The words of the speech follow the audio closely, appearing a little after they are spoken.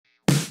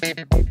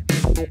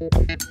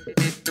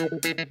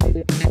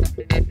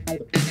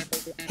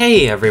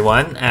Hey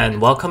everyone,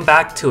 and welcome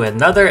back to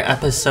another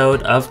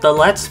episode of the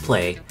Let's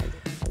Play.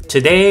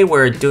 Today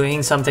we're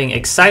doing something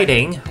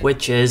exciting,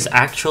 which is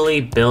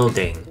actually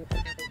building.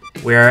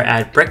 We're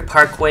at Brick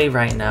Parkway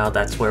right now,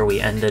 that's where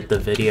we ended the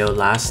video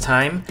last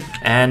time.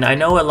 And I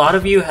know a lot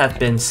of you have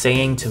been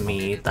saying to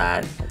me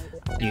that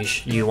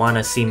you want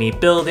to see me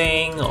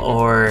building,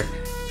 or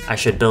I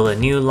should build a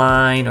new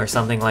line or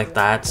something like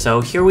that.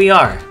 So here we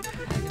are.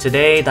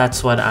 Today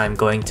that's what I'm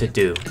going to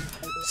do.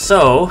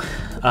 So,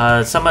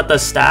 some of the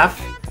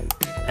staff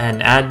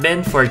and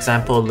admin, for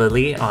example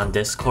Lily on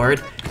Discord,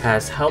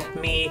 has helped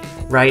me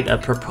write a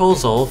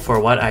proposal for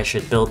what I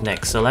should build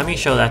next. So let me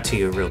show that to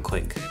you real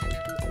quick.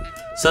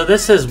 So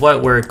this is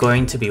what we're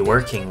going to be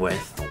working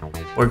with.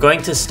 We're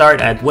going to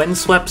start at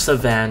Windswept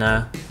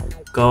Savannah,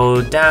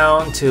 go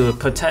down to a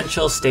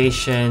potential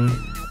station,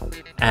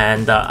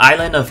 and the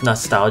Island of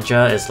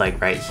Nostalgia is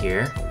like right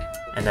here.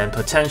 And then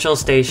potential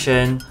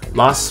station,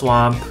 Lost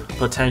Swamp,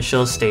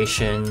 potential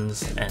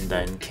stations, and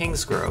then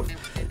Kingsgrove.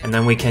 And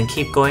then we can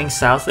keep going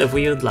south if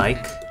we would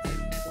like.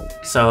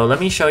 So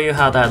let me show you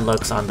how that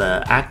looks on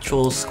the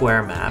actual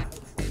square map.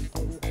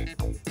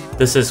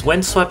 This is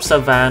Windswept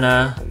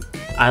Savannah,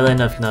 Island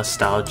of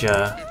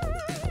Nostalgia,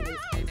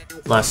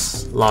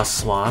 Lost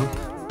Swamp,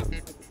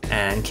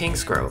 and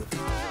Kingsgrove.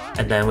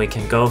 And then we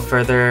can go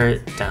further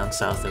down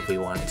south if we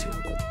want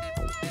to.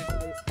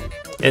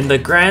 In the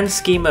grand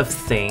scheme of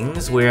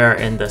things, we are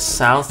in the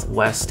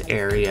southwest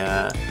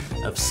area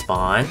of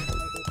Spawn,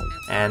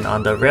 and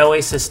on the railway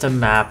system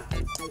map,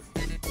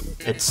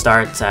 it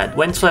starts at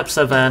Windswept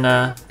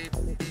Savannah.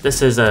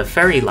 This is a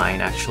ferry line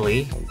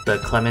actually, the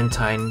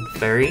Clementine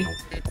Ferry,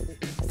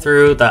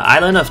 through the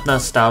Island of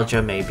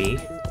Nostalgia maybe,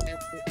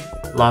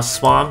 Lost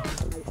Swamp,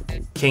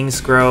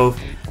 Kingsgrove,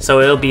 so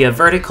it'll be a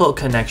vertical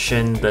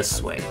connection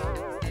this way,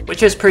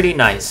 which is pretty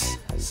nice,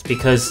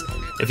 because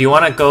if you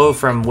want to go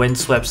from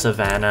Windswept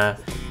Savannah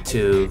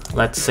to,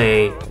 let's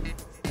say,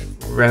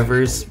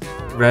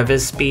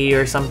 Revesby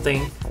or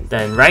something,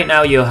 then right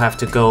now you'll have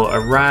to go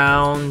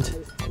around,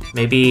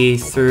 maybe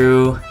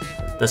through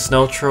the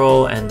Snow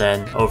Troll and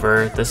then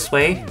over this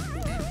way.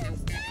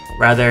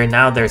 Rather,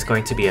 now there's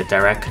going to be a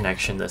direct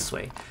connection this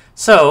way.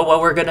 So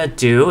what we're gonna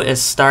do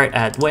is start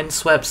at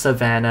Windswept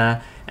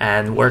Savannah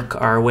and work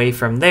our way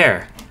from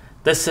there.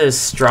 This is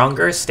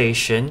Stronger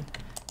Station,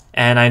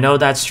 and I know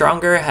that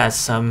Stronger has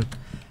some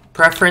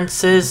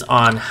preferences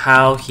on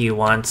how he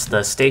wants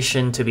the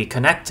station to be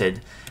connected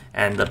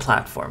and the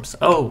platforms.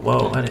 Oh,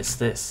 whoa, what is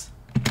this?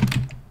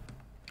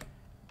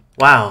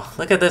 Wow,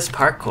 look at this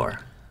parkour.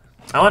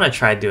 I want to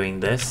try doing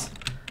this.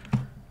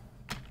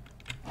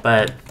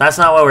 But that's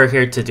not what we're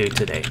here to do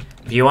today.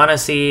 If you want to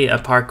see a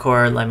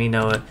parkour, let me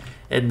know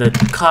in the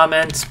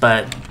comments,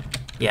 but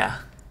yeah.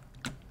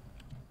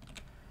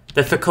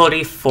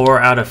 Difficulty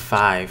 4 out of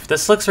 5.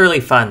 This looks really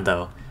fun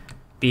though.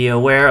 Be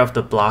aware of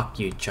the block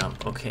you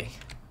jump. Okay.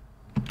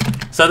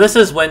 So this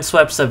is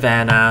Windswept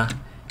Savannah,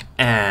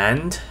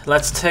 and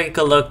let's take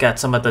a look at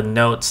some of the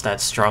notes that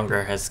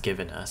Stronger has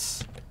given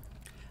us.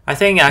 I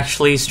think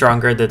actually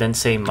Stronger didn't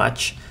say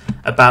much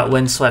about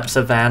Windswept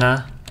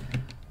Savannah,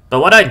 but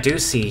what I do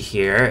see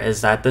here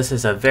is that this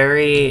is a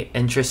very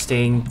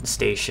interesting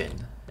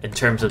station in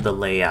terms of the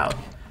layout.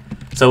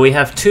 So we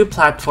have two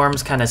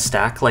platforms kind of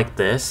stacked like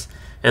this.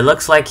 It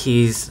looks like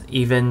he's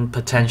even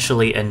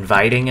potentially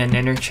inviting an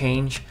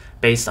interchange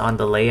based on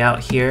the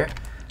layout here.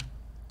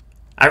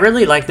 I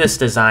really like this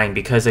design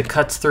because it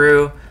cuts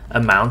through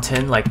a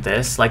mountain like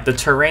this. Like the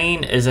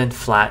terrain isn't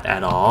flat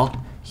at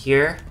all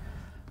here,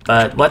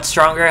 but what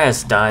Stronger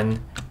has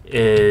done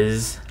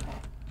is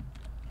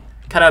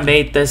kind of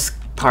made this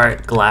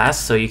part glass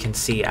so you can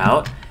see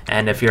out,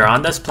 and if you're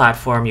on this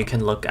platform you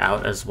can look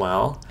out as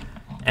well.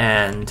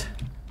 And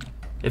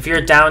if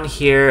you're down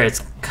here,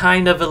 it's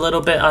kind of a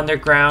little bit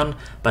underground,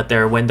 but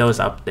there are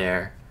windows up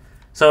there.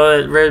 So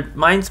it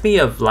reminds me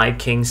of Light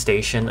King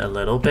Station a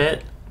little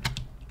bit,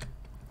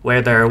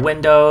 where there are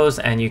windows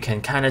and you can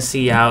kind of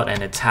see out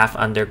and it's half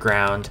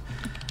underground.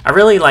 I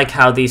really like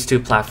how these two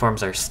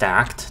platforms are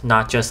stacked,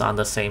 not just on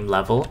the same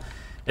level.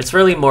 It's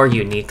really more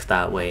unique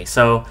that way.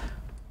 So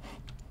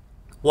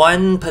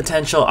one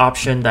potential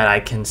option that I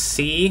can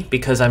see,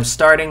 because I'm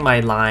starting my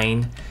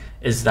line,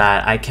 is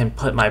that I can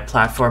put my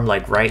platform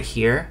like right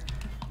here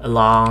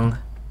along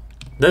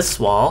this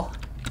wall.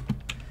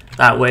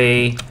 That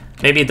way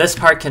maybe this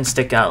part can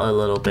stick out a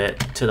little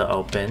bit to the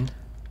open,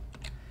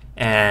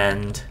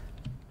 and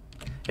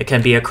it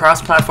can be a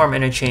cross-platform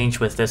interchange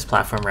with this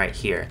platform right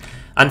here.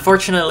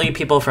 Unfortunately,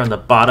 people from the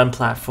bottom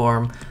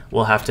platform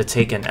will have to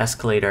take an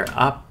escalator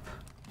up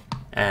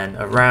and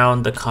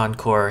around the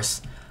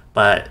concourse.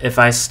 But if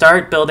I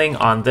start building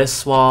on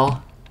this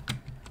wall,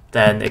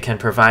 then it can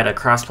provide a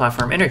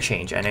cross-platform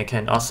interchange, and we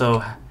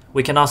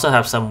can also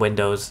have some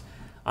windows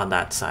on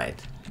that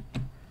side.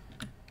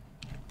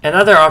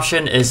 Another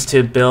option is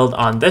to build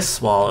on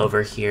this wall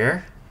over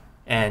here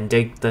and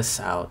dig this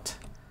out.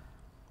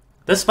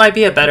 This might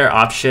be a better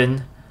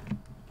option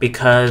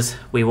because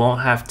we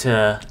won't have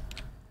to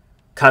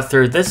cut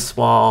through this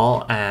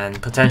wall and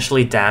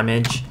potentially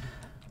damage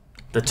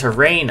the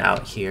terrain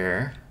out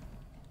here.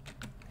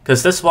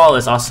 Because this wall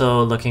is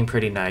also looking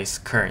pretty nice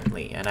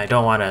currently, and I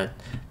don't want to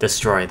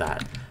destroy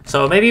that.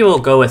 So maybe we'll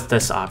go with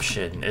this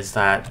option, is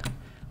that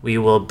we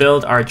will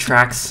build our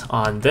tracks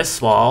on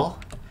this wall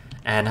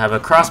and have a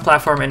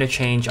cross-platform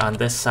interchange on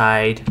this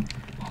side,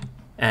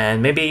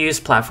 and maybe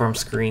use platform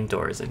screen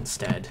doors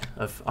instead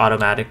of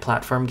automatic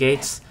platform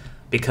gates,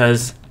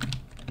 because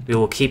we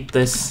will keep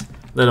this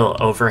little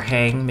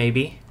overhang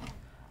maybe,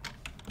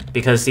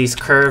 because these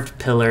curved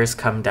pillars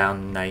come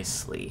down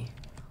nicely.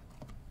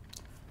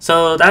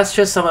 So that's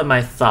just some of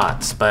my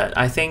thoughts, but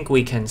I think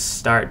we can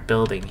start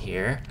building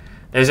here.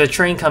 There's a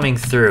train coming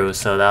through,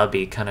 so that'll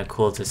be kind of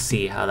cool to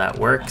see how that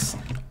works.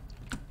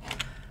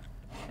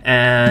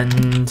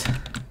 And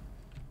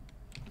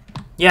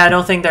yeah, I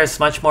don't think there's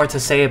much more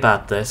to say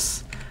about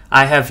this.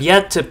 I have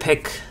yet to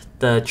pick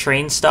the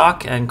train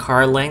stock and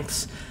car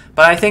lengths,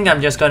 but I think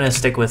I'm just going to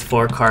stick with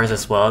 4 cars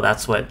as well.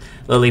 That's what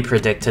Lily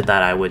predicted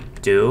that I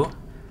would do.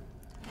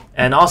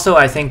 And also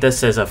I think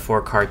this is a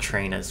 4-car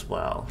train as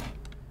well.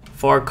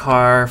 4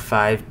 car,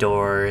 5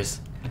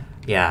 doors.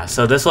 Yeah,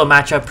 so this will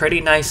match up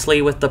pretty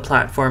nicely with the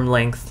platform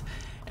length.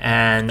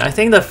 And I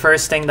think the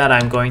first thing that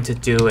I'm going to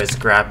do is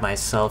grab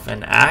myself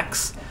an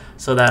axe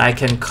so that I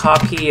can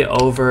copy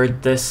over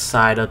this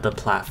side of the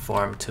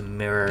platform to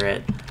mirror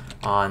it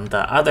on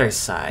the other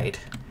side.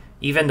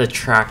 Even the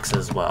tracks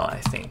as well,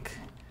 I think.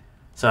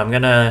 So I'm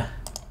gonna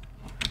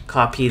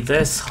copy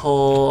this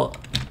whole...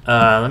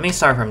 let me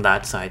start from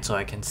that side so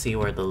I can see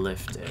where the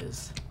lift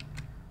is.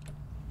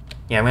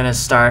 Yeah, I'm gonna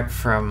start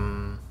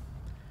from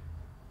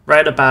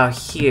right about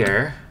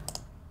here.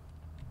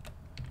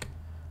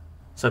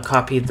 So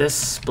copy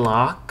this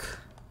block.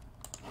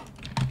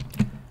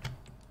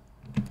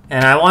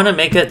 And I want to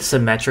make it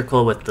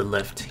symmetrical with the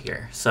lift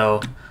here.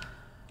 So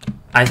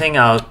I think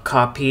I'll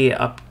copy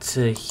up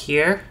to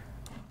here.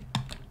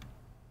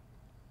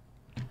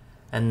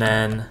 And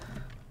then,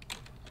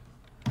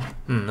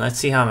 let's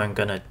see how I'm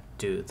gonna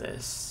do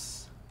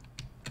this.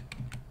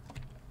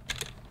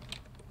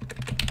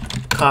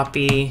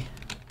 Copy,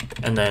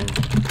 and then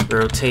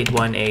rotate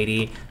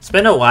 180. It's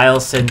been a while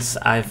since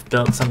I've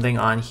built something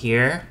on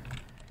here,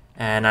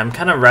 and I'm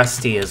kind of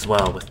rusty as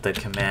well with the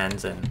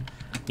commands and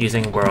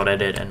using world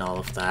edit and all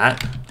of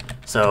that.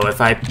 So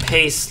if I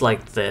paste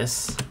like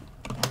this...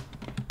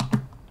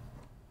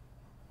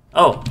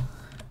 Oh!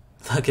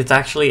 Look, it's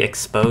actually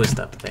exposed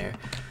up there.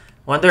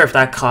 Wonder if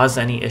that caused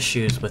any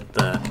issues with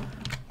the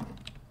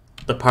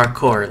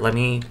parkour. Let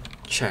me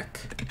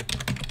check.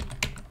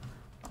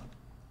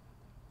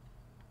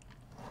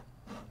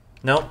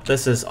 Nope,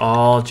 this is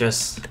all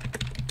just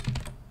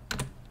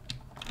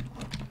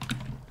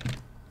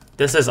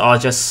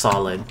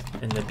solid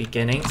in the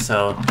beginning,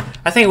 so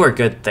I think we're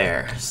good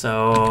there.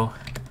 So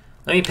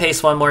let me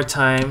paste one more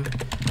time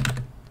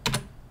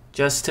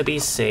just to be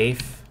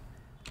safe.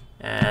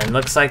 And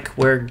looks like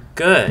we're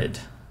good.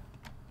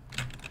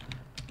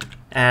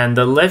 And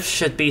the lift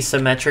should be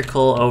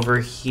symmetrical over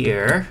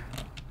here,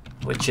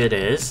 which it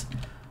is.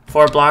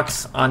 4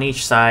 blocks on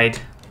each side,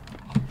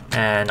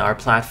 and our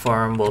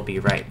platform will be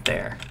right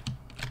there.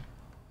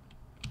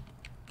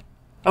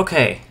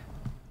 Okay.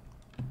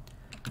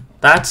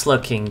 That's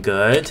looking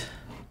good.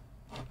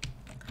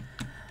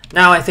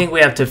 Now I think we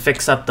have to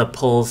fix up the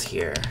poles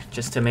here,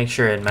 just to make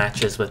sure it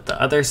matches with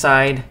the other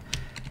side.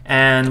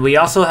 And we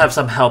also have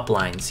some help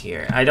lines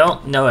here. I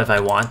don't know if I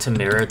want to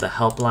mirror the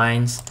help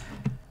lines,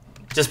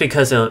 just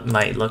because it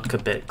might look a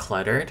bit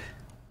cluttered.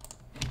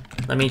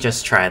 Let me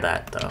just try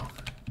that though.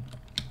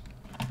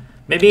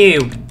 Maybe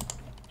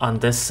on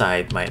this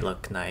side might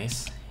look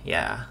nice.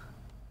 Yeah.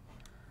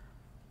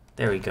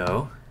 There we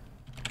go.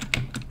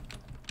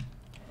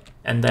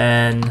 And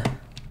then,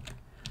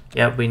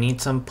 yep, we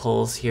need some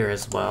poles here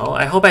as well.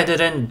 I hope I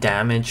didn't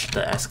damage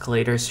the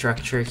escalator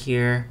structure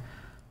here.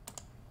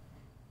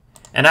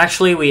 And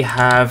actually we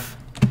have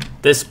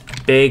this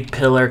big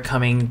pillar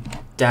coming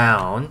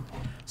down,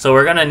 so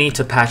we're gonna need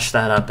to patch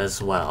that up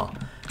as well.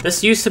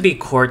 This used to be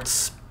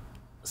quartz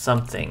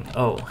something.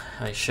 Oh,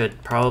 I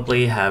should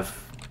probably have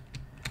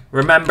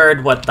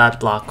remembered what that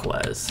block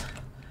was.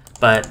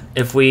 But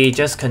if we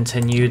just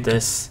continue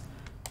this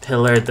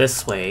pillar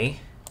this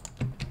way,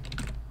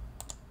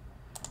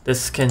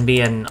 this can be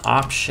an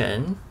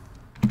option.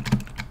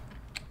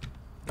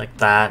 Like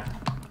that.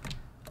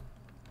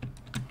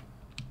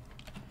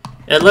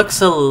 It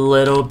looks a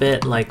little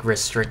bit like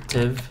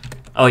restrictive.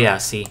 Oh yeah,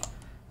 see,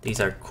 these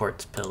are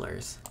quartz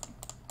pillars.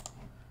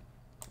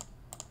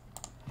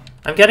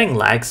 I'm getting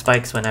lag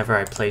spikes whenever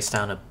I place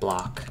down a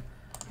block.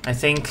 I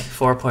think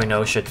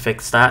 4.0 should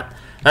fix that.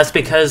 That's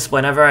because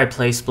whenever I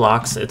place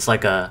blocks, it's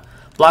like a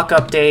block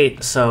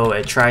update, so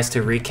it tries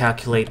to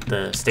recalculate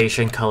the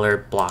station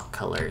color block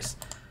colors.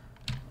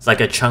 It's like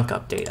a chunk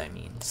update, I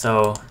mean.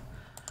 So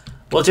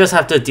we'll just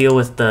have to deal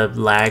with the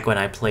lag when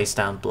I place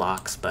down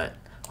blocks, but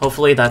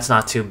hopefully that's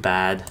not too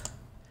bad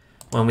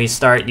when we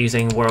start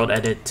using world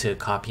edit to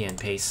copy and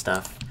paste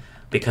stuff,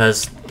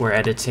 because we're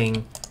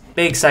editing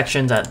big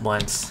sections at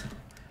once.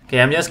 Okay,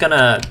 I'm just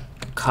gonna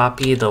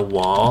copy the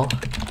wall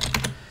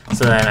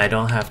so that I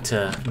don't have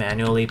to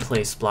manually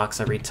place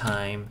blocks every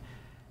time.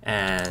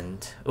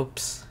 And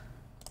oops.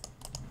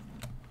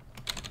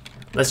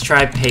 Let's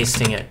try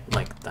pasting it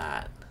like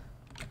that.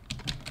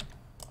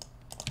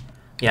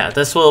 Yeah,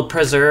 this will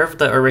preserve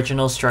the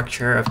original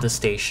structure of the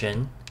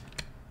station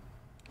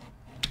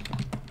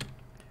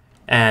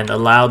and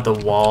allow the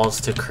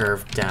walls to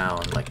curve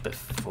down like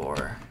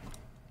before.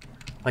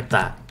 Like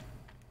that.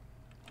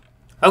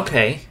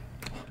 Okay.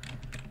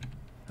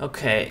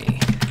 Okay.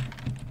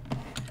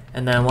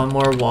 And then one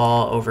more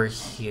wall over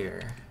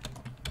here.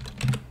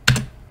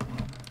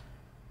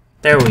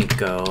 There we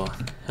go.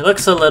 It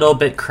looks a little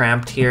bit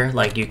cramped here,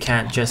 like you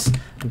can't just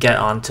get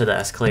onto the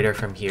escalator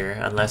from here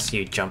unless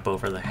you jump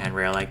over the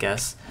handrail, I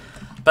guess.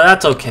 But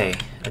that's okay.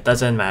 It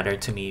doesn't matter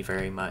to me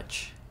very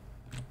much.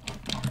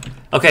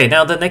 Okay,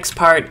 now the next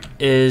part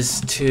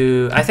is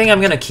to... I think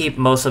I'm gonna keep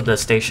most of the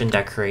station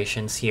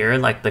decorations here,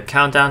 like the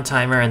countdown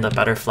timer and the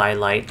butterfly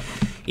light,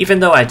 even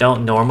though I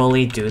don't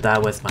normally do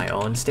that with my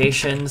own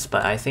stations,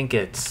 but I think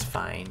it's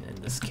fine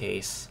in this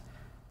case.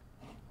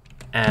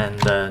 And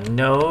the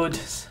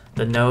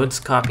nodes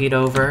copied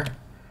over?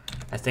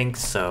 I think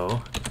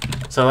so.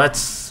 So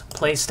let's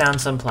place down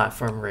some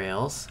platform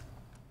rails,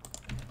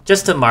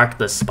 just to mark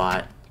the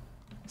spot,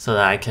 so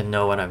that I can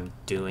know what I'm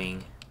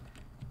doing.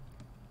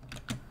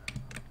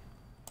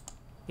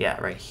 Yeah,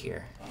 right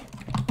here.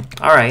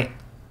 Alright.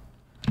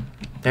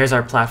 There's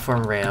our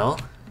platform rail.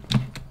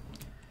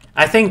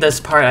 I think this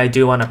part I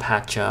do want to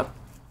patch up.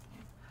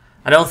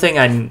 I don't think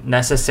I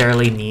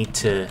necessarily need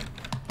to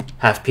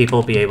have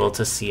people be able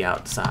to see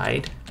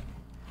outside.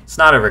 It's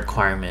not a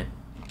requirement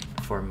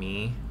for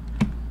me.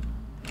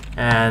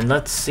 And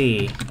let's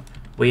see.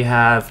 We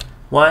have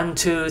 1,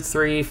 2,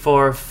 3,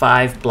 4,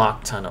 5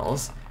 block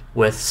tunnels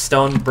with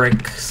stone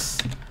bricks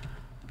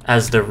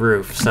as the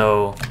roof.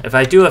 So if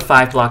I do a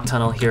 5-block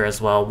tunnel here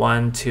as well,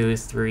 1, 2,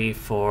 3,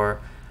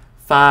 4,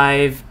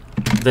 5,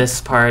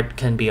 this part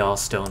can be all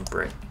stone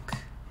brick.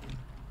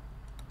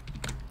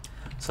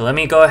 So let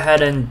me go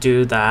ahead and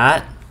do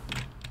that.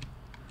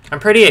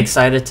 I'm pretty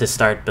excited to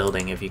start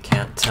building, if you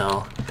can't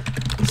tell.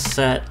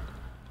 Set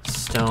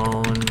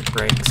stone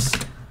bricks.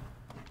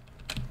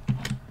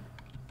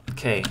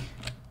 Okay.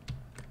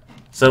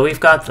 So we've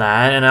got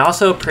that, and I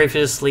also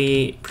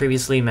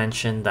previously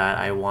mentioned that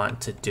I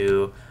want to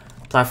do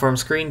platform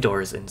screen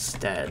doors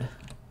instead.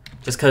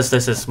 Just because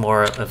this is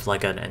more of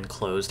like an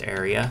enclosed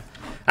area.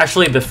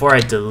 Actually, before I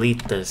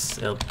delete this,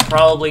 it'll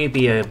probably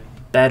be a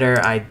better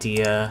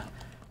idea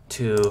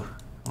to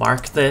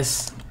mark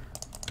this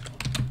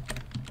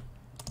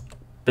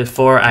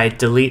before I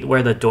delete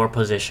where the door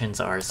positions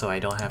are, so I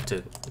don't have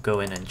to go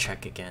in and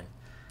check again.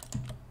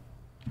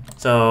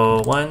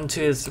 So 1,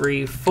 2,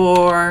 3,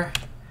 4,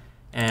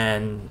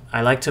 and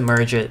I like to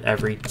merge it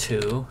every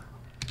 2.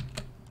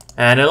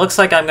 And it looks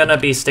like I'm gonna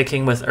be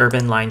sticking with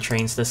urban line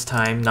trains this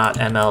time, not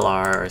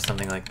MLR or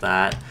something like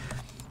that.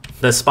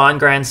 The Spawn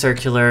Grand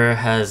Circular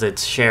has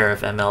its share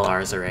of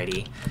MLRs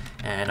already,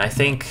 and I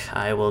think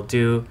I will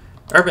do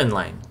urban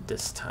line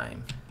this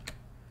time.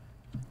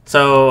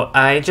 So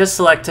I just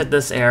selected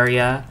this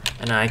area,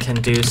 and I can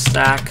do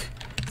stack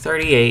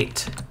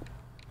 38,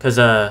 because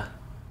a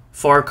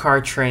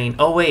 4-car train...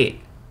 Oh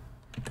wait!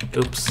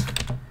 Oops.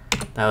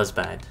 That was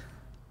bad.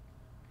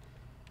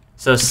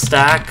 So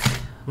stack,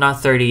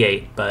 not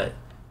 38, but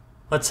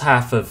what's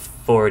half of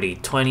 40?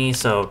 20,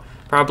 so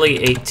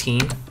probably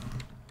 18.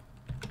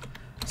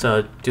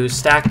 So do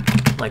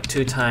stack like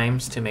 2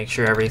 times to make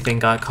sure everything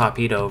got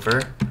copied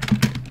over.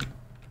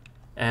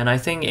 And I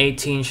think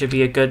 18 should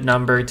be a good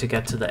number to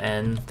get to the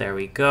end. There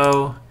we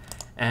go.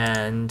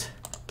 And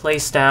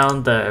place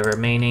down the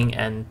remaining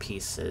end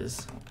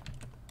pieces.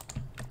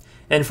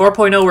 In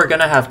 4.0, we're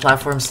gonna have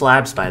platform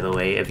slabs, by the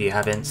way, if you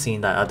haven't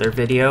seen that other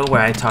video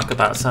where I talk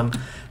about some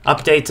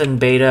updates in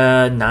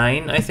beta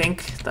 9, I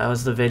think. That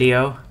was the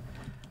video.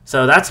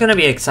 So that's gonna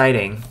be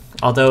exciting,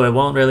 although it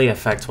won't really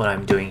affect what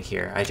I'm doing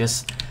here. I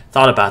just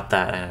thought about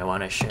that and I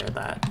want to share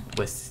that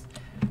with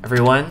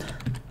everyone.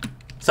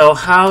 So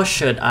how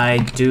should I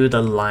do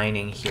the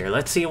lining here?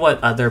 Let's see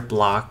what other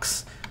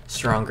blocks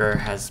Stronger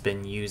has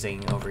been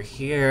using over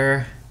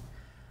here.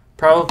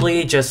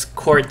 Probably just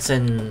quartz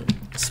and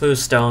smooth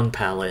stone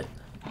palette.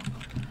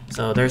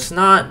 So there's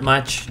not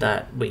much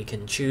that we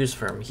can choose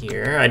from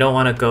here. I don't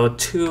want to go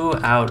too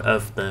out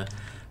of the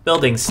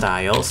building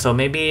style, so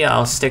maybe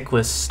I'll stick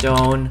with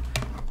stone,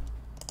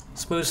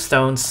 smooth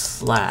stone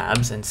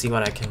slabs and see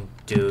what I can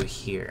do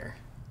here.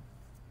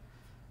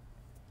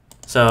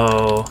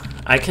 So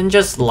I can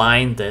just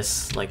line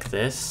this like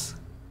this,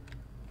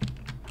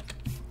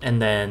 and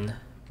then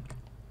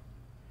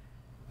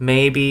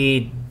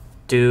maybe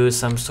do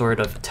some sort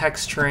of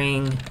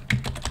texturing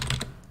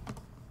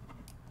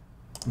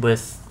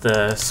with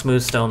the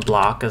smooth stone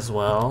block as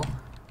well.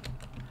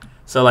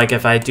 So like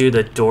if I do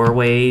the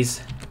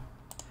doorways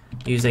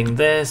using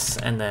this,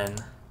 and then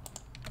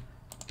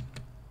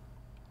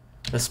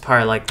this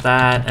part like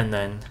that, and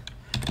then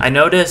I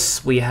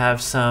notice we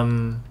have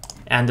some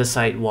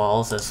andesite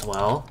walls as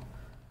well.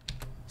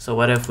 So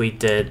what if we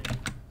did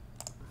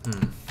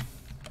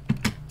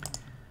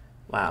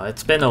Wow,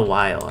 it's been a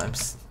while. I'm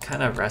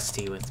kind of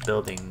rusty with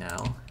building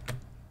now.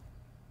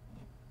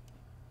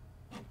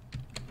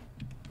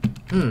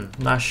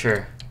 Not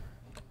sure.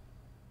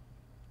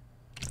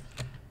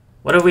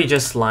 What if we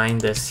just line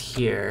this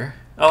here?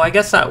 Oh, I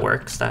guess that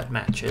works. That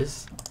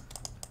matches.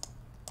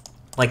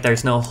 Like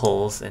there's no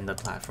holes in the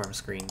platform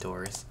screen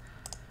doors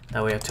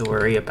that we have to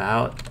worry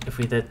about if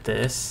we did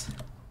this.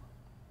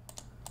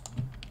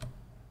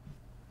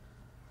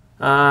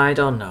 I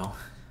don't know.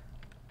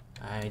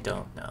 I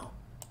don't know.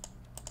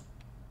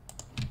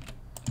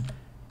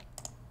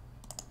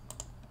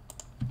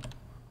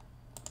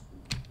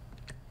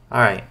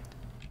 Alright.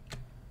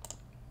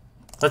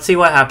 Let's see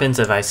what happens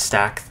if I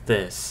stack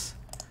this.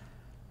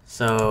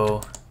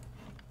 So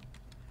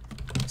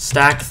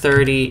stack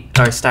 30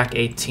 or stack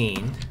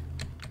 18.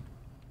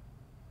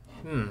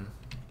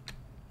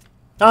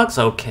 That looks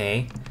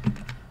okay.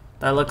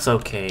 That looks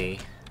okay.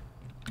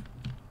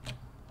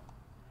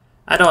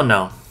 I don't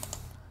know.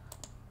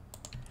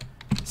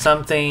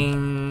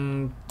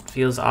 Something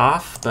feels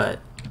off, but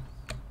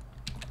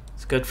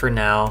it's good for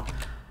now.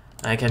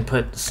 I can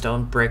put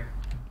stone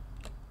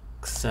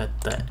bricks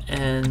at the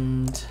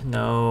end.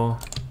 No,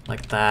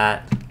 like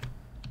that.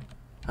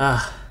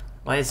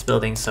 Why is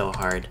building so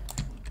hard?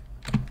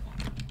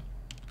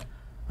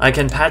 I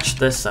can patch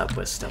this up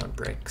with stone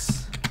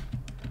bricks.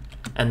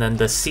 And then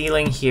the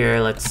ceiling here,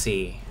 let's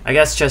see. I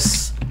guess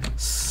just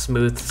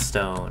smooth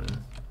stone.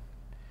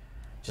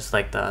 Just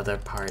like the other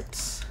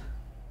parts.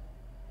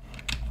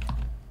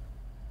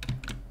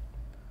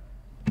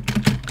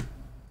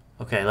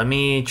 Okay, let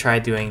me try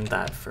doing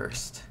that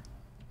first.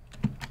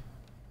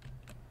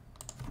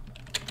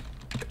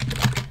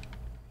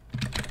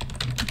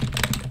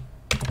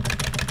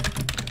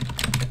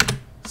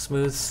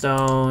 Smooth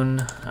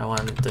stone. I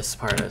want this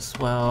part as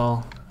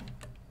well.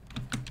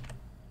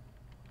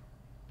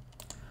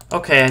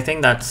 Okay, I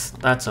think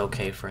that's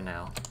okay for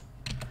now.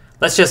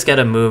 Let's just get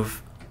a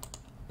move.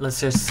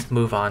 Let's just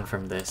move on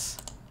from this.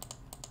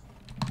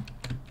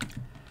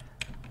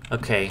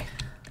 Okay.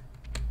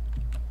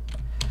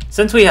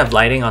 Since we have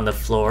lighting on the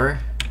floor,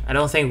 I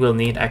don't think we'll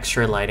need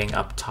extra lighting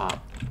up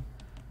top.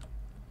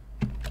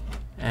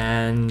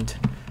 And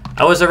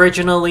I was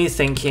originally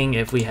thinking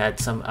if we had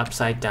some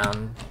upside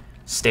down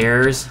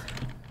stairs,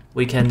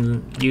 we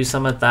can use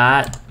some of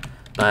that,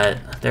 but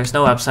there's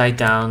no upside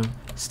down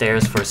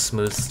stairs for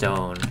smooth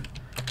stone.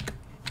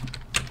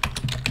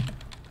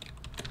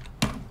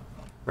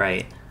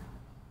 Right.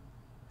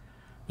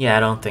 Yeah, I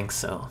don't think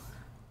so.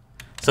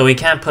 So we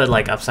can't put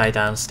like upside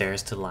down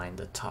stairs to line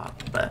the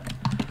top, but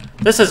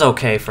this is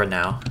okay for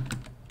now.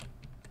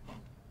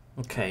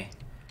 Okay.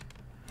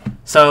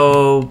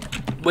 So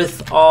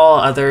with all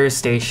other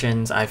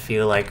stations, I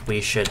feel like we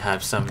should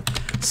have some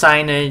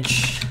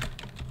signage,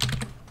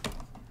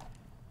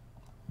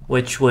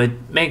 which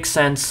would make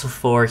sense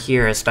for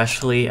here,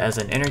 especially as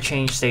an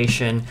interchange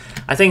station.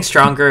 I think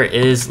Stronger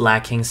is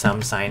lacking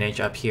some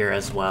signage up here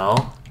as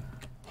well.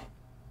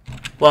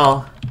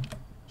 Well,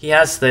 he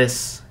has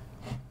this,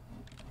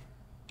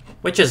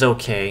 which is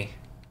okay,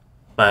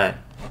 but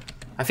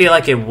I feel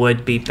like it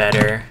would be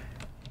better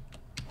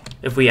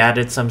if we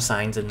added some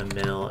signs in the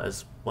middle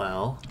as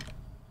well.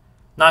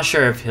 Not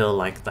sure if he'll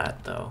like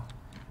that though,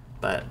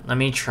 but let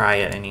me try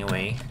it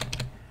anyway.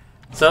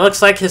 So it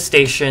looks like his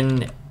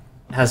station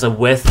has a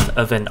width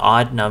of an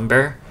odd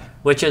number,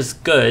 which is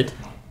good.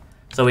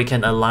 So we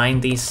can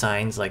align these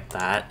signs like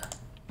that.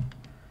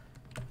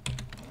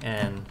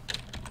 And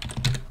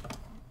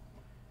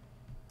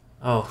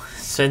oh,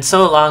 it's been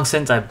so long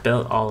since I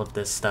built all of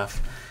this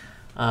stuff.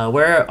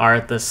 Where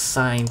are the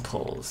sign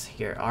poles?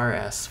 Here,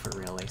 RS for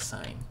relay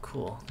sign.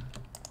 Cool.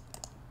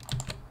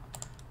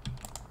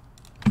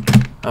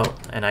 Oh,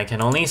 and I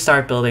can only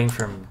start building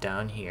from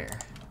down here.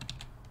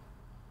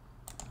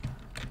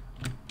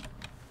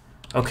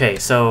 Okay,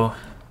 so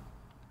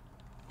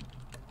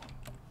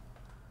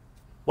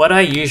what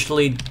I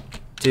usually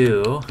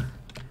do,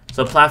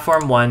 so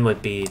platform 1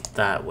 would be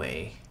that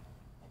way.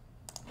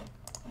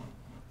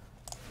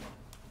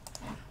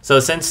 So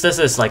since this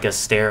is like a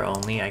stair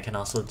only, I can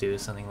also do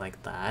something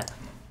like that.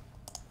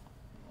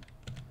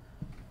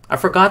 I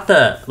forgot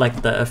the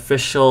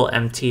official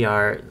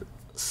MTR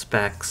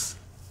specs.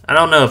 I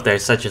don't know if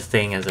there's such a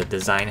thing as a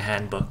design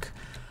handbook,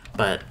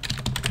 but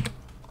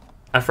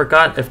I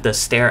forgot if the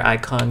stair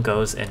icon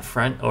goes in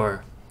front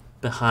or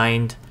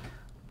behind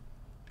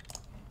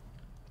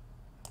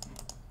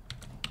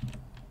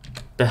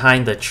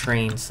the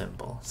train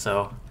symbol.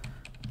 So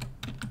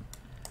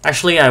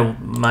actually I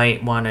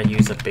might want to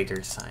use a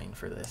bigger sign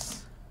for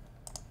this.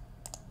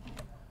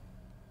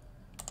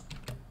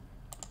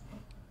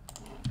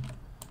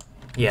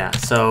 Yeah,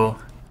 so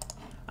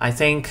I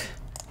think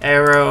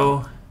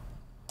arrow,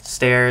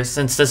 stairs,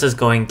 since this is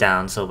going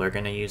down, so we're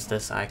gonna use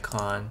this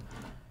icon.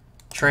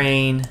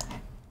 Train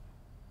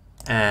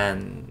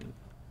and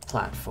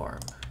platform.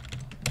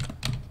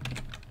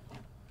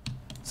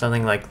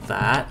 Something like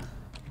that.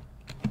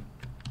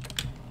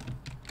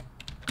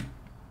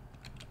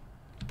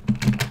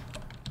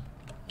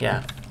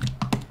 Yeah.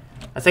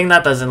 I think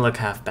that doesn't look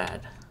half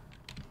bad.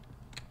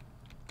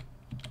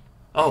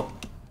 Oh,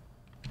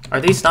 are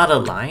these not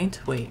aligned?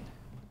 Wait.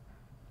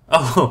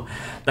 Oh,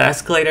 the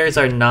escalators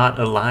are not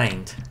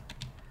aligned.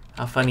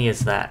 How funny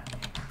is that?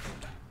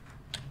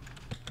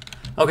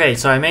 Okay,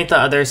 so I made the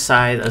other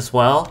side as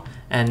well,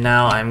 and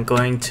now I'm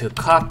going to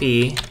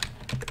copy.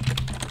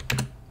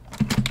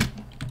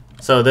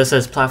 So this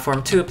is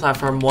platform 2,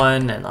 platform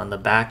 1, and on the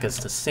back is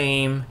the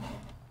same.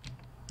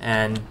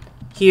 And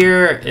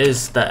here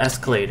is the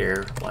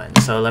escalator one.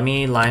 So let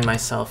me line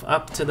myself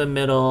up to the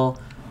middle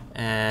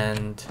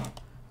and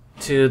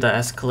to the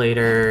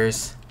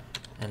escalators,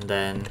 and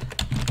then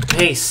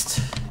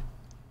paste.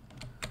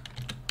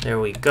 There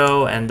we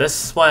go. And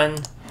this one,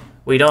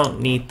 we don't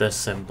need the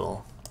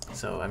symbol.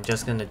 So I'm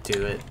just gonna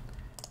do it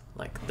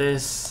like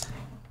this.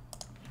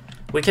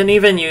 We can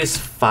even use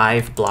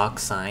 5 block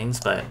signs,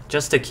 but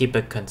just to keep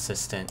it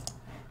consistent,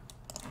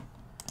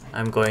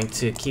 I'm going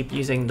to keep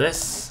using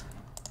this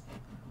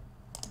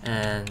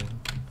and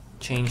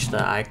change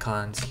the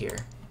icons here.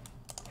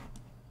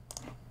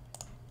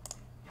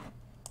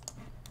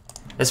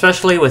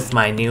 Especially with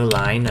my new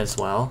line as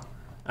well.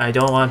 I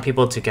don't want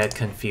people to get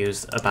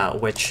confused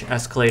about which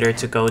escalator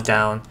to go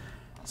down,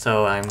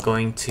 so I'm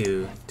going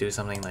to do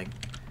something like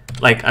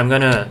I'm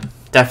gonna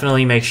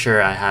definitely make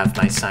sure I have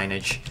my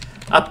signage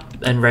up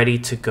and ready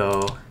to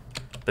go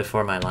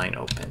before my line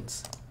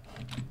opens.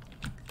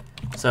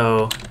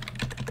 So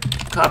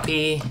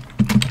copy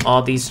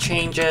all these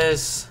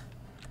changes.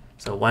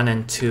 So 1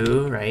 and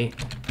 2, right?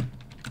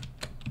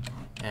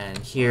 And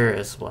here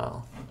as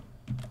well.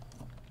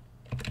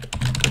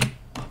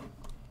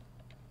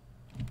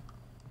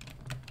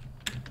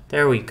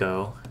 There we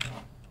go.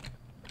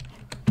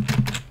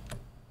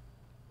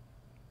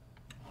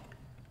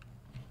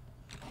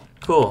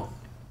 Cool.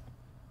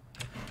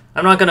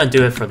 I'm not gonna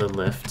do it for the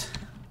lift.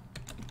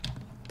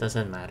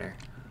 Doesn't matter.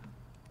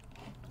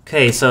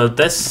 Okay, so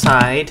this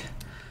side,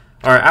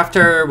 or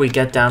after we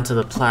get down to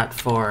the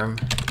platform,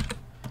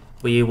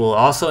 we will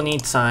also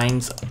need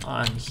signs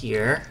on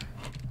here,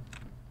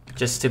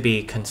 just to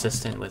be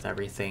consistent with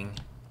everything.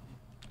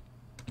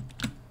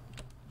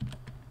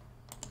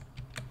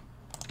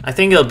 I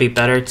think it'll be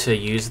better to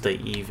use the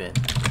even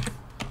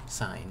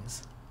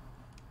signs.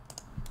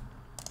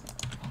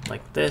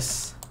 Like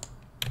this.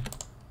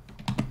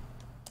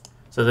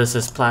 So this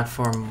is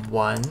platform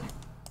 1.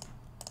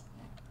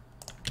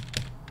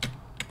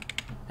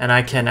 And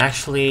I can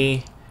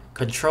actually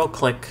control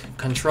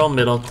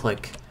middle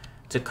click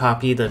to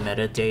copy the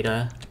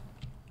metadata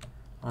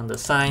on the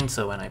sign,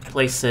 so when I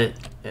place it,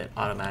 it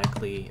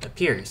automatically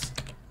appears.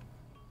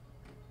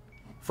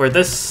 For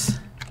this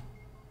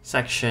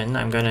section,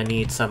 I'm gonna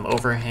need some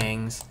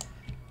overhangs.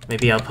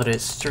 Maybe I'll put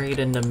it straight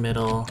in the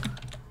middle,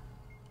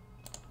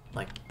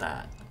 like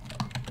that.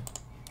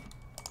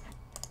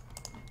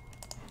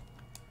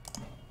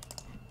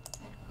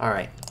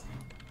 Alright.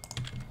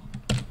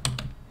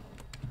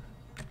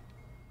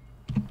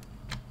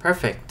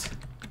 Perfect.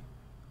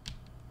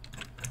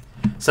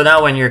 So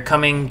now when you're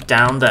coming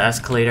down the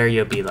escalator,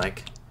 you'll be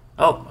like,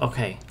 oh,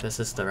 okay, this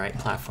is the right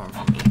platform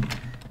for me.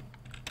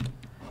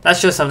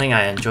 That's just something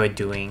I enjoy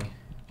doing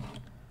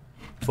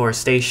for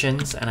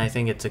stations, and I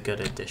think it's a good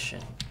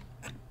addition.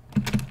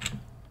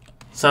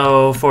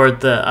 So for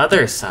the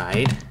other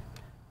side,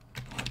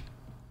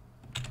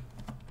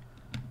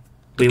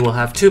 we will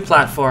have 2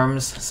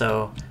 platforms,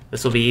 so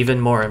this will be even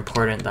more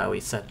important that we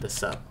set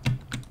this up.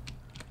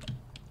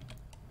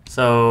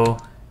 So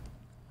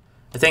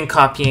I think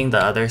copying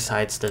the other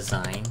side's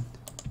design.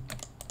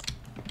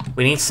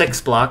 We need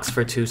 6 blocks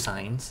for 2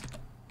 signs.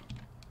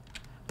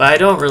 But I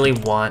don't really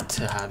want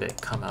to have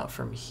it come out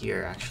from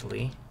here,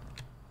 actually.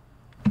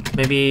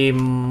 Maybe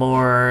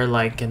more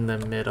like in the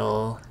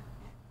middle.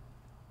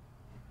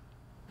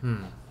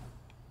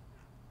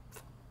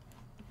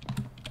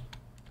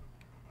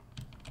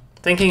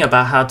 Thinking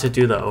about how to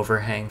do the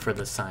overhang for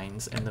the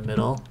signs in the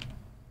middle.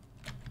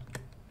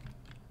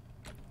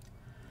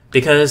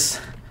 Because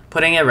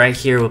putting it right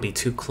here will be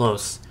too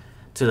close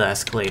to the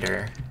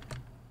escalator.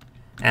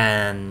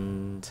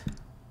 And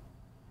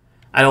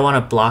I don't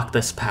want to block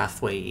this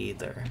pathway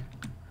either.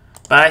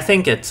 But I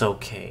think it's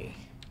okay.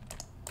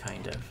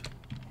 Kind of.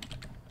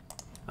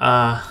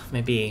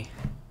 Maybe...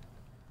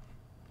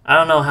 I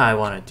don't know how I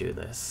want to do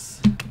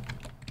this.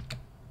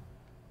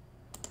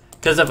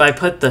 Because if I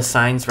put the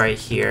signs right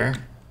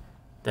here,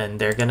 then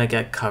they're gonna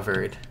get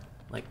covered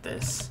like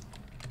this.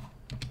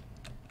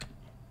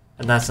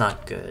 And that's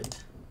not good.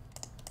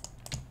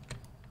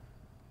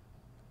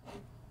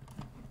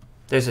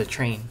 There's a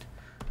train.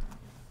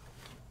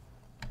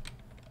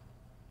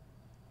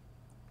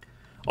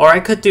 Or I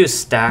could do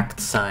stacked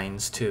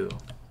signs too.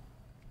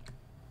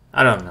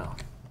 I don't know.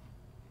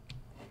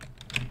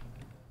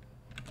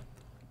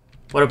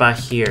 What about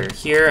here?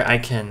 Here I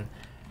can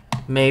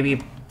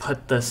maybe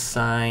put the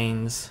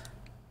signs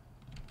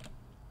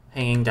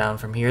hanging down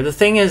from here. The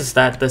thing is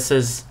that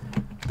this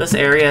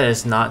area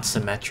is not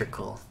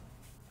symmetrical.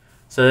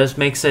 So this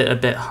makes it a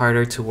bit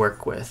harder to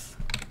work with,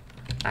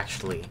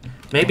 actually.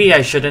 Maybe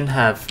I shouldn't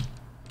have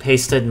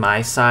pasted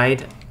my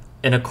side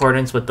in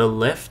accordance with the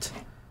lift.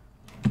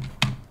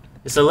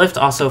 Is the lift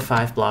also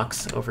 5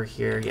 blocks over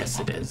here? Yes,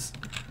 it is.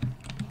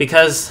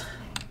 Because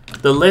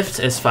the lift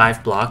is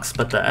 5 blocks,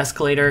 but the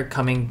escalator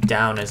coming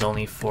down is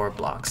only 4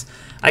 blocks.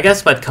 I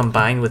guess, but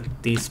combined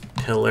with these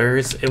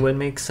pillars, it would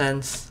make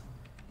sense.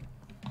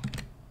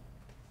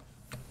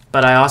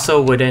 But I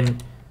also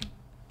wouldn't...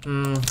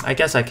 I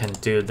guess I can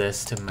do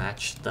this to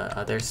match the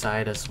other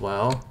side as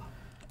well.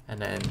 And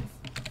then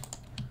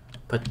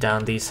put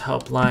down these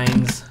help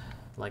lines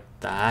like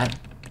that.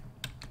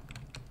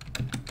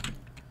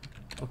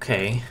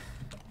 Okay.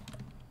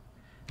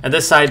 And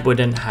this side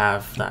wouldn't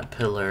have that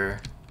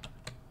pillar.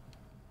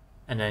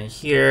 And then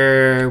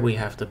here we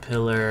have the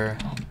pillar.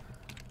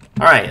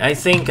 Alright, I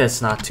think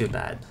it's not too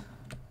bad.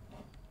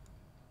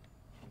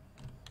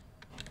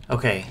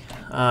 Okay.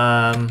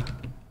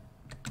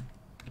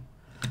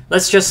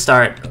 Let's just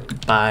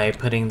start by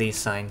putting these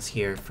signs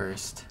here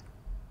first.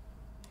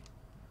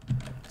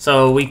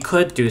 So we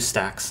could do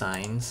stack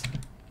signs.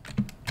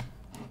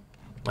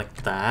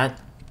 Like that.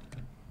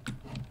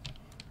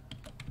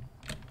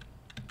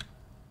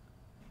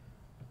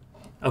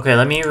 Okay,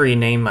 let me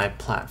rename my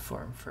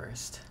platform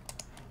first.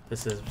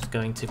 This is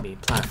going to be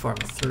platform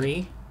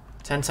 3.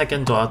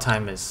 10-second dwell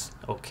time is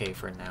okay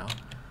for now.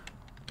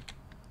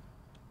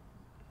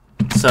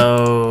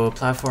 So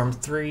platform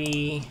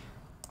 3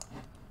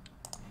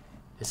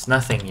 is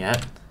nothing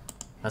yet.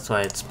 That's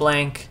why it's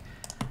blank.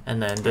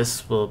 And then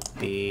this will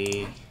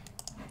be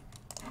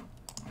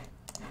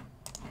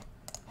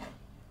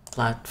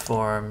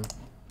platform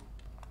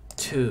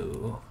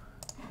 2.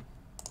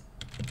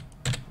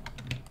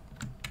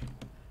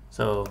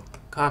 So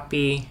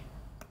copy,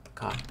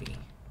 copy.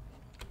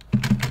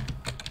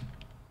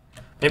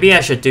 Maybe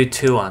I should do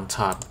 2 on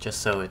top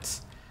just so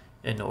it's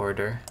in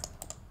order.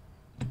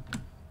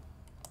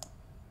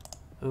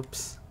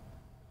 Oops.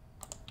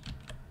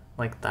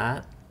 Like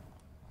that.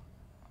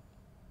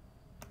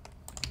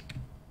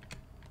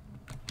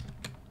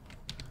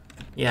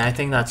 Yeah, I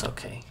think that's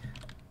okay.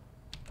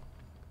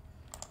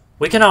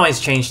 We can always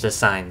change the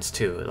signs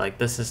too. Like,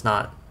 this is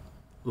not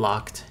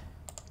locked,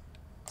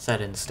 set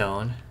in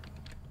stone.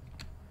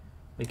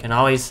 We can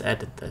always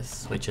edit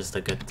this, which is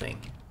the good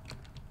thing.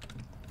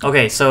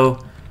 Okay,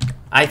 so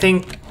I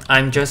think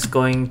I'm just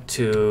going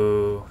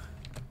to...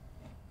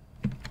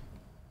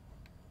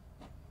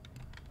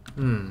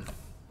 I'm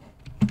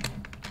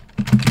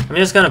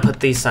just gonna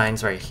put these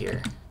signs right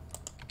here.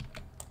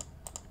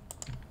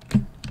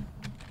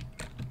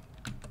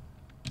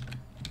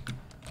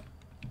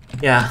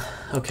 Yeah,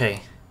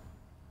 okay.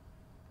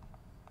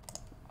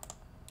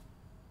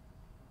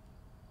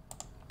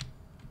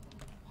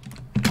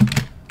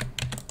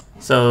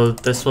 So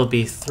this will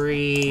be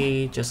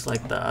 3, just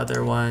like the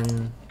other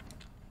one.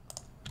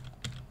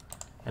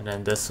 And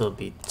then this will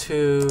be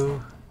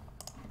 2.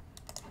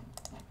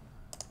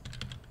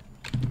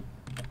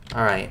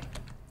 Alright.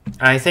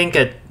 I think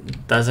it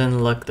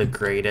doesn't look the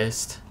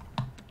greatest,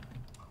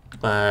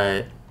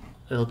 but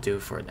it'll do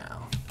for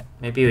now.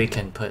 Maybe we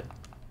can put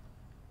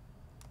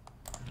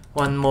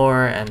one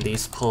more and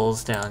these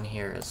poles down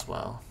here as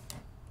well.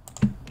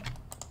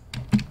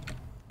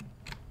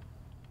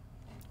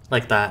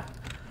 Like that.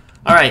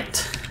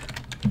 Alright.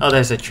 Oh,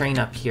 there's a train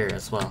up here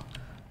as well.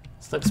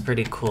 This looks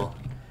pretty cool.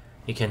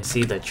 You can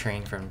see the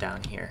train from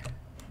down here.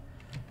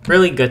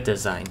 Really good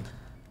design.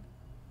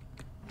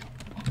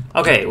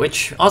 Okay,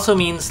 which also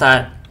means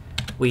that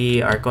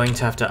we are going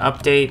to have to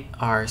update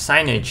our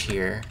signage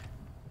here.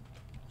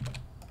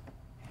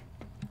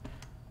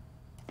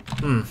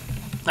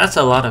 That's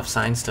a lot of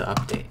signs to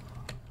update.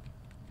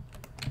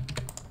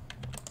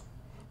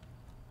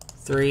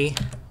 3.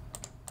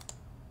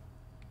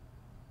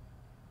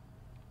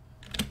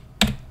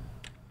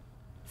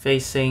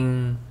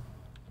 Facing...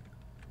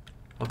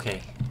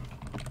 Okay.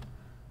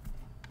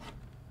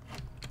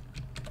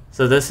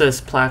 So this is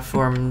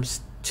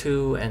platforms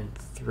 2 and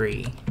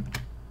 3.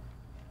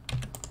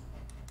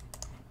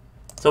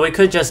 So we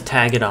could just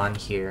tag it on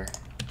here.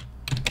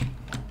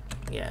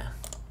 Yeah.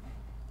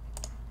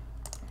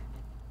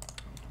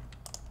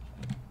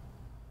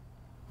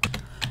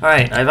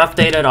 Alright, I've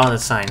updated all the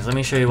signs. Let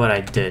me show you what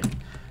I did.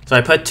 So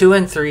I put 2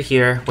 and 3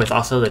 here with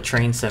also the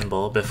train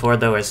symbol. Before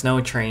there was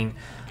no train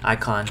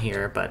icon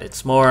here, but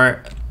it's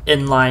more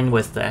in line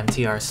with the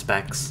MTR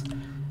specs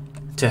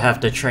to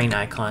have the train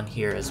icon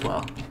here as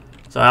well.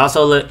 So I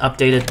also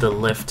updated the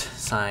lift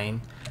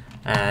sign,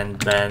 and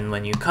then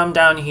when you come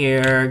down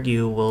here,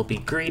 you will be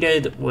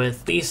greeted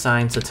with these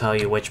signs to tell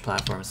you which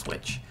platform is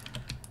which.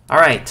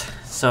 Alright,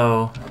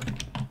 so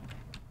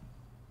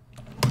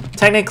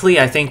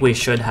technically I think we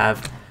should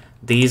have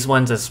these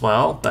ones as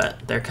well,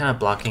 but they're kind of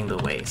blocking the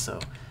way, so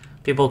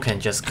people can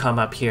just come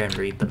up here and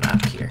read the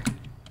map here.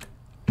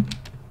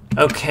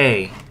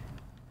 Okay,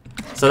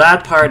 so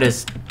that part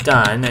is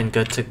done and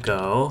good to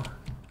go.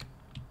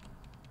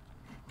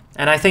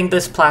 And I think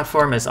this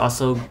platform is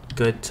also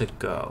good to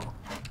go.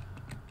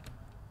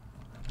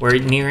 We're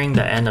nearing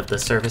the end of the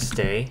service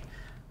day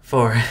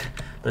for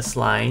this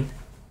line.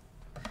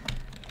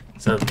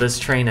 So this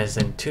train is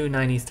in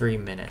 293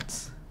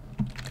 minutes.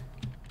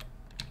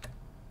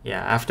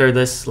 Yeah, after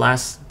this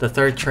the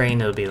third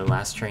train, it'll be the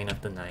last train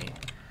of the night.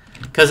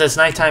 Because it's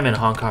nighttime in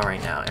Hong Kong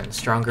right now, and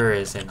Stronger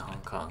is in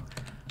Hong Kong.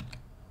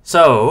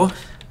 So,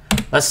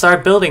 let's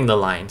start building the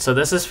line. So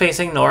this is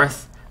facing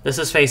north, this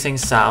is facing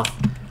south.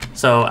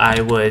 So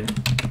I would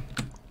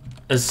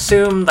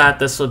assume that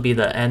this will be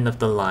the end of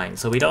the line.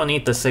 So we don't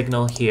need the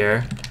signal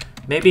here.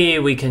 Maybe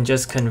we can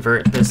just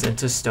convert this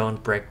into stone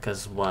brick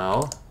as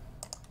well.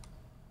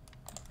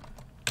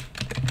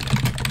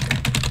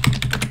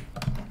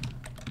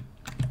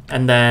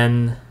 And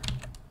then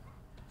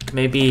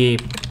maybe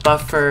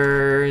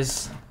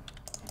buffers.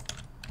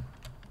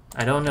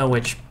 I don't know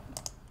which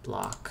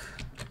block.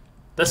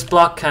 This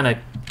block kind of,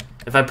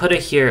 if I put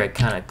it here, it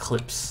kind of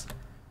clips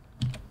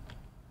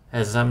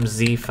as I'm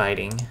Z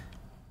fighting.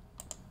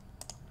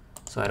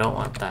 So I don't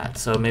want that.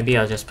 So maybe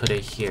I'll just put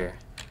it here.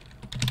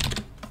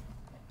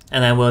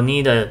 And then we'll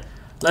need a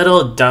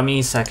little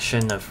dummy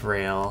section of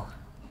rail.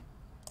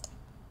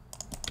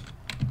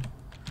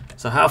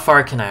 So how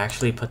far can I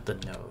actually put the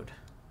node?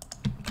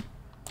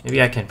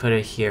 Maybe I can put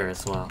it here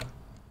as well.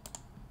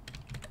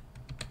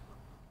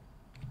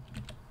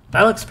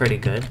 That looks pretty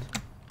good.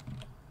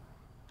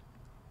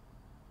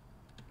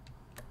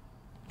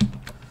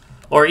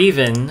 Or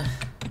even,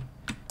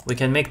 we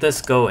can make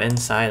this go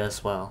inside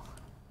as well.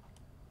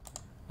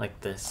 Like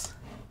this.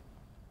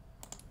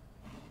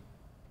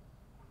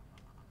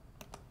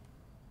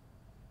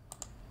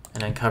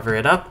 And then cover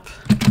it up.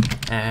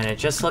 And it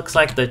just looks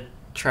like the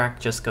track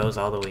just goes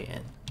all the way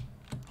in.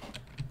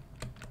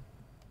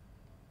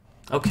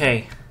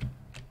 Okay.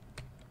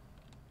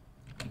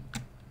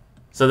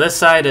 So this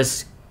side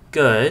is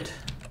good.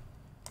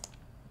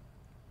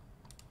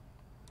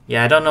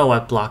 Yeah, I don't know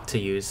what block to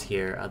use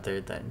here other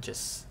than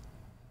just...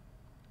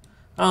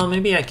 Oh,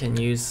 maybe I can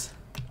use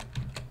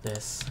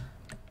this.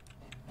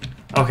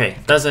 Okay,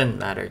 doesn't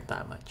matter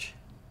that much.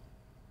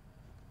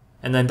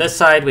 And then this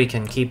side we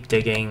can keep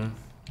digging.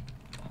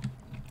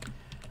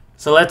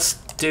 So let's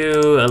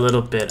do a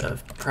little bit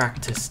of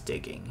practice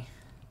digging.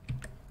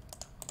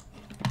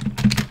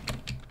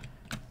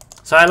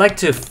 So I like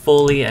to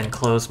fully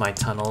enclose my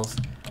tunnels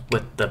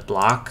with the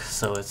block,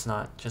 so it's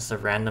not just a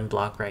random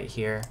block right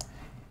here.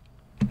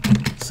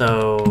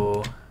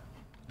 So...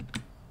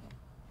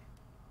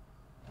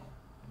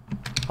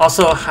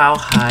 Also, how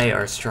high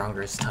are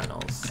Stronger's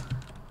tunnels?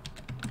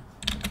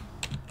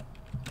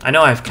 I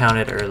know I've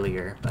counted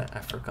earlier, but I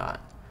forgot.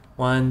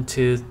 1,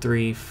 2,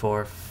 3,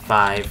 4,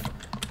 5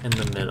 in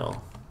the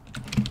middle.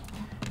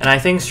 And I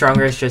think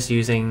Stronger is just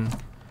using...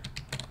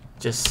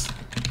 just...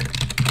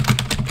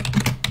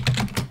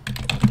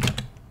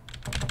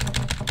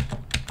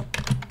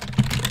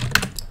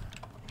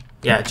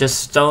 yeah, just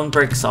stone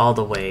bricks all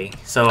the way.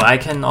 So I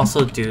can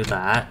also do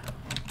that.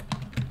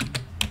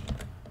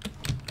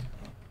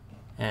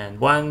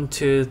 And 1,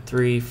 2,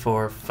 3,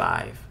 4,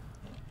 5.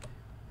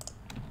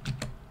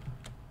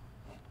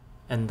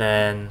 And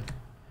then...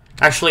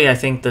 actually, I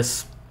think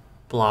this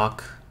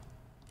block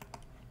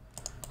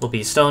will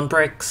be stone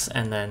bricks,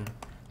 and then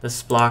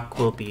this block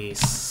will be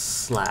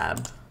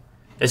slab.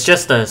 It's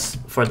just this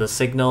for the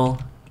signal.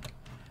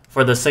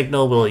 For the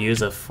signal, we'll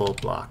use a full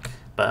block.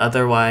 But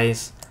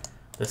otherwise...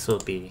 this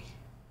will be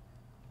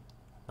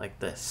like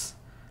this.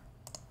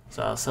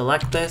 So I'll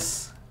select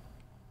this.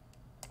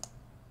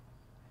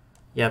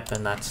 Yep,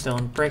 and that's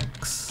stone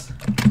bricks.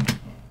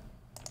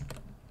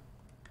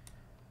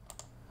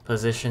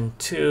 Position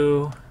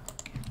 2.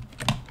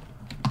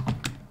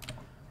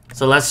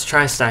 So let's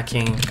try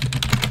stacking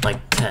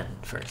like 10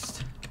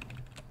 first.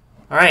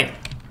 Alright.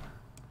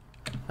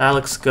 That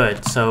looks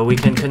good. So we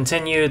can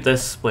continue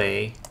this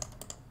way.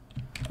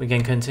 We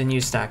can continue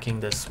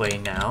stacking this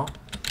way now.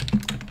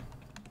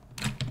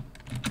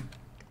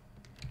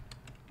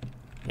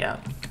 Yeah,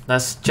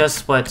 that's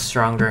just what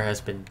Stronger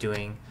has been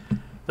doing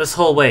this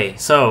whole way.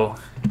 So,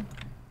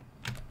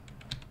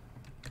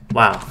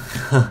 wow.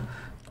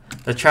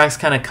 The tracks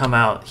kind of come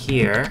out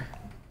here.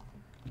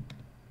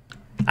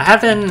 I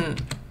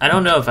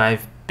don't know if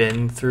I've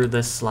been through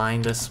this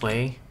line this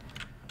way,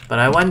 but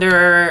I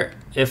wonder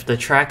if the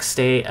tracks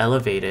stay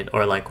elevated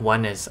or like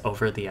one is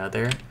over the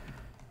other,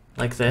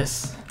 like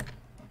this.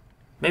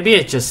 Maybe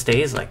it just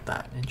stays like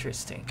that.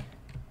 Interesting.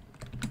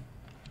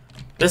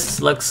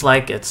 This looks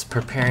like it's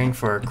preparing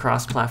for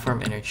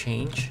cross-platform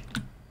interchange.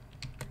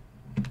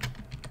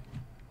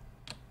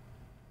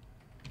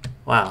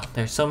 Wow,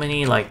 there's so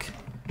many like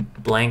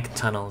blank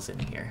tunnels in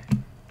here.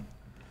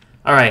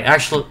 Alright,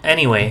 actually,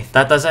 anyway,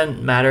 that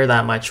doesn't matter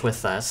that much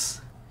with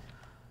us.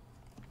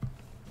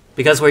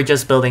 Because we're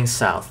just building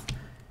south.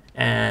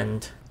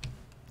 And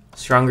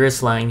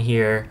Stronger's line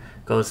here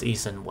goes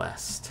east and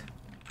west.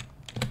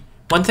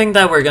 One thing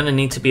that we're going to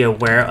need to be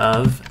aware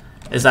of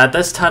is that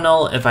this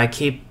tunnel, if I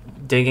keep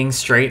digging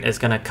straight, is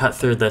going to cut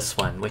through this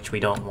one, which we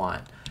don't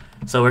want.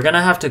 So we're going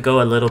to have to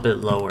go a little bit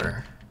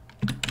lower.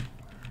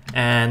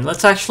 And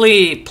let's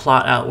actually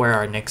plot out where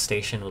our next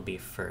station will be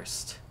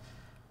first.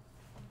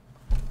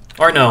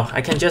 Or no,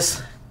 I can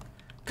just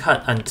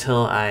cut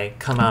until I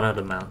come out of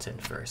the mountain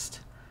first.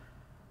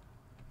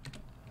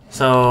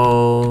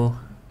 So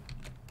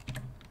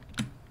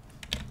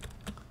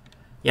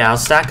Yeah, I'll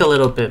stack a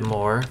little bit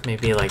more,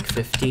 maybe like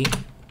 50.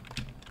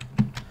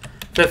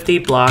 50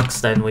 blocks,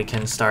 then we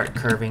can start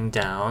curving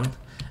down.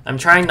 I'm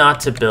trying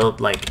not to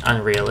build like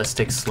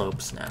unrealistic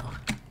slopes now.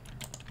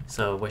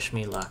 So wish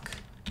me luck.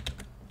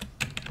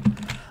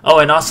 Oh,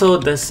 and also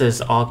this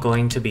is all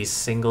going to be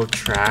single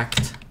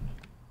tracked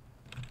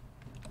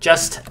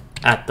just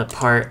at the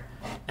part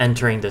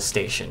entering the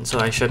station. So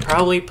I should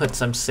probably put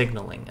some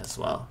signaling as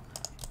well.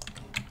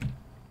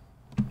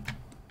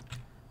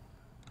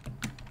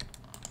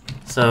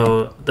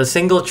 So the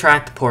single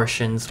tracked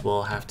portions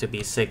will have to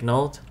be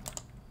signaled,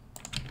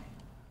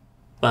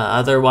 but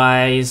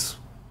otherwise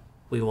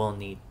we won't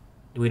need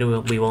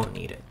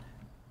it.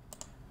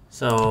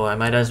 So I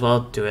might as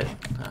well do it.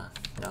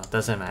 No, it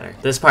doesn't matter.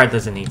 This part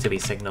doesn't need to be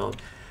signaled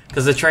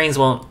because the trains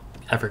won't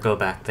ever go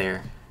back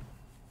there.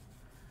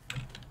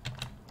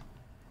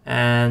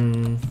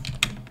 And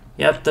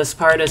yep, this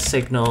part is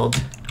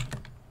signaled.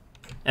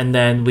 And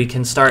then we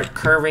can start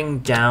curving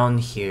down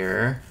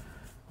here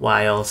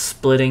while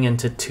splitting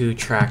into 2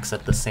 tracks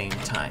at the same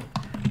time.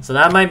 So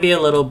that might be a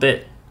little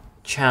bit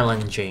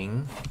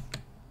challenging,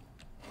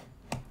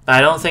 but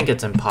I don't think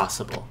it's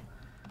impossible.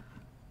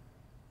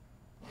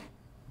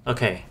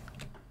 Okay.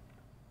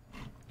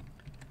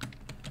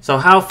 So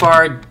how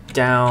far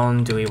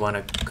down do we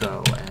want to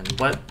go, and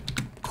what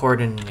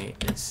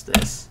coordinate is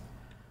this?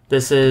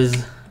 This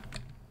is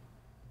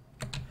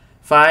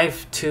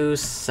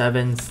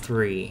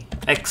 5273,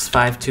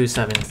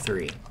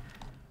 x5273.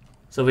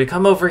 So we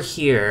come over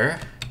here.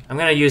 I'm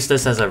gonna use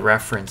this as a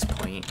reference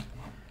point.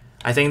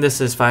 I think this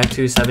is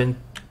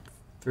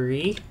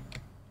 5273.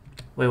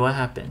 Wait, what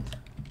happened?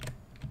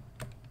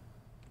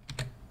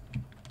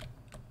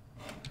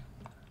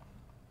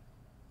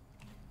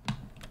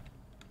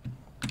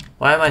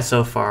 Why am I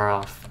so far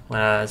off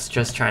when I was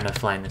just trying to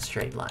fly in a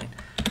straight line?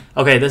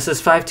 Okay, this is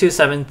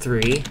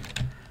 5273.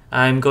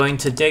 I'm going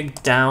to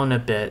dig down a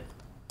bit.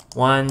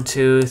 1,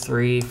 2,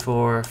 3,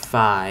 4,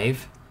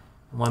 5.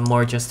 One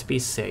more just to be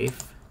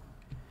safe.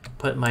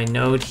 Put my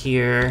node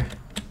here.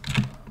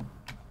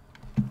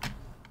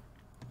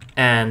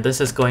 And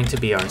this is going to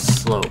be our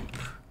slope.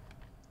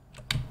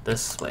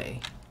 This way.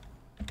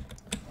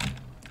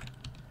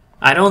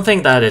 I don't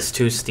think that is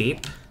too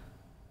steep.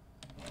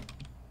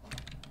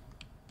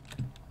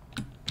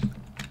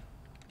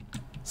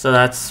 So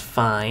that's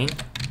fine.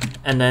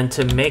 And then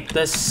to make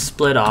this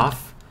split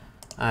off,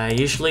 I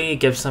usually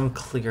give some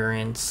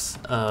clearance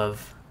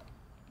of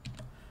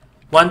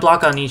 1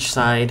 block on each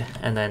side,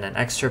 and then an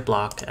extra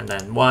block, and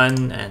then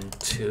 1 and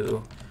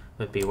 2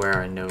 would be where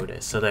our node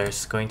is. So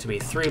there's going to be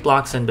 3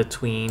 blocks in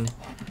between.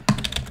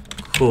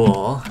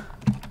 Cool.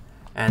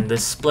 And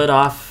this split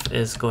off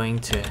is going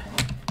to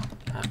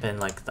happen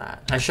like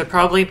that. I should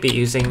probably be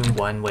using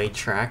one-way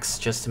tracks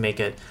just to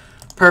make it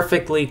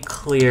perfectly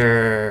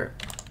clear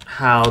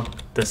how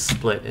the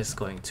split is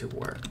going to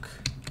work.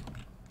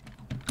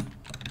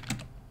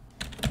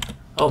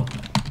 Oh.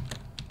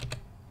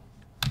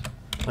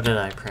 What did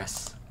I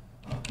press?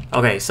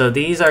 Okay, so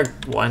these are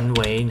one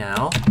way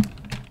now.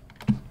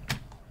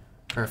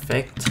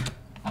 Perfect.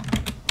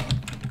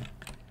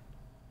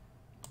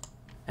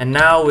 And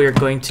now we're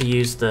going to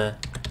use the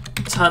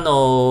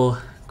tunnel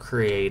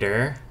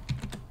creator.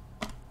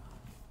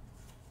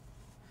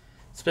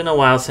 It's been a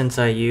while since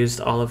I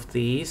used all of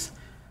these,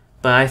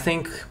 but I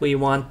think we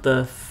want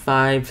the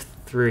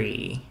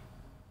 5-3.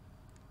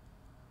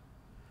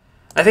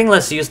 I think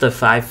let's use the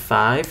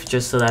 5-5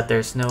 just so that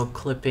there's no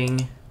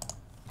clipping.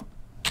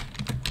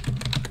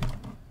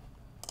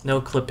 No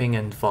clipping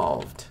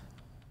involved.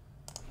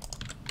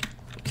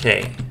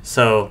 Okay,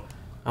 so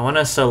I want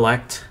to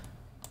select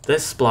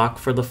this block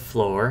for the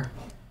floor,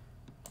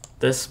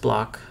 this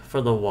block for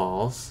the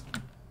walls,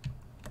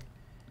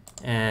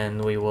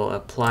 and we will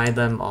apply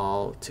them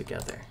all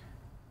together.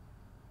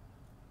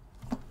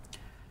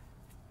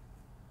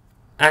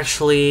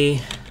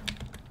 Actually,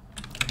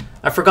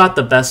 I forgot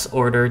the best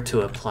order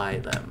to apply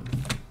them.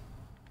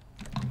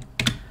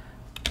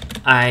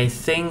 I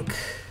think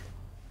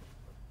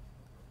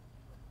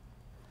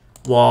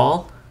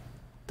wall,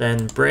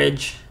 then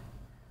bridge,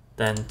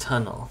 then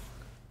tunnel.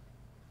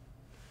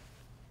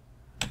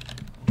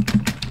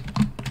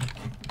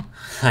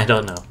 I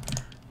don't know.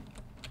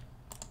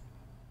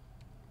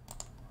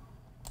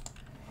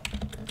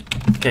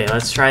 Okay,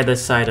 let's try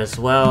this side as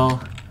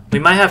well. We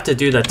might have to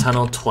do the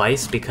tunnel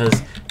twice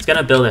because it's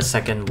gonna build a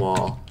second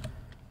wall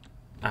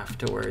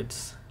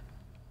afterwards.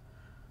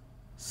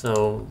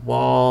 So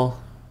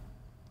wall,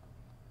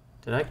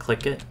 did I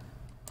click it?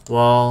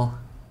 Wall,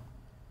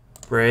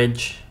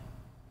 bridge,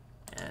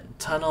 and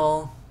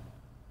tunnel.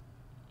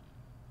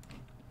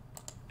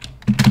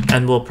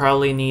 And we'll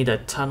probably need a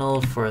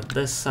tunnel for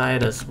this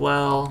side as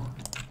well.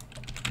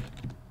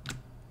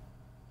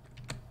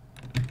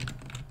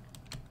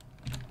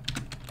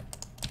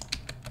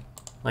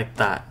 Like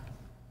that.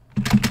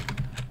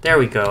 There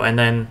we go. And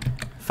then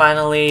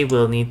finally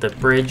we'll need the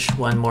bridge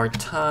one more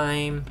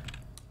time.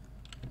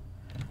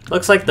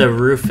 Looks like the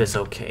roof is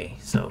okay,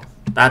 so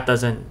that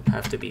doesn't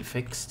have to be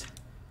fixed.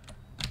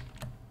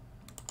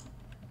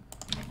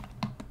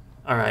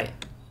 Alright,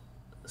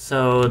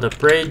 So the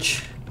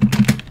bridge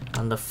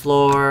on the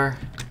floor.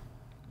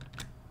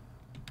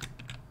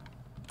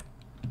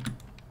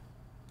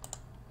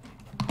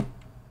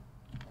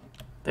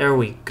 There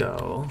we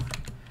go.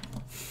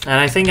 And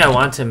I think I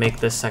want to make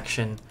this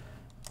section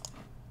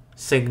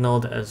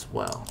signaled as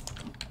well.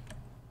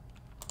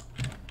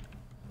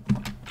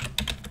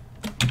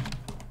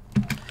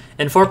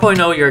 In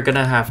 4.0, you're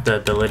gonna have the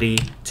ability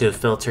to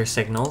filter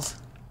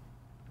signals.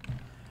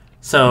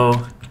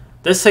 So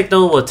this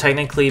signal will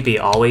technically be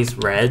always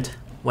red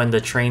when the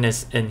train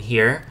is in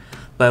here,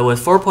 but with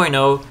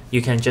 4.0,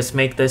 you can just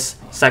make this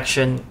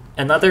section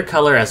another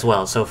color as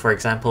well. So for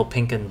example,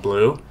 pink and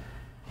blue.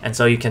 And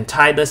so you can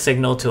tie the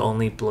signal to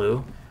only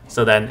blue,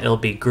 so then it'll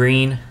be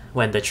green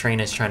when the train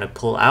is trying to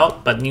pull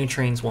out, but new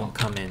trains won't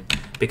come in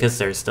because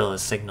there's still a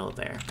signal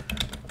there.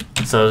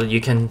 So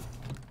you can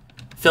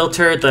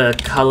filter the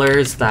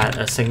colors that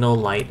a signal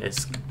light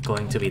is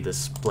going to be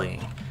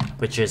displaying,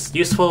 which is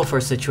useful for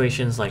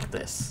situations like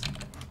this.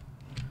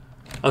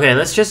 Okay,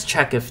 let's just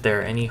check if there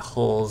are any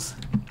holes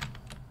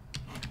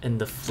in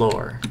the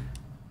floor.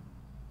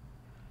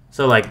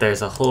 So like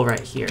there's a hole right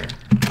here.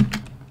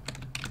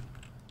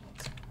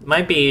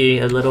 Might be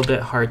a little bit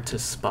hard to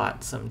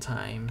spot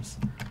sometimes.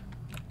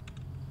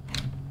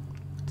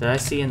 Did I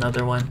see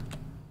another one?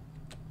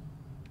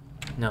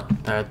 No,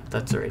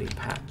 that's already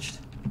patched.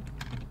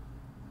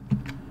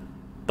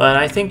 But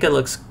I think it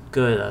looks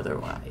good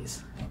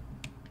otherwise.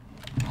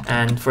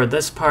 And for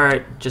this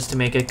part, just to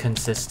make it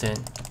consistent,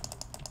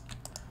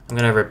 I'm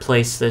gonna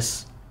replace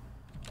this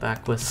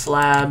back with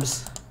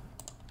slabs.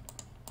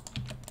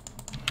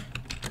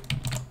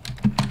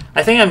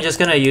 I think I'm just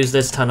gonna use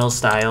this tunnel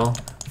style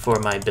for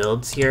my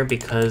builds here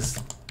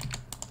because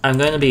I'm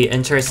going to be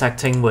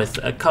intersecting with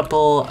a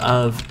couple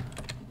of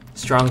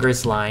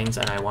strongest lines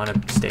and I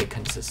want to stay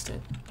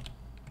consistent.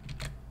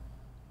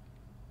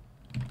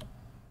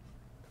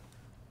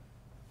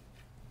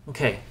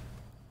 Okay.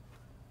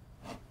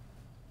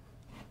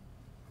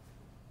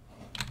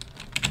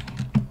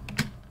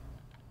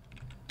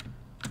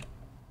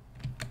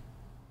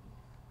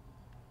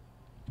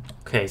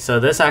 Okay, so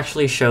this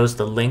actually shows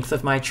the length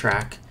of my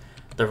track,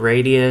 the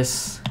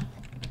radius,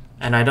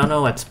 and I don't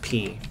know what's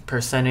P,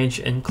 percentage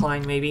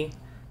incline maybe?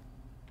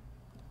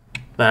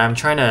 But I'm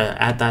trying to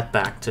add that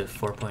back to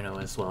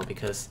 4.0 as well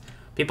because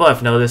people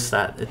have noticed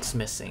that it's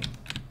missing.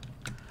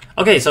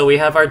 Okay, so we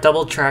have our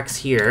double tracks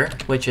here,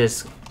 which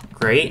is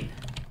great.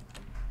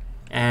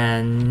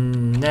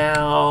 And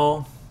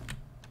now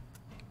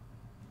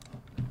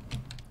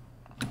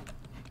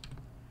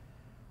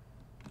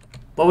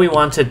what we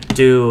want to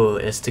do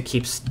is to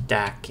keep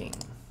stacking.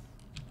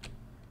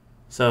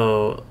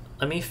 So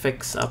let me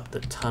fix up the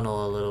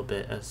tunnel a little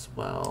bit as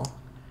well.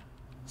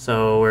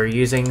 So we're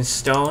using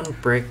stone,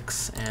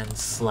 bricks, and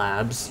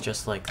slabs,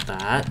 just like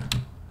that.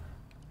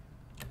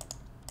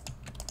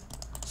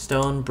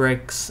 Stone,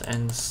 bricks,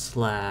 and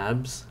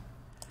slabs.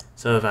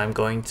 So if I'm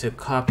going to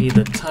copy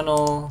the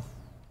tunnel,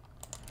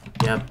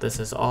 yep, this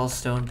is all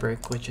stone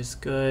brick, which is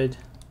good.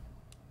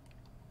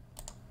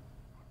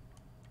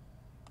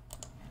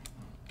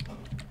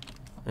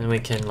 And we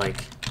can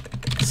like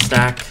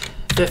stack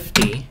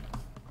 50.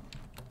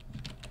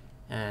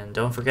 And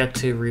don't forget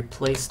to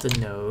replace the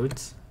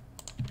nodes.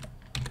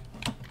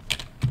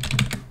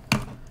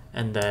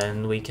 And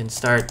then we can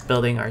start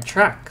building our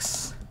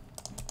tracks.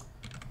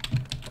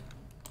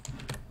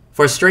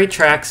 For straight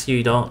tracks,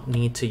 you don't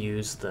need to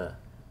use the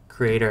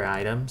creator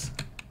items.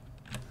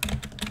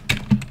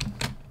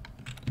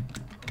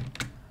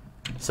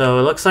 So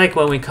it looks like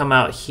when we come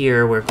out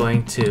here, we're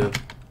going to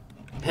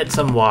hit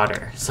some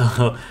water.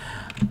 So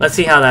let's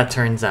see how that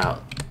turns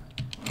out.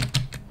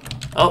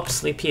 Oh,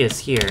 Sleepy is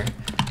here.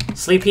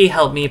 Sleepy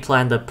helped me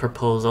plan the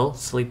proposal.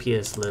 Sleepy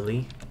is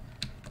Lily.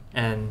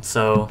 And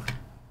so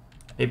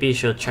maybe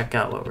she'll check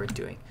out what we're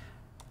doing.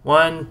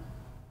 1,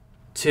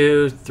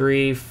 2,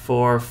 3,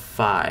 4,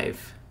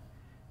 5.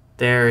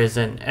 There is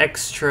an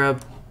extra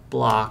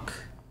block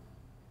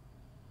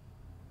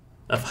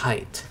of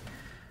height.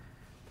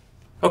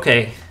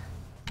 Okay.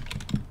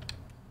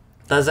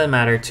 Doesn't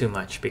matter too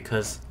much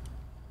because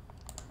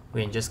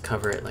we can just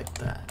cover it like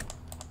that.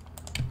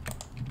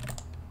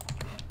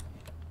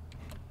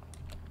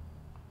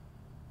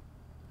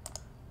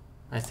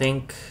 I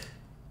think,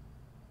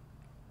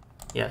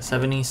 yeah,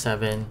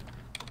 77,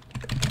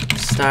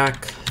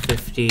 stack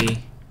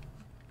 50.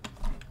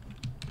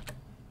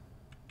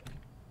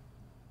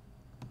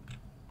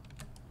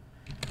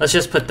 Let's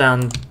just put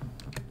down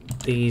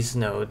these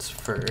nodes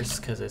first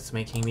because it's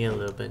making me a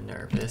little bit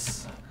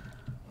nervous.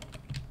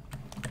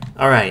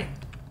 All right.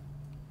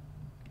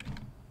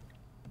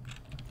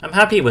 I'm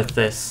happy with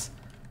this.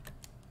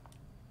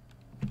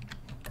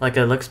 Like,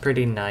 it looks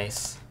pretty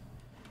nice.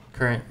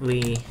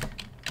 Currently,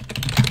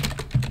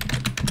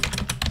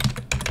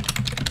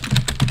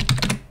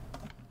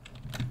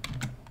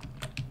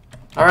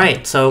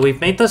 alright, so we've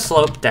made the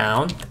slope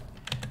down,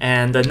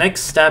 and the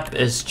next step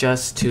is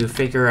just to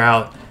figure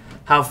out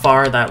how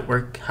far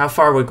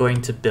we're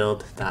going to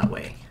build that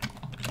way.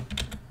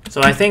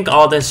 So I think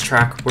all this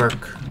track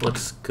work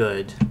looks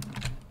good.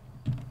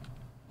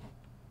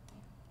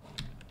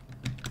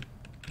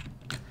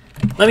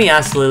 Let me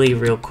ask Lily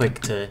real quick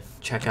to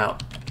check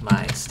out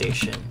my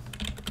station.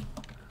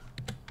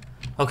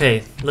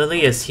 Okay,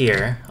 Lily is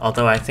here,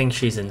 although I think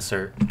she's in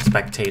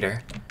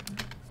spectator.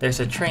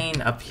 There's a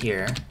train up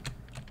here.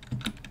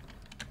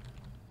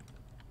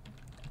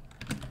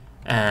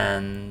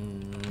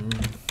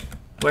 And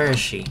where is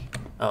she?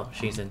 Oh,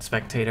 she's in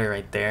spectator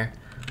right there.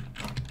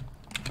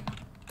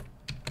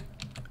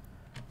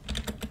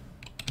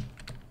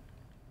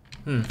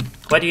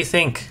 What do you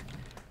think?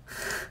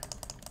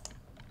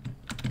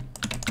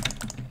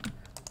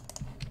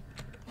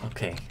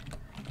 Okay.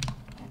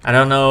 I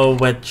don't know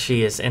what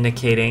she is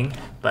indicating,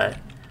 but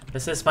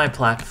this is my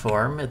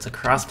platform. It's a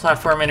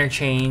cross-platform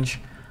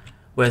interchange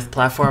with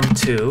platform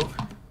 2.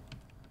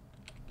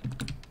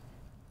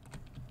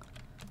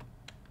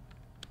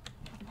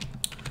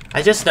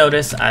 I just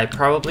noticed I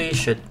probably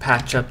should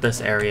patch up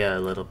this area a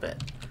little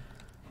bit.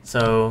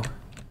 So,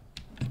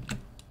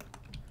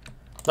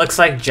 looks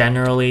like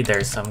generally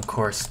there's some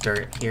coarse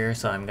dirt here,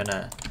 so I'm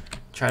gonna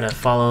try to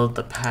follow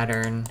the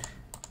pattern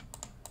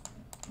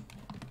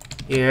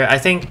here. I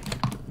think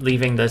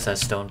leaving this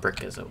as stone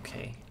brick is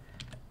okay.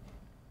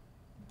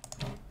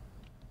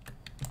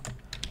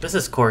 This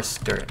is coarse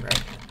dirt,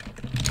 right?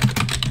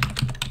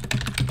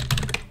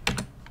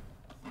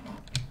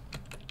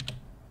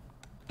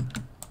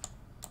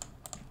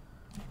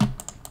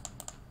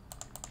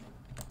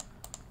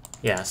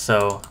 Yeah,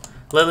 so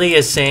Lily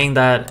is saying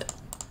that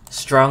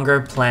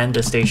Stronger planned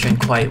the station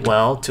quite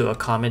well to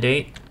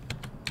accommodate,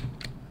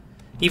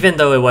 even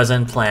though it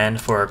wasn't planned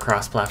for a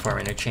cross-platform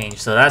interchange,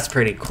 so that's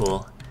pretty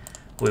cool.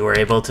 We were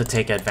able to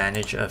take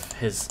advantage of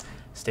his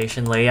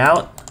station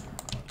layout,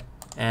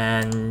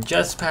 and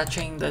just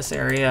patching this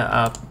area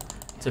up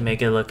to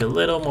make it look a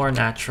little more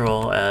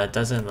natural. It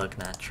doesn't look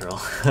natural.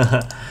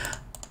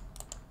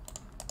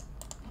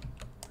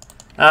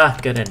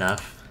 Good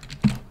enough.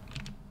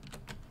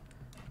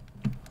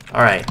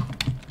 Alright,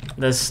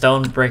 this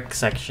stone brick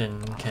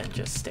section can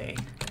just stay,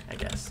 I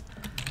guess.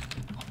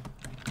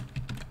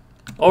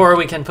 Or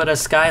we can put a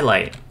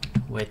skylight,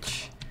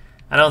 which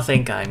I don't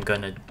think I'm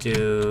gonna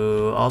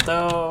do,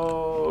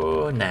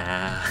 although,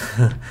 nah.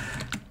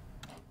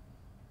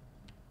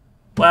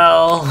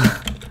 Well,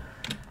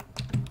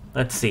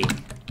 let's see.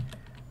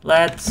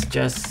 Let's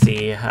just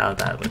see how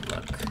that would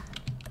look.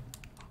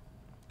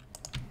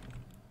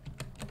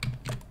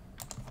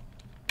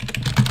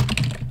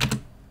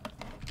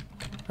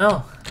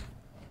 Oh.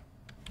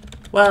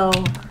 Well.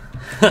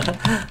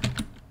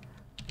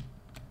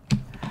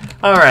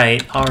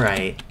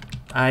 Alright.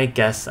 I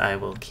guess I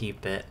will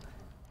keep it.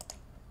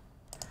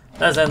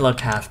 Doesn't look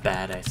half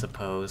bad, I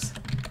suppose.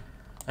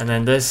 And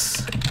then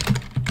this...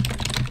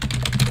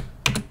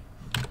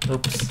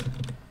 Oops.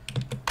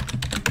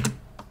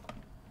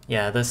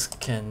 Yeah, this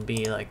can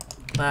be like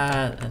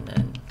that, and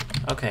then...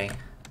 Okay.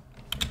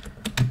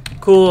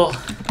 Cool.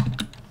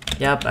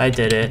 Yep, I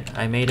did it.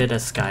 I made it a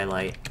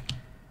skylight.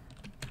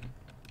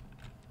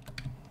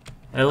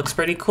 It looks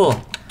pretty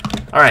cool.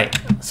 Alright,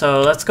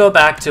 so let's go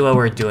back to what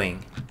we're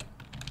doing.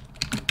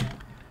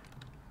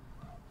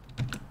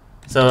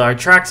 So our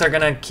tracks are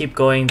gonna keep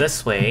going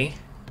this way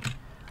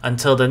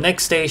until the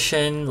next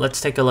station.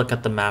 Let's take a look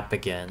at the map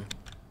again.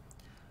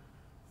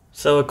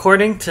 So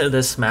according to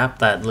this map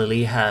that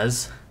Lily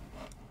has,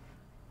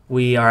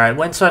 we are at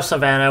Windswept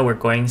Savannah, we're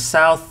going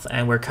south,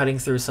 and we're cutting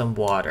through some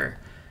water.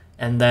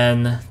 And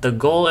then the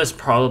goal is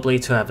probably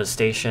to have a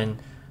station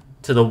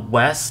to the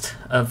west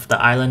of the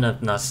Island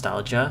of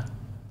Nostalgia.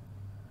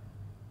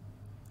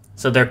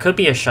 So there could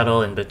be a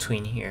shuttle in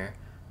between here.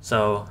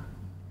 So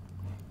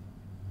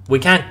we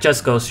can't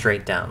just go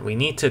straight down. We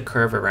need to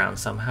curve around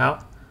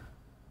somehow.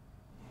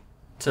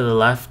 To the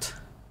left,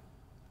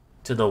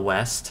 to the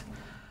west.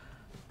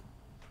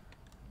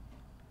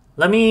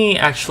 Let me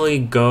actually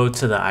go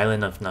to the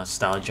Island of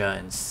Nostalgia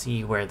and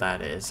see where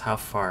that is, how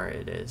far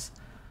it is.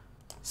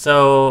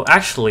 So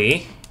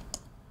actually,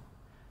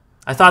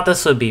 I thought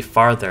this would be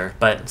farther,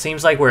 but it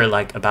seems like we're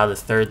like about a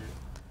third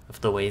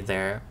of the way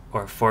there,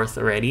 or fourth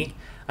already.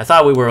 I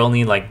thought we were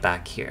only like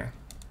back here.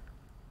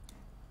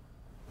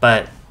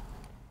 But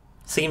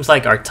seems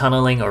like our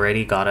tunneling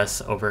already got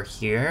us over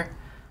here.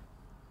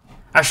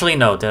 Actually,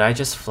 no, did I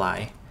just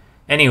fly?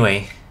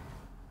 Anyway,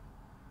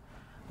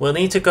 we'll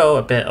need to go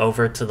a bit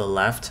over to the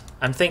left.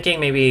 I'm thinking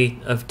maybe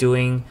of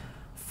doing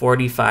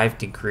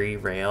 45-degree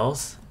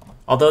rails,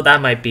 although that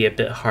might be a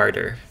bit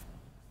harder.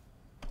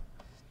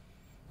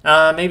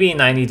 Maybe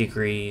 90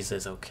 degrees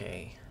is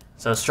okay.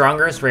 So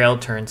Stronger's rail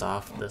turns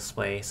off this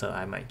way, so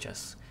I might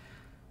just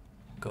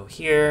go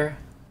here.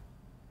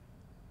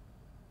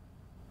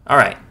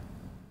 Alright.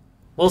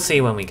 We'll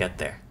see when we get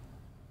there.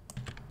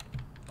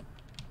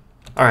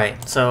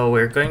 Alright, so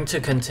we're going to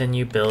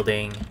continue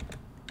building.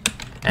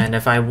 And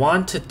if I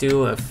want to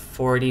do a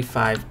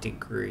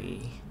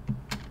 45-degree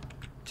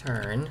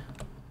turn,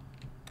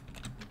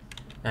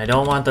 I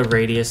don't want the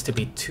radius to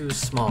be too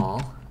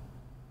small.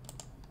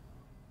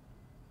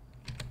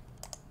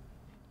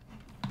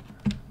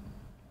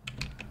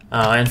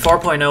 In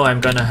 4.0,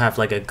 I'm gonna have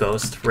like a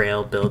ghost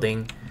rail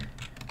building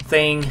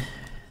thing.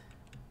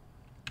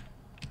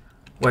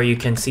 where you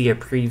can see a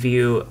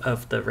preview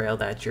of the rail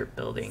that you're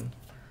building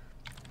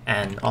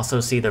and also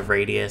see the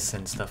radius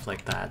and stuff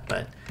like that,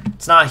 but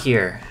it's not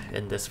here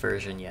in this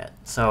version yet.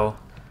 So,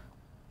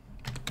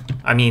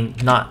 I mean,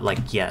 not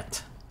like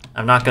yet.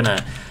 I'm not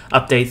gonna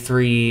update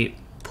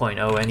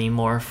 3.0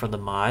 anymore for the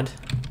mod.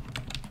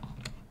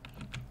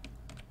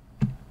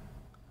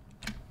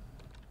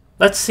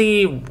 Let's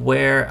see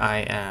where I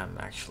am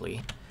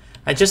actually.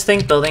 I just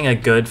think building a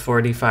good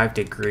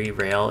 45-degree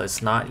rail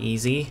is not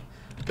easy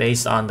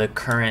based on the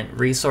current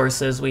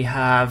resources we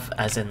have,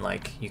 as in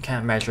like you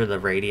can't measure the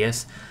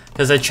radius.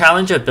 Because the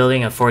challenge of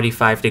building a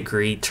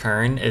 45-degree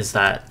turn is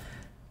that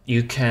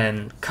you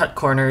can cut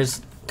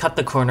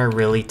the corner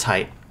really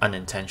tight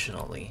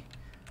unintentionally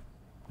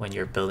when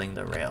you're building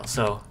the rail.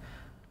 So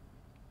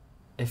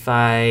if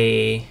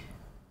I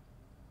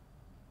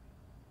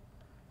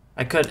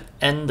could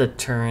end the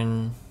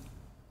turn.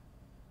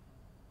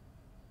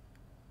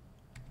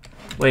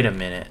 Wait a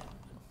minute.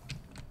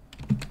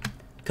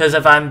 Because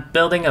if I'm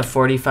building a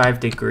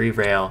 45-degree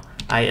rail,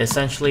 I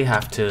essentially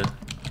have to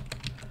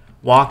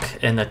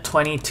walk in a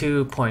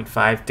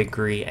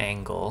 22.5-degree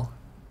angle.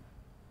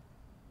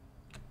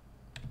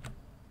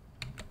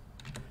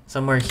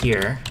 Somewhere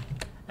here.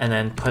 And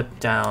then put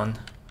down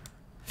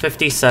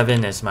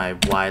 57 is my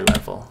Y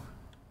level.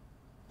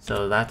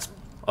 So that's,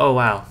 oh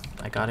wow,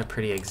 I got it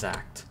pretty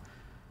exact.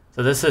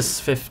 So this is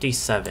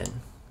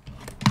 57.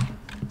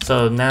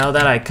 So now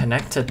that I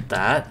connected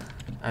that,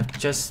 I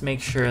just make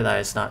sure that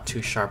it's not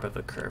too sharp of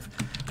a curve,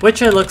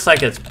 which it looks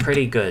like it's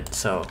pretty good,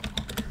 so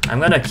I'm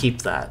gonna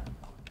keep that.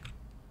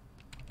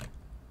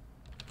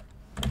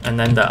 And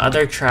then the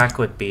other track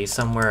would be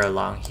somewhere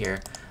along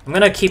here. I'm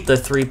gonna keep the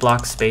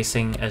 3-block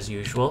spacing as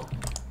usual.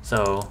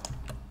 So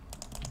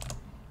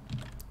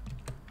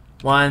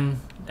 1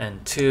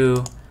 and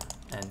 2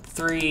 and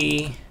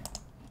 3.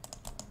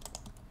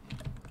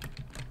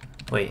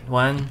 Wait,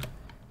 1,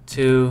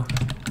 2,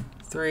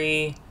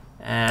 3,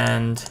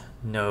 and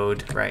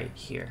node right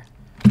here.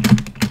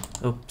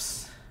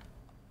 Oops.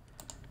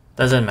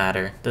 Doesn't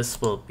matter.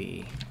 This will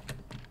be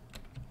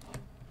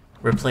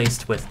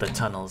replaced with the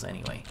tunnels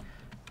anyway.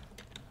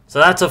 So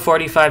that's a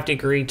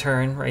 45-degree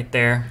turn right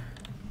there.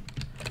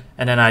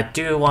 And then I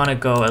do want to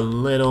go a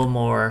little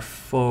more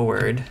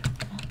forward,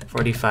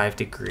 45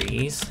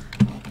 degrees.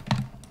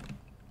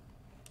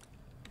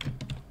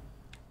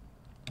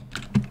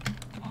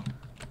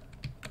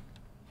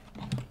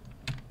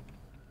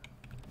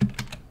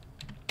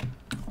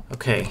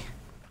 Okay.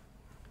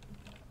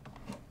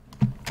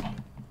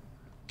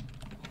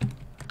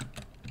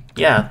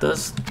 Yeah,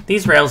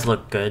 these rails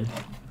look good.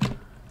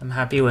 I'm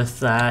happy with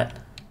that.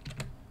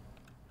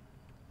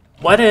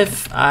 What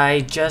if I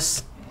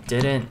just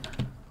didn't...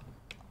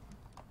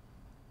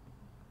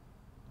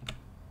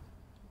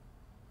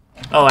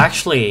 Oh,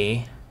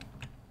 actually...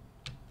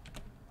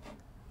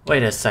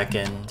 Wait a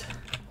second.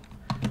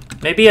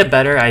 Maybe a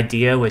better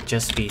idea would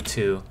just be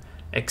to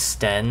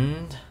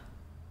extend...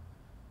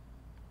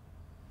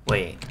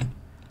 Wait.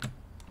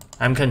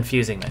 I'm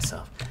confusing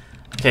myself.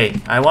 Okay,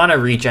 I want to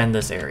regen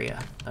this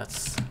area.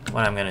 That's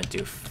what I'm gonna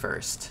do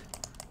first.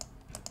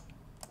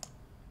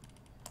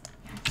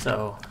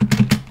 So...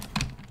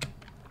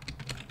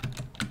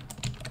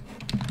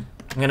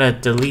 I'm gonna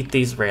delete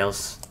these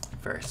rails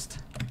first.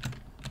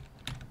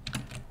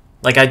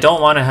 Like, I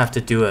don't want to have to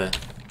do a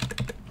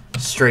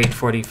straight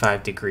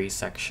 45-degree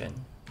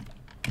section,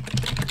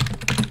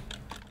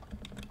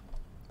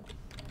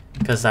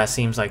 because that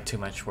seems like too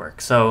much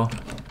work. So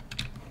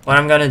what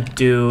I'm gonna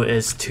do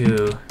is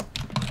to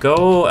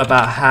go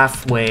about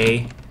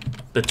halfway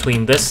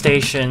between this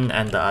station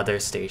and the other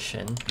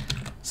station,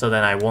 so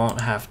then I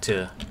won't have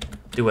to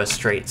do a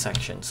straight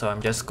section. So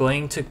I'm just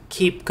going to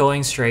keep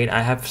going straight.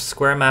 I have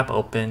square map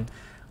open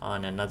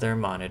on another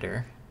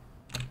monitor.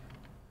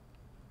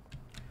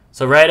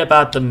 So right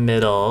about the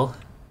middle.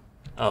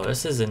 Oh,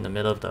 this is in the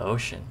middle of the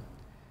ocean.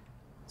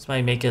 This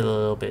might make it a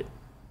little bit...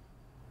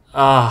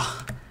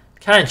 kind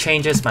of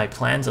changes my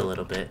plans a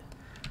little bit.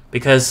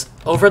 Because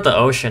over the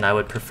ocean, I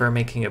would prefer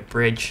making a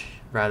bridge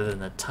rather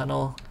than a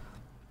tunnel.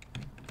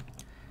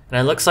 And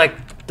it looks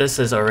like this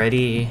is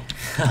already...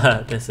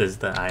 this is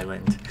the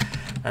island.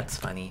 That's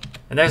funny.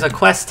 And there's a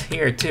quest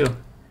here too.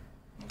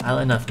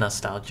 Island of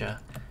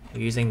Nostalgia.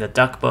 You're using the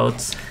duck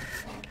boats.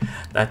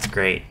 That's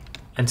great.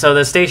 And so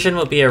the station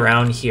will be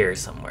around here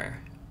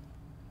somewhere.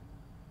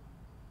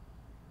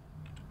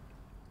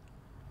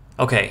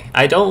 Okay,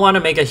 I don't want to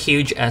make a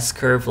huge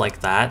S-curve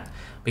like that,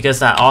 because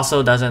that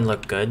also doesn't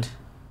look good.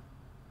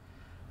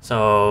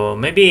 So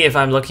maybe if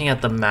I'm looking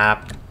at the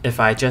map, if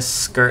I just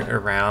skirt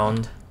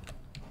around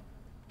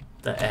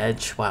the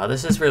edge. Wow,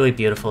 this is really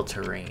beautiful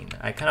terrain.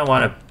 I kind of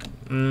want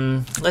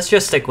to... let's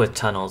just stick with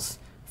tunnels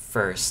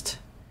first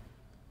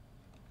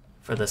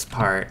for this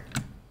part.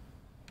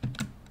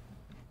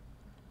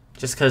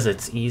 Just because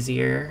it's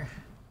easier.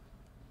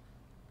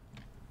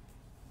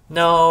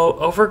 No,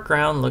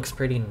 overground looks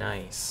pretty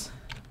nice.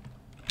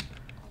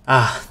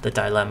 Ah, the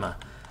dilemma.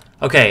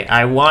 Okay,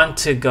 I want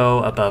to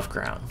go above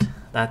ground.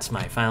 That's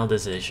my final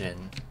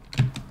decision.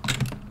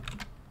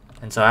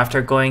 And so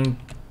after going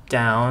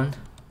down,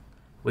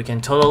 we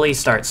can totally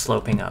start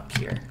sloping up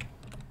here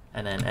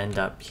and then end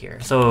up here.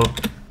 So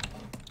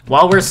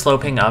while we're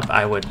sloping up,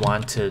 I would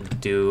want to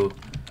do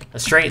a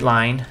straight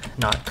line,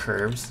 not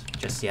curves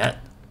just yet.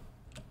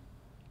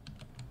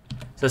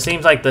 So it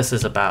seems like this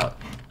is about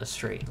a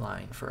straight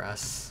line for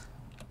us.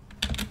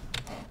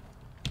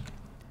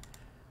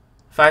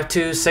 5,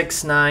 2,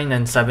 6, 9,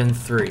 and 7,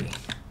 3.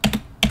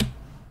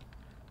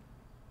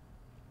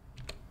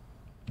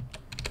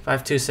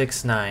 5, 2,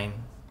 6, 9,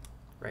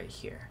 right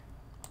here.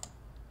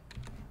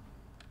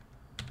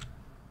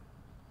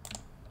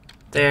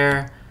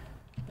 There,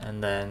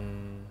 and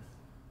then,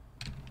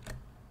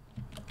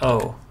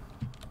 oh,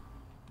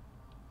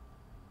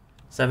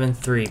 7,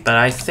 3, but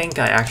I think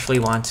I actually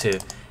want to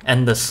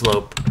end the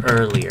slope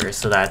earlier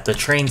so that the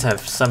trains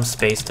have some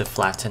space to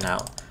flatten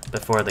out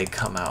before they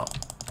come out.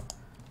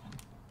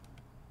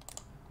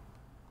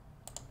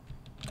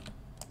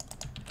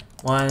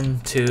 One,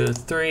 two,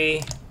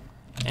 three,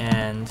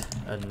 and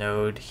a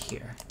node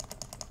here.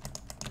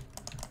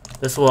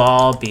 This will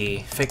all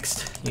be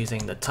fixed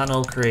using the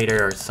tunnel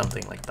creator or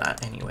something like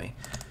that anyway.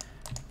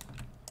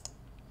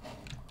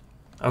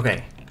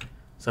 Okay,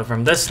 so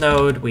from this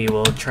node we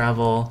will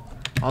travel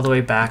all the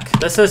way back.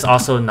 This is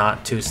also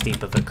not too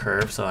steep of a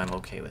curve, so I'm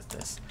okay with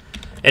this.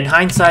 In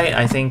hindsight,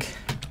 I think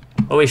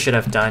what we should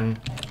have done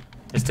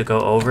is to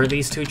go over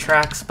these two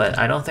tracks, but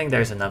I don't think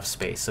there's enough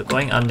space. So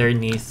going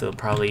underneath will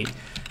probably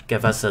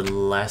give us a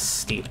less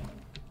steep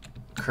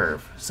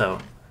curve. So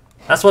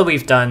that's what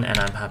we've done, and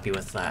I'm happy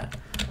with that.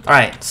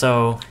 Alright,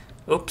 so,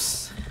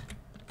 oops.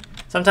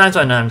 Sometimes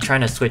when I'm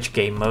trying to switch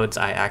game modes,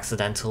 I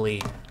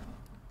accidentally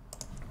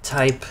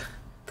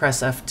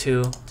press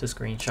F2 to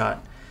screenshot,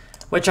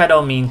 which I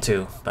don't mean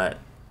to, but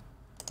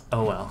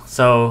oh well.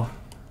 So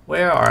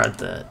where are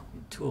the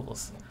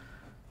tools?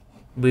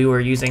 We were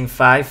using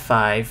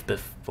 5.5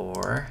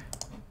 before.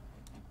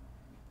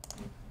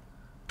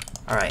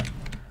 Alright,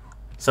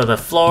 so the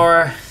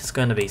floor is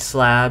going to be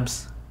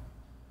slabs.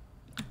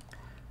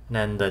 And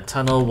then the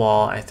tunnel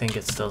wall, I think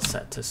it's still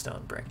set to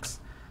stone bricks.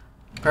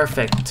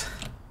 Perfect.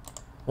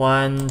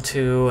 1,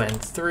 2, and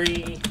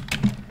 3.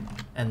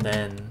 And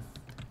then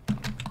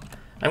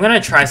I'm going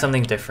to try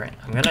something different.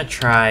 I'm going to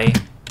try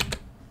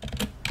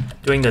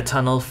doing the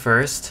tunnel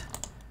first,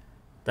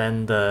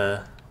 then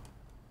the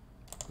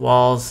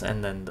walls,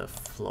 and then the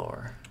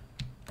floor.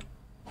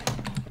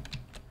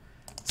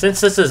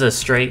 Since this is a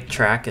straight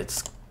track,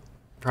 it's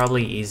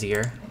probably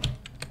easier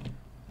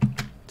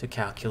to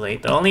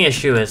calculate. The only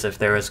issue is if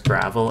there was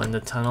gravel in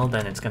the tunnel,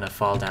 then it's going to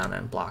fall down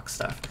and block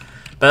stuff.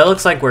 But it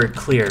looks like we're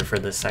clear for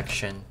this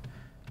section.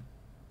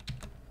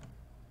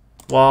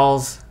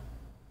 Walls.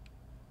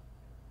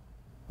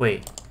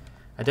 Wait,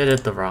 I did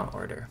it the wrong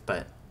order,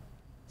 but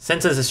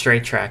since it's a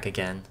straight track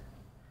again,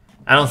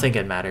 I don't think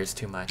it matters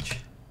too much.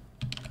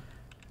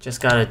 Just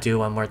gotta do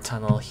one more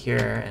tunnel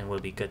here and we'll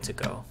be good to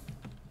go.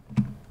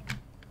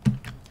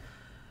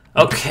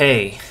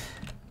 Okay,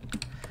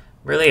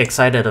 really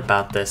excited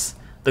about this.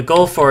 The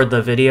goal for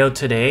the video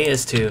today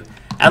is to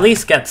at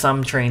least get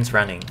some trains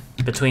running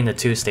between the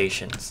two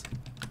stations.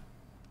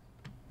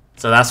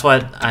 So that's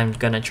what I'm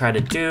gonna try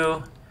to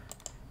do,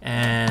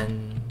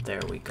 and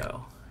there we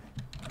go.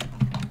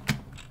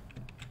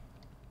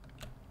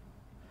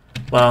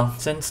 Well,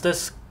 since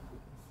this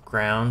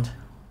ground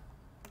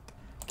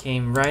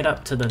came right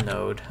up to the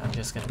node, I'm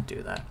just gonna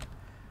do that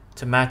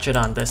to match it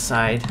on this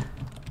side,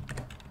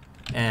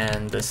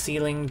 and the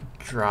ceiling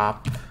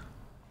drop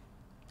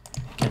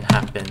can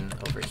happen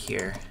over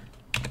here.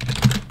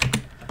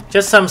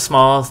 Just some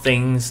small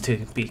things to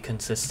be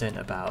consistent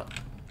about.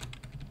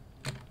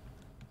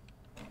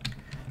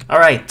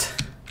 Alright,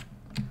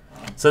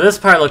 so this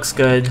part looks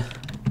good,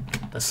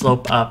 the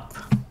slope up.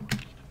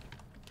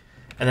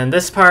 And then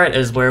this part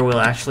is where we'll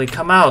actually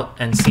come out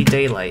and see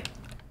daylight.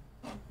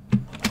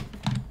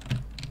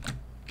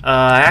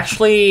 I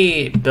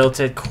actually built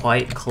it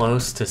quite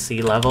close to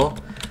sea level,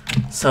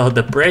 so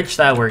the bridge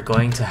that we're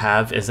going to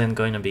have isn't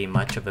going to be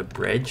much of a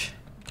bridge.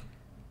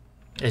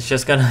 It's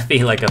just gonna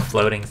be like a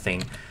floating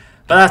thing.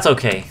 But that's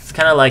okay, it's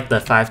kind of like the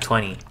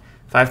 520.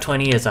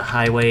 520 is a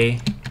highway,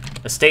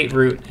 a state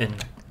route in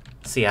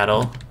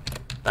Seattle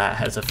that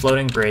has a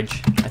floating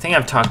bridge. I think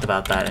I've talked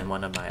about that in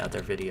one of my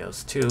other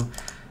videos too.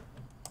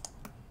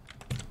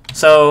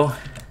 So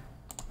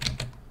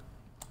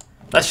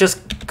let's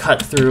just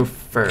cut through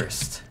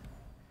first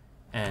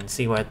and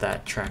see what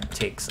that track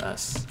takes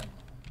us.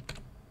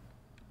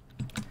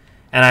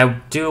 And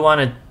I do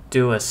want to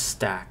do a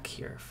stack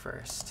here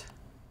first.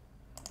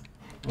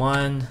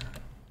 1,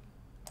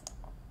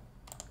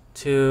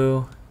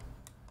 2.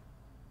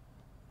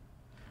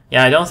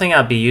 Yeah, I don't think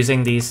I'll be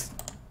using these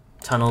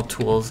tunnel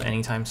tools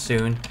anytime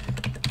soon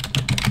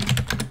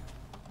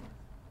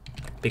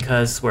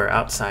because we're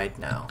outside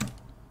now.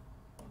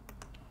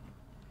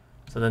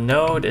 So the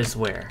node is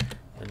where?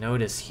 The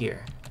node is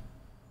here.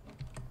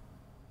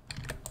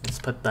 Let's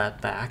put that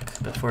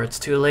back before it's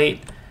too late.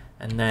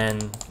 And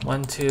then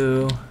 1,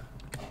 2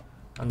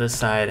 on this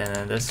side, and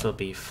then this will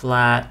be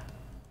flat.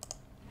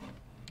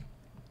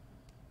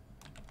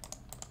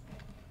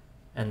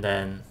 And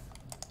then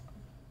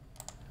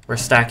we're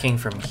stacking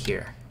from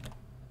here.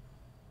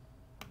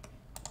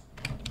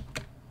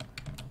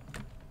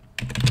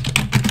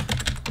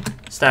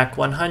 Stack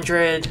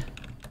 100.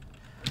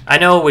 I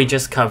know we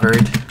just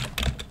covered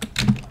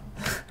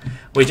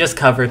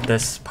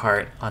this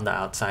part on the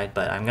outside,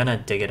 but I'm gonna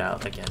dig it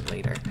out again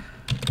later.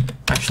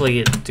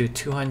 Actually, do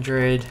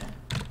 200,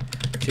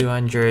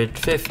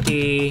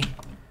 250,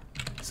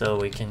 so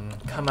we can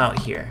come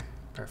out here.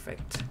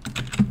 Perfect.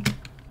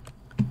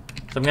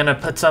 So I'm gonna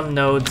put some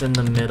nodes in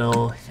the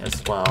middle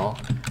as well,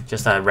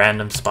 just at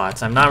random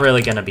spots. I'm not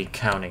really gonna be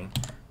counting.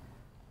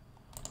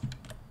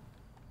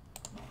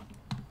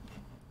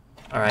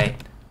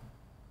 Alright.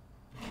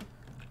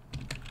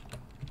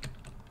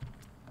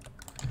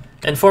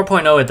 In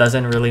 4.0 it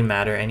doesn't really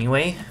matter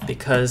anyway,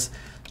 because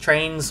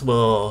trains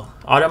will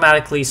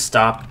automatically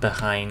stop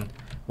behind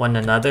one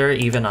another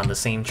even on the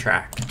same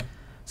track.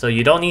 So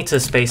you don't need to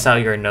space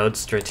out your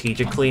nodes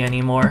strategically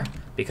anymore,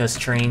 because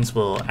trains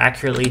will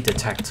accurately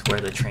detect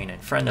where the train in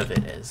front of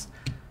it is.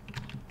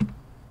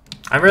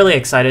 I'm really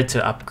excited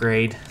to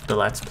upgrade the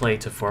Let's Play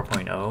to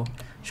 4.0.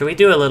 Should we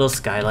do a little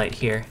skylight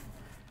here?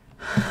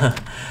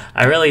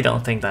 I really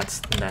don't think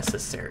that's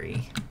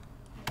necessary.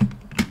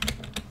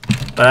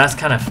 But that's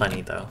kind of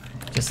funny though,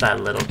 just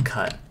that little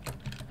cut.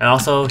 And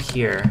also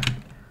here,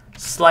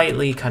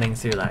 slightly cutting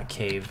through that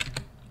cave.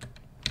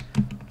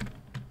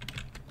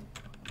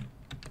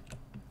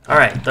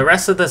 Alright, the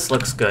rest of this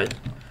looks good.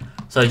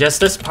 So just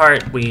this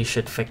part we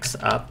should fix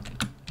up.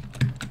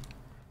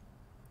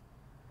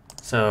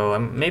 So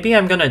maybe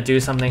I'm gonna do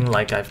something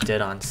like I've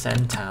done on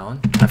Sentown,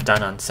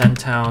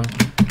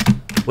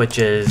 which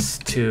is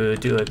to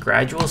do a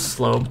gradual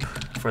slope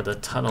for the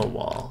tunnel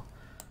wall.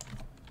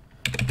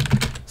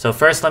 So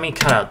first let me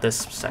cut out this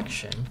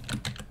section.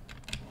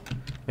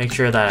 Make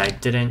sure that I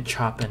didn't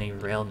chop any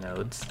rail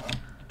nodes.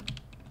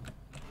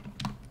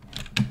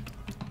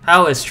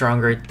 How is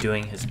Stronger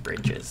doing his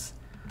bridges?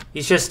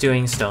 He's just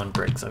doing stone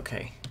bricks,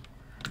 okay.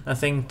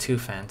 Nothing too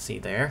fancy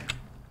there.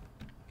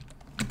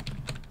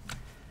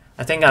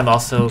 I think I'm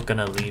also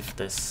gonna leave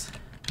this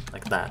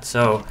like that.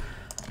 So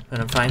I'm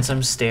gonna find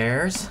some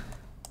stairs.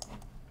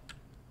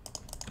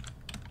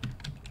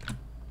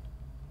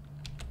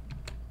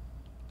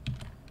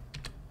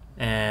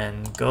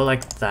 And go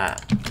like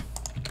that.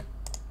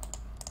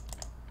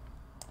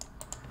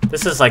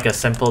 This is like a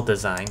simple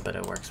design, but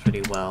it works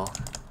pretty well.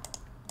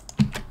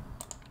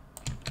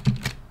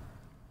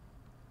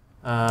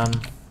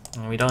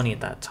 We don't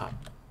need that top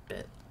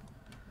bit.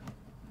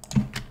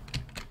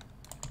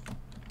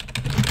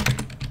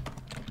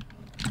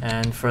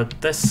 And for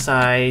this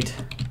side,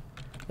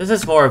 this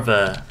is more of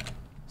a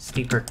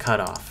steeper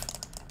cutoff.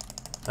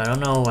 So I don't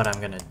know what I'm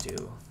gonna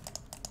do.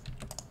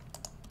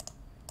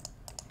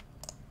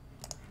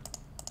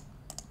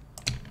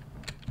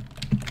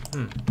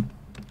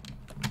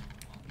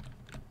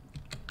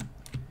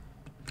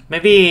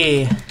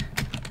 Maybe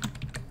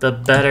the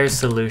better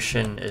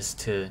solution is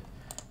to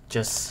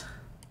just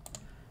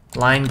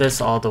line this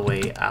all the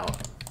way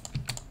out.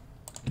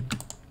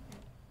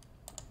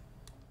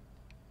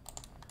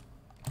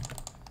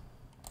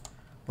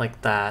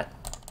 Like that.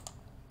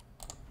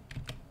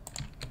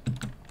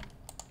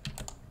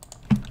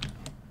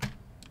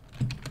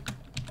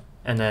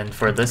 And then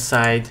for this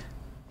side,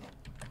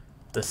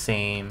 the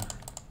same.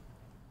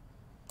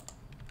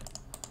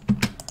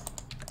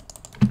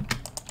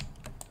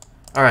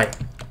 Alright.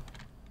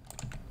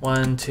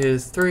 1, 2,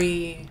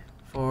 3,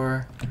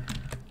 4.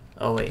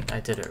 Oh wait, I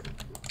did it.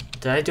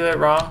 Did I do it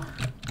wrong?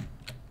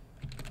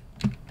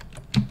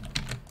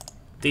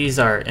 These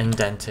are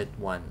indented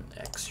 1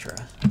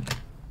 extra.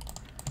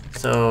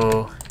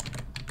 So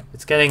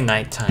it's getting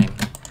nighttime.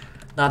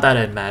 Not that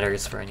it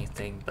matters for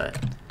anything, but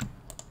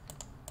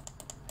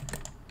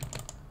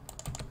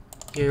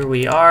here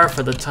we are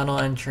for the tunnel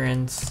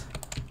entrance.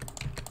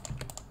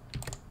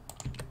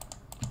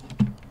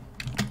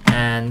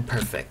 And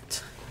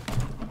perfect.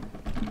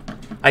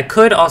 I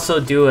could also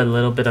do a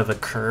little bit of a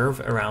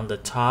curve around the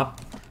top,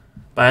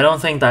 but I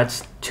don't think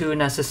that's too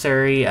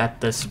necessary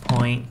at this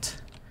point.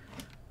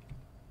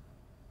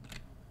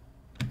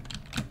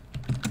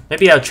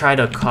 Maybe I'll try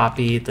to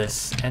copy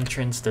this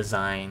entrance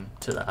design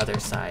to the other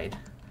side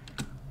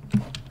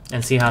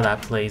and see how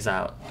that plays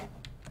out.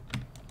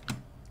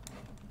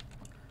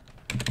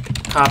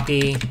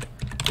 Copy,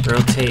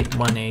 rotate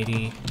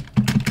 180.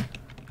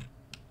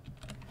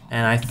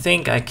 And I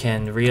think I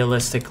can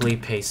realistically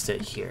paste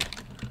it here.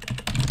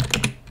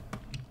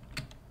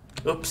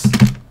 Oops.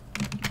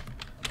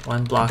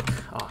 1 block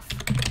off.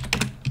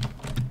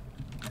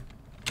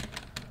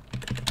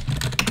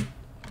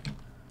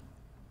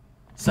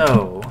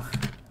 So,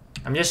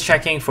 I'm just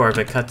checking for if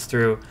it cuts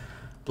through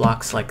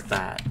blocks like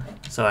that.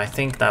 So I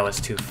think that was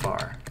too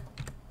far.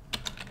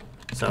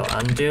 So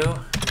undo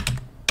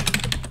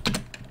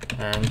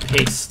and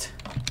paste.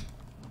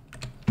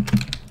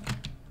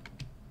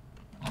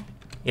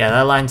 Yeah,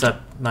 that lines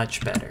up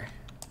much better.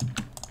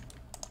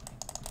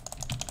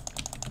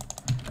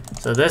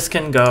 So this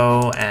can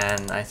go,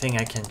 and I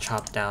think I can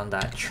chop down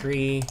that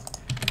tree.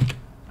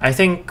 I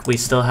think we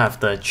still have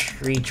the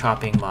tree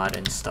chopping mod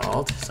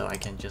installed, so I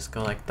can just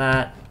go like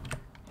that,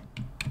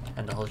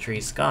 and the whole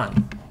tree's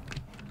gone.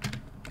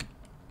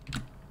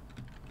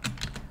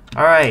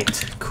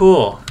 Alright,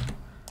 cool.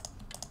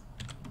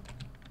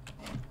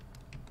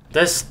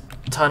 This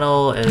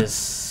tunnel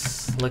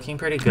is looking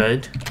pretty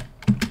good.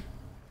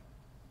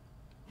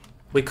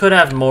 We could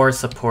have more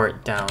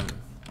support down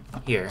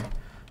here.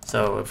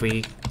 So if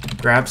we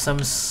grab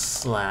some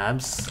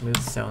slabs,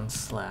 smooth stone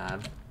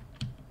slab,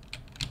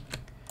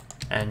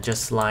 and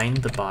just line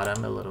the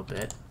bottom a little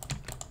bit.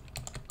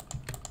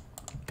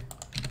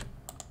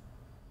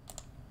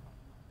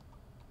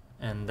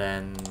 And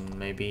then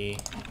maybe,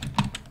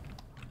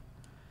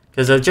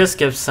 because it'll just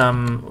give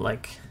some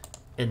like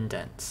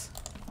indents.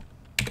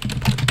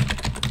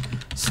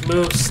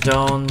 Smooth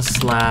stone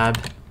slab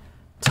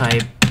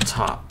type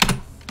top.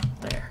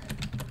 There.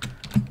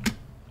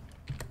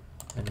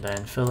 And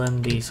then fill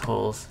in these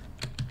holes.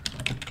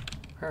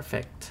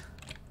 Perfect.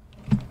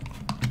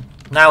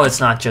 Now it's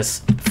not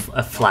just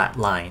a flat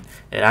line.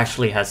 It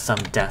actually has some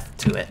depth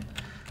to it,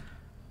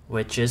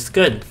 which is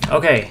good.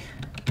 Okay,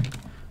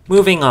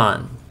 moving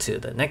on to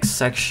the next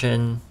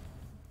section.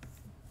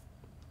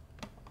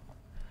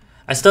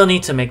 I still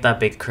need to make that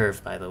big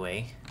curve, by the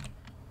way.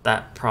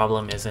 That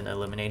problem isn't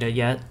eliminated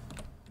yet.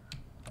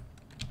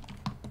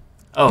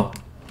 Oh,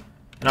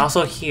 and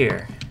also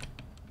here.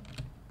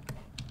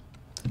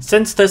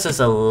 Since this is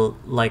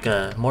like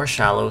a more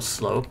shallow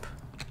slope,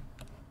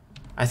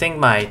 I think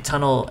my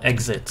tunnel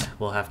exit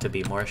will have to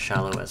be more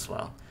shallow as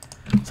well.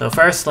 So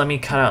first, let me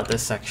cut out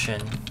this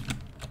section.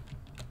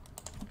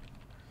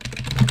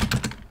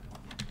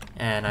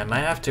 And I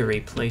might have to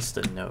replace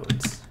the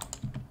nodes.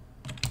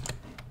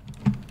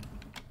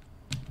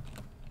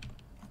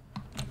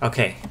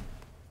 Okay.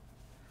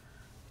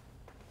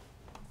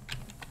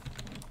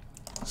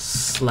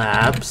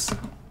 Slabs.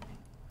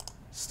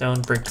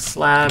 Stone brick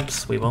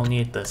slabs. We won't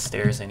need the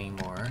stairs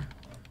anymore.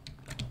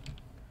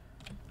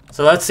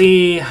 So let's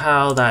see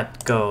how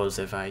that goes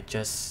if I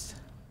just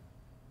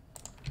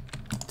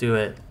do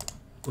it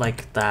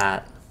like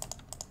that.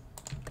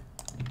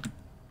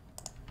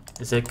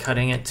 Is it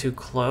cutting it too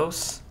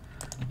close?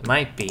 It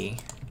might be.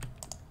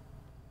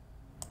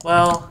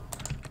 Well,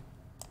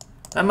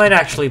 that might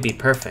actually be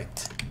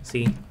perfect.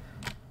 See?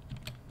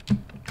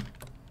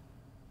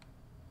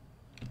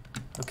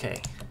 Okay.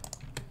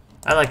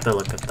 I like the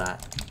look of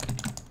that.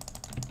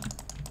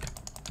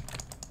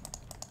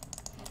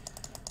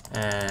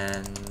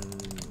 And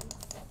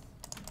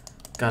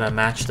gotta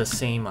match the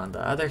same on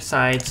the other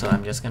side, so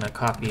I'm just gonna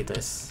copy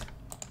this.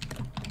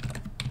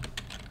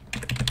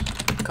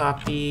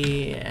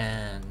 Copy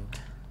and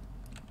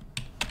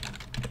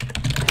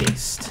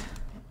paste.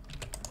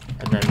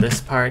 And then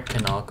this part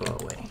can all go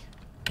away.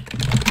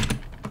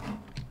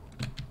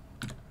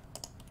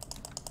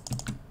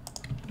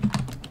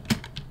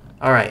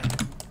 Alright.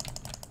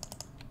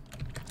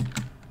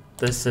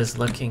 This is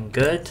looking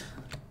good.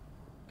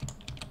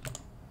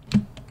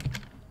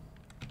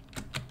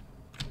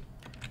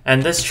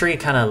 And this tree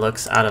kind of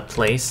looks out of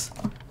place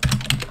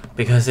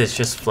because it's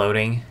just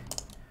floating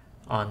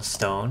on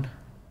stone.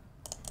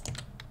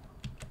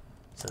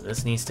 So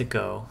this needs to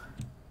go.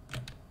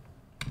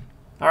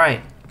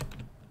 Alright.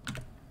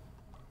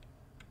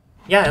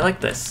 Yeah, I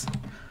like this.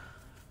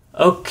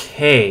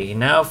 Okay,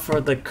 now for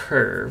the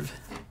curve.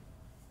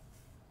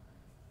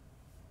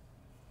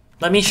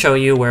 Let me show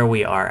you where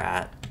we are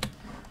at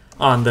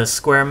on the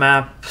square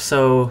map.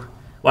 So,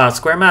 wow,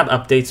 square map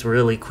updates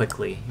really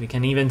quickly. We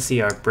can even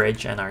see our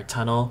bridge and our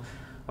tunnel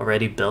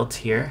already built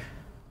here.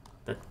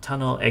 The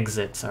tunnel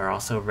exits are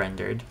also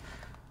rendered.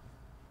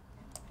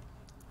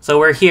 So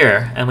we're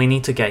here, and we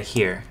need to get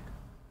here.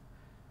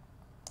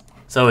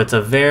 So it's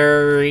a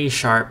very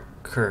sharp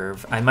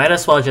curve. I might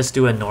as well just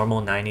do a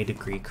normal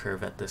 90-degree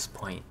curve at this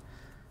point.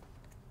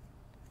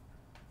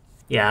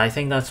 Yeah, I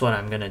think that's what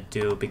I'm gonna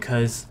do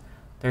because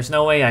there's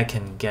no way I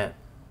can get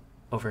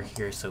over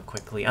here so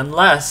quickly.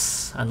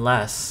 Unless I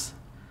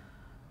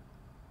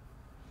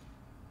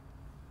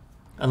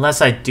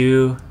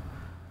do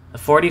a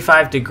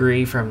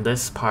 45-degree from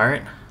this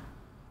part.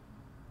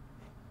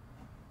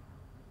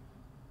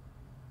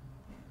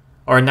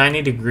 Or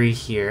 90-degree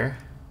here.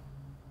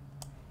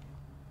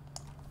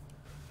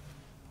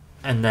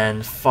 And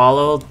then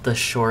follow the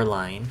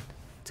shoreline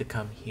to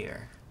come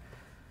here.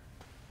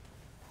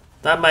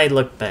 That might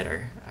look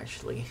better,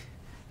 actually,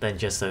 than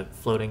just a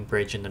floating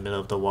bridge in the middle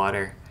of the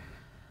water.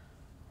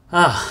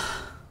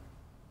 Ah.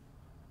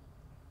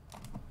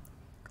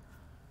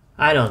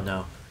 I don't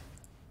know.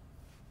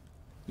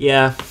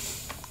 Yeah,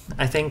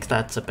 I think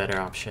that's a better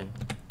option.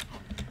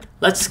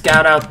 Let's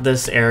scout out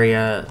this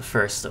area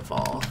first of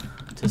all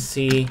to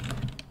see,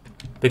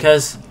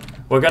 because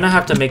we're gonna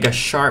have to make a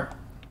sharp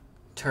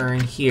turn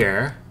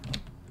here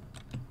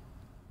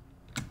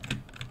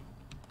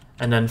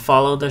and then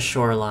follow the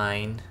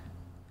shoreline.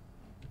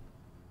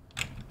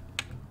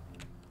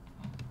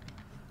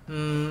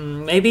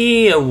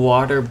 Maybe a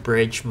water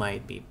bridge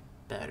might be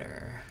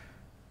better.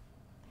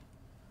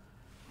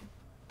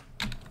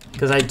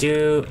 Because I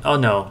do... Oh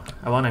no,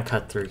 I want to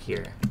cut through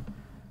here.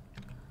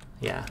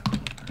 Yeah.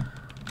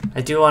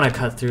 I do want to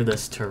cut through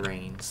this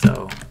terrain,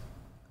 so...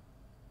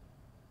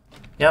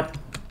 Yep.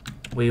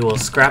 We will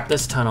scrap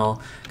this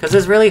tunnel, because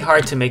it's really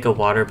hard to make a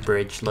water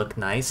bridge look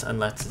nice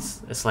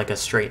unless it's like a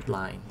straight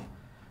line.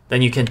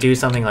 Then you can do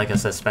something like a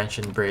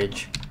suspension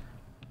bridge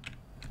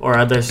or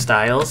other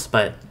styles,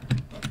 but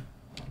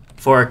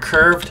for a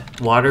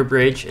curved water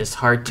bridge, it's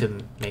hard to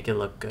make it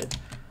look good.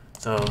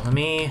 So let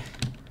me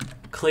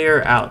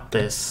clear out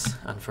this,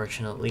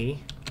 unfortunately.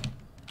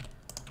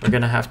 We're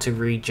gonna have to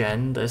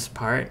regen this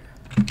part.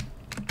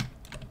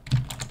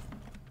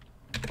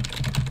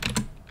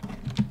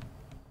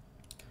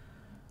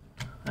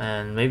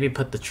 And maybe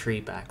put the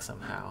tree back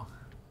somehow.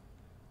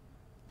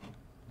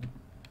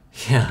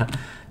 Yeah,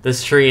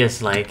 this tree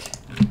is like,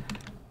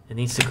 it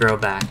needs to grow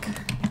back.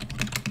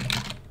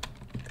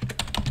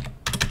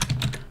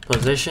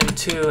 Position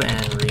 2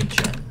 and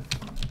regen.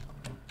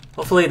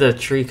 Hopefully the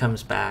tree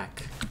comes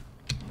back.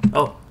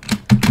 Oh,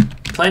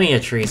 plenty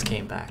of trees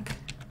came back.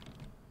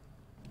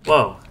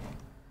 Whoa.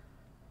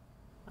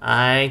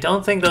 I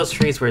don't think those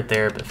trees were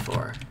there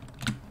before.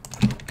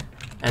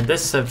 And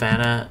this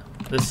savanna,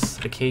 this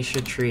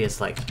acacia tree is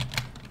like...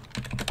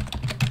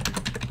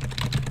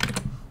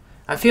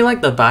 I feel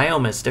like the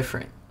biome is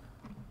different.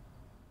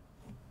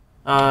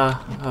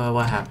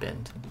 What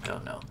happened?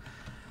 Don't know.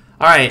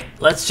 Alright,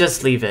 let's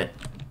just leave it.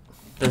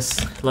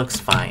 This looks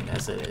fine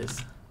as it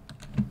is.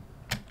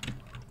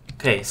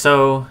 Okay,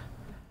 so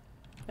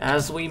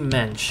as we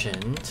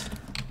mentioned,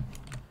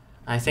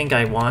 I think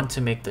I want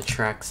to make the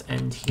tracks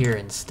end here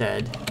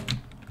instead.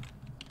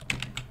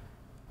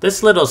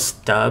 This little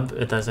stub,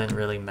 it doesn't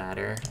really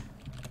matter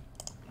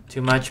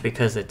too much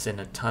because it's in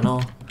a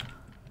tunnel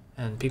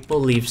and people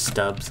leave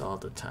stubs all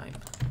the time.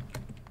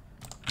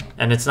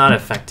 And it's not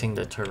affecting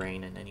the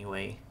terrain in any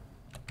way.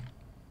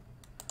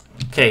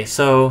 Okay,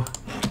 so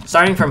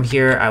starting from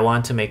here, I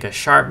want to make a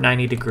sharp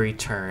 90-degree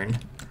turn.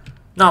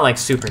 Not like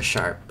super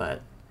sharp,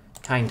 but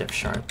kind of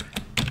sharp.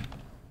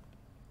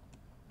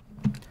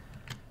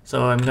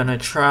 So I'm gonna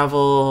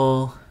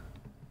travel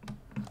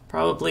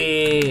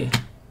probably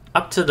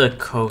up to the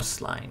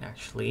coastline,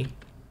 actually.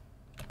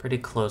 Pretty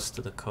close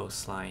to the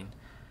coastline.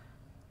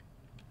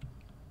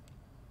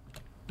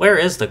 Where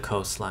is the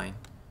coastline?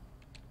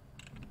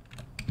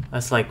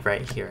 That's like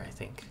right here, I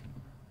think.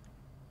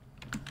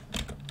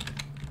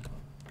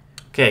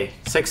 Okay,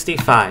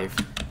 65.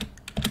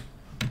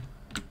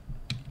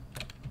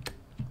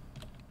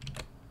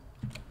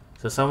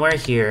 So somewhere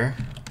here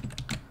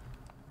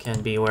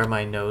can be where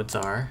my nodes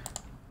are.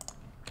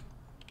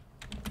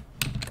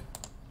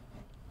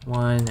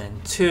 1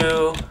 and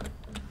 2.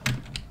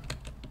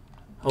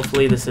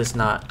 Hopefully this is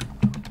not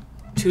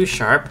too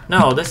sharp.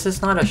 No, this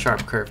is not a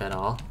sharp curve at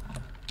all.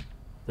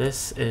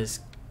 This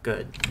is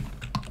good,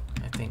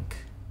 I think.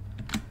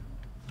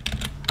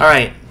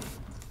 Alright,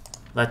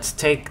 let's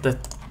take the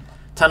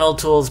tunnel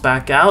tools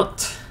back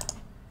out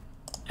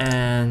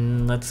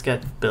and let's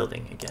get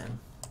building again.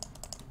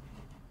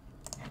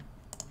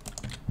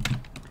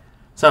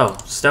 So,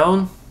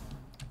 stone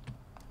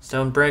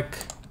brick,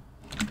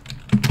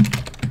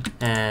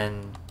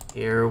 and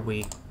here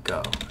we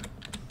go.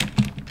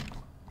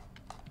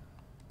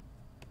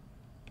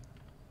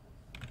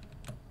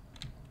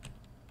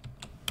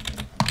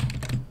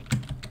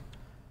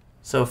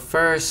 So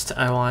first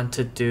I want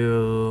to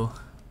do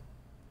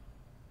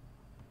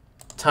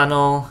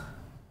tunnel,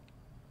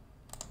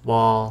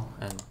 wall,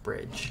 and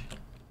bridge.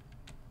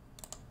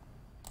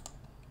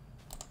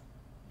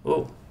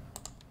 Ooh.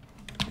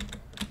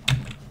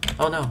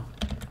 Oh no.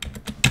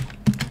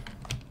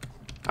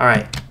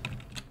 Alright.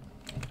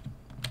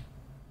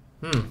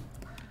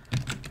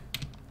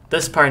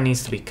 This part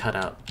needs to be cut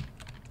out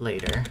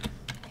later.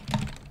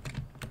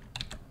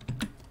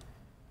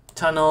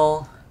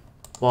 Tunnel,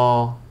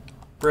 wall,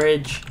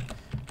 bridge,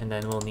 and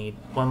then we'll need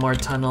one more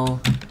tunnel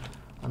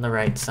on the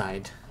right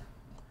side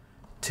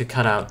to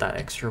cut out that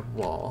extra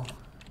wall.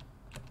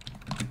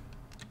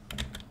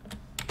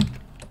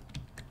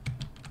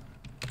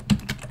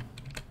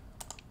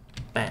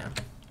 Bam.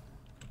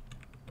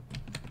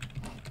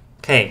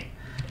 Okay,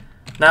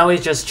 now we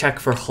just check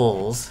for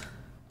holes,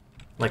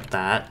 like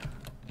that.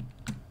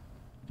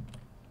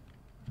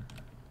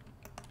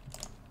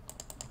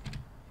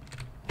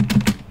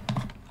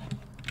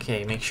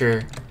 Okay, make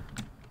sure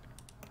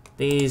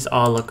these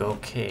all look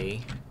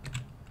okay.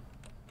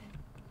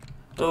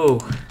 Oh,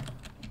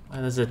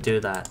 why does it do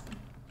that?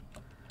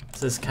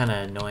 This is kind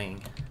of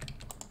annoying.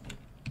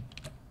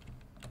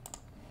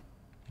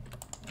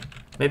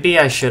 Maybe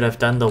I should have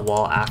done the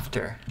wall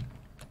after.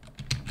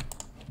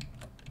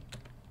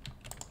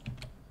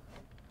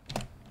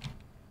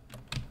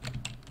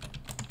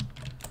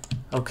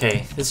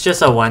 Okay, it's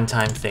just a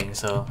one-time thing,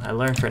 so I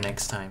learned for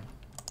next time.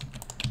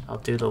 I'll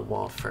do the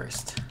wall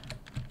first.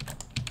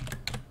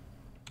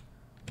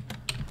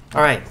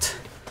 Alright,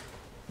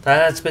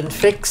 that's been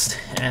fixed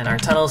and our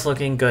tunnel's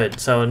looking good.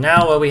 So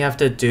now what we have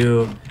to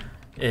do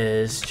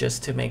is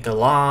just to make a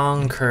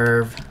long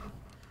curve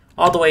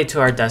all the way to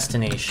our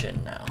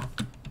destination now.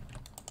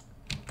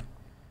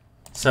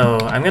 So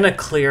I'm gonna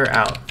clear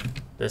out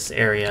this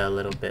area a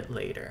little bit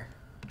later.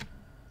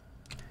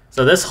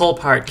 So this whole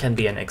part can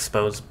be an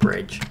exposed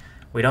bridge.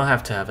 We don't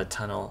have to have a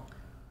tunnel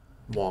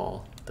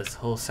wall, this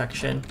whole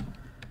section.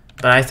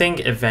 But I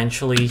think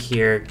eventually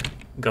here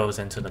goes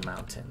into the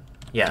mountain.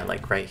 Yeah,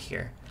 like right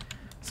here.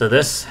 So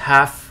this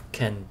half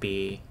can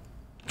be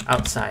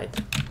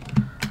outside.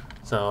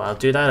 So I'll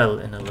do that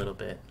in a little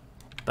bit.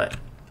 But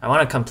I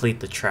want to complete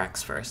the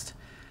tracks first.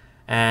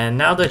 And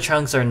now the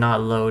chunks are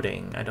not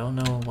loading. I don't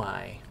know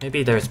why.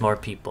 Maybe there's more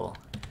people.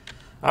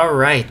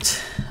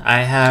 Alright,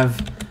 I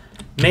have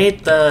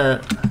made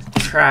the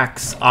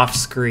tracks off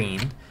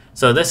screen.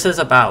 So this is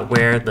about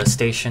where the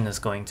station is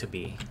going to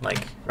be,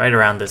 like right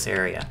around this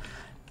area.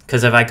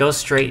 Because if I go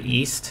straight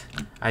east,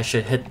 I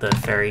should hit the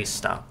ferry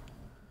stop.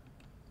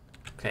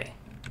 Okay,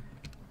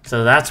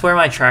 so that's where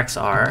my tracks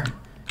are,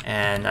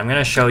 and I'm going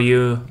to show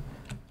you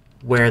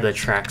where the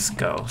tracks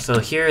go. So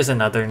here is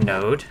another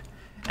node,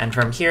 and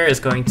from here is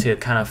going to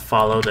kind of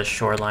follow the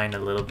shoreline a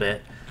little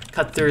bit,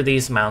 cut through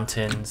these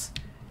mountains,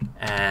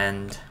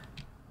 and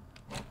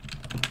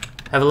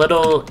have a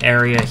little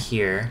area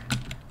here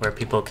where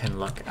people can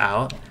look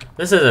out.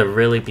 This is a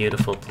really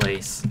beautiful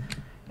place.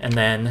 And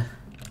then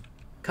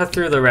cut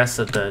through the rest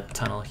of the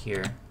tunnel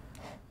here,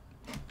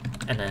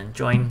 and then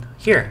join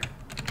here.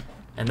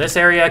 And this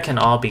area can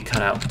all be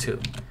cut out too.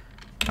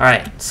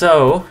 Alright,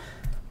 so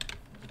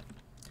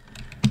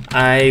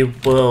I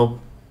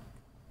will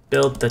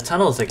build the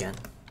tunnels again.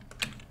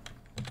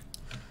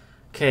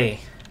 Okay,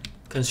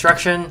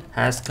 construction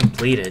has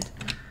completed.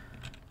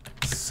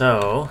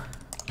 So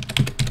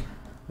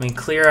let me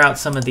clear out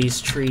some of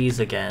these trees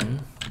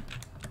again.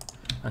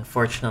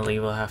 Unfortunately,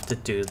 we'll have to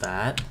do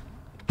that.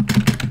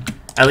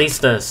 At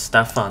least the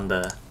stuff on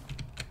the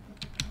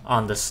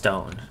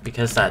stone,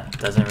 because that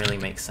doesn't really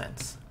make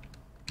sense.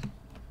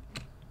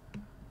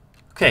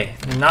 Okay,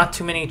 not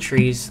too many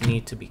trees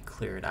need to be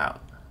cleared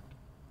out.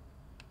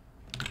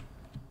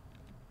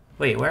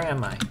 Wait, where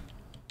am I?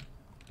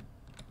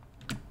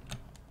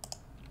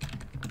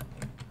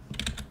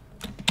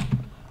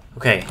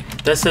 Okay,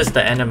 this is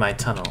the end of my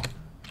tunnel.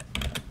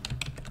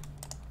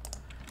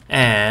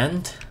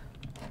 And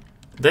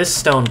this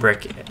stone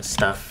brick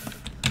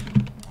stuff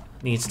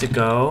needs to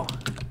go,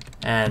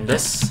 and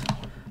this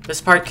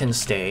part can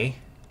stay.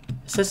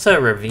 Is this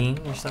a ravine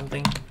or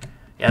something?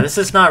 Yeah, this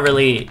is not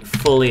really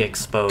fully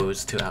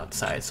exposed to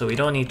outside, so we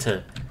don't need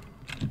to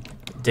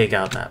dig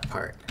out that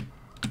part.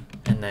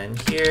 And then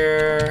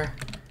here,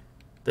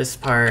 this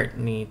part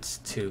needs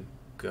to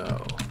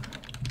go.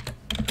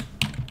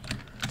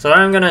 So what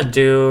I'm gonna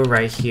do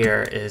right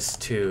here is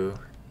to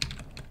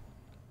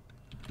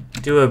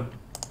do a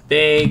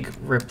big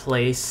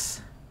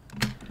replace.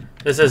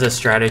 This is a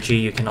strategy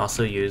you can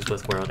also use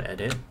with World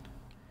Edit.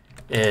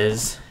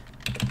 Is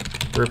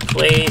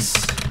replace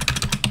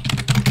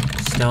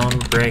stone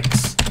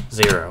bricks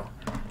 0.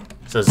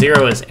 So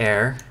 0 is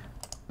air.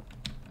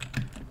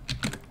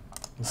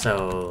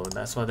 So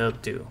that's what they'll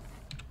do.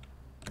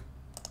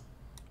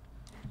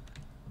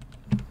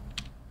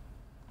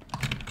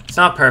 It's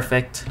not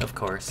perfect, of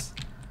course.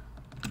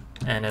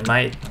 And it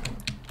might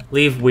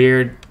leave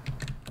weird,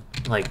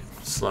 like,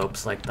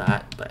 slopes like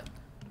that, but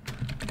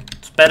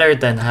it's better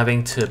than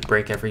having to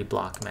break every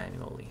block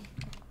manually.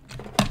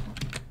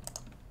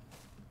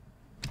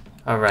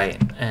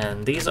 Alright,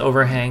 and these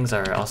overhangs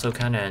are also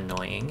kind of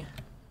annoying.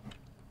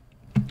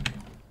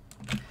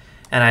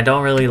 And I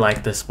don't really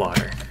like this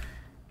water.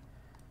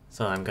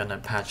 So I'm gonna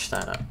patch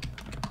that up.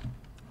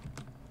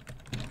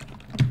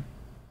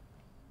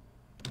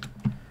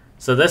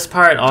 So this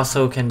part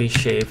also can be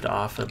shaved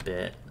off a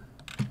bit.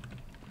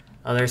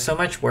 Oh, there's so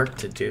much work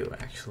to do,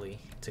 actually,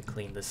 to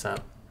clean this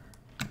up.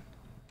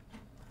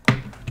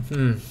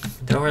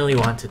 Don't really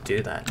want to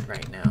do that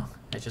right now.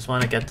 I just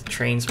want to get the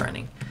trains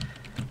running.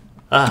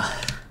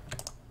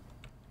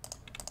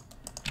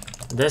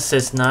 This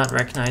is not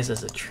recognized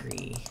as a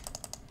tree.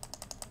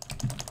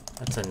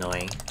 That's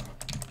annoying.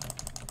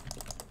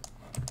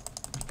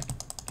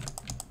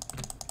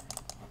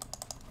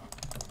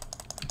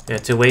 We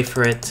have to wait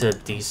for it to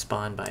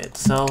despawn by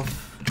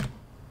itself.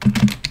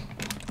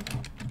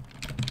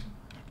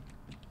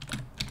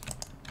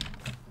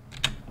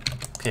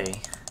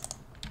 Okay.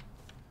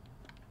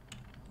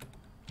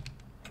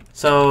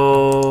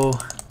 So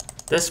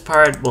this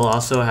part will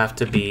also have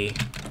to be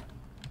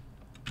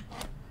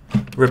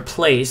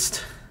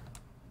replaced.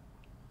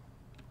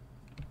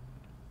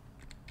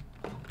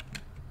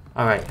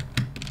 Alright.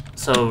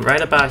 So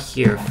right about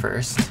here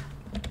first.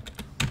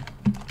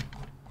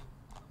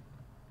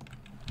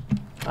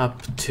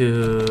 Up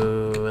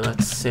to,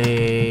 let's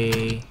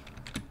say,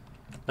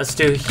 let's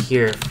do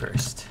here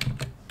first.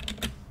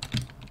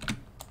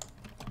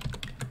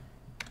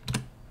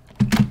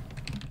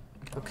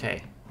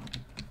 Okay.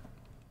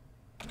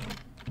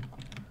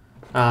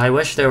 I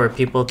wish there were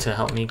people to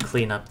help me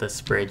clean up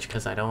this bridge,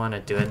 because I don't want to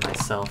do it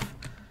myself.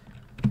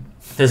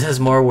 This is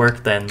more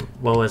work than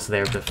what was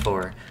there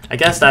before. I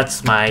guess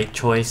that's my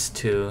choice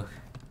to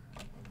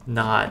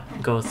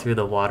not go through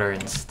the water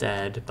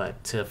instead,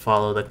 but to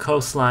follow the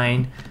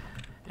coastline,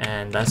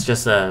 and that's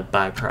just a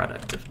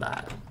byproduct of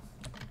that.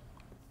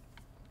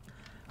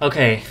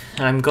 Okay,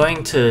 I'm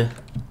going to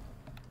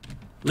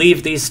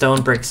leave these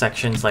stone brick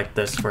sections like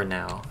this for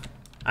now.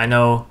 I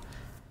know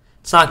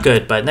it's not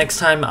good, but next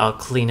time I'll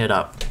clean it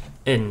up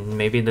in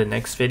maybe the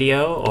next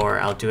video, or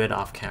I'll do it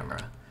off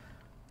camera.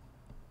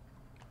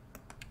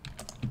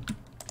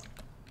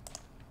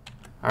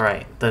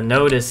 Alright, the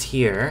node is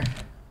here.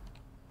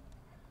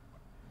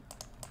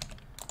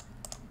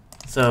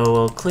 So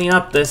we'll clean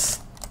up this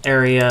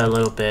area a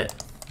little bit,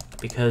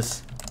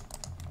 because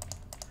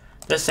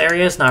this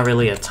area is not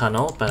really a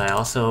tunnel, but I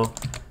also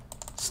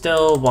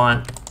still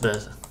want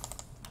the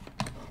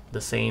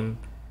same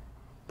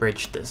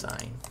bridge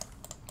design.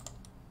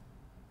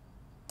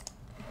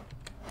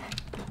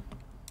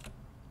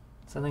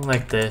 Something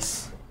like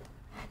this,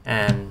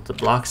 and the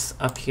blocks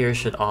up here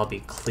should all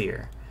be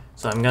clear.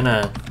 So I'm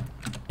gonna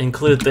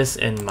include this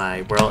in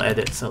my world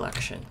edit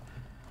selection.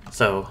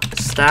 So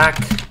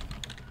stack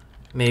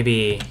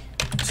maybe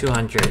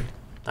 200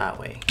 that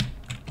way.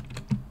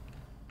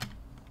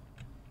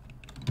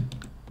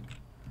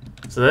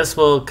 So this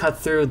will cut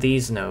through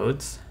these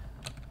nodes.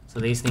 So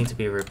these need to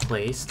be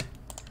replaced.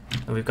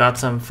 And we've got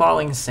some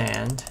falling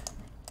sand.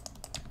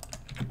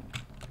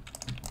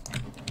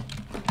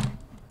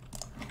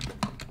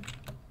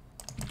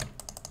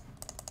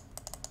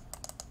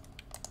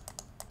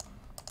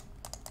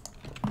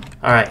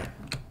 Alright.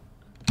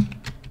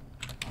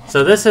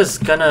 So this is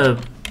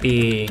gonna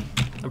be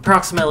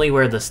approximately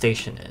where the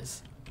station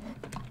is.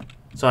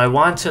 So I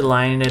want to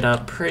line it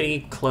up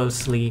pretty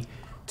closely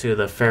to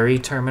the ferry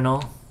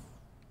terminal.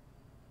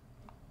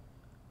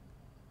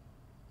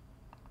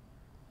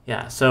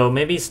 Yeah, so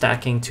maybe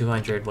stacking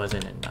 200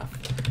 wasn't enough.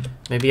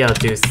 Maybe I'll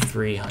do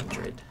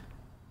 300.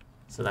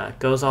 So that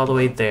goes all the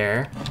way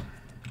there.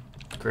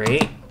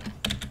 Great.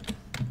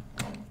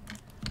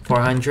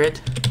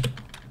 400.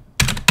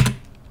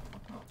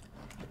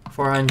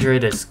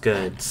 400 is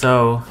good.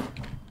 So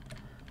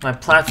my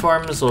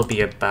platforms will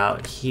be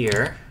about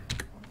here.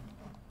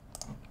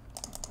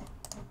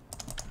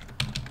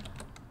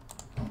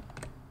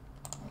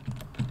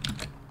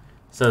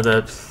 So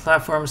the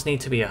platforms need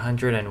to be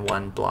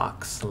 101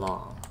 blocks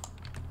long.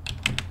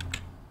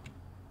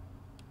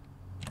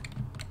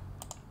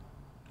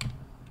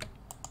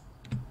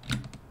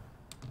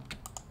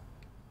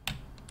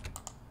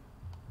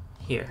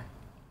 Here.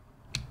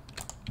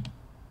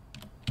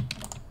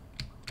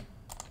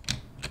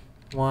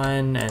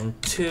 1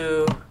 and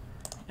 2,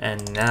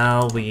 and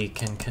now we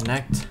can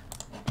connect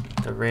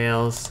the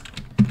rails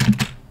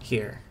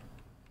here.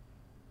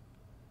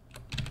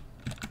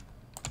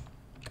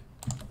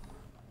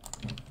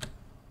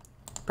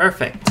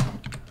 Perfect.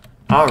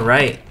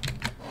 Alright.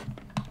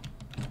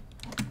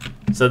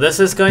 So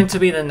this is going to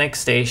be the next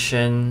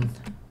station.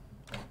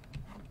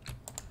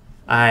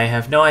 I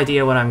have no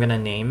idea what I'm gonna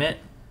name it,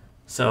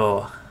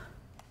 so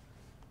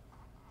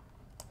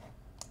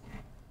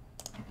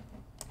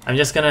I'm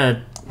just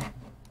gonna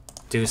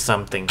do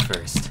something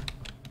first.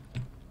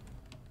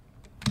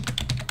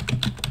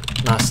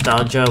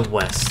 Nostalgia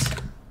West.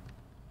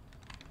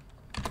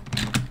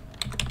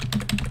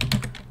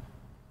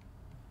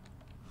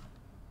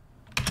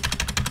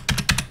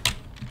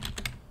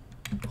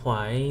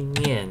 Hoài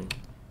niên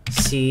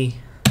西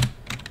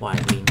Hoài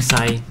niên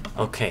sai.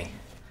 Okay.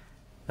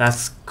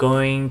 That's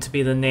going to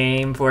be the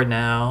name for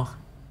now.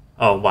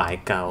 Oh,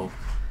 Hoài Gao.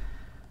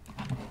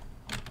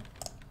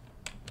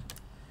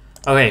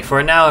 Okay,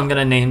 for now I'm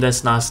gonna name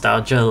this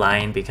Nostalgia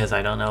Line because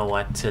I don't know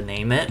what to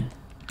name it.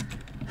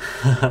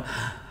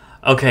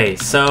 Okay,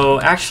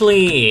 so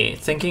actually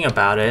thinking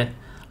about it,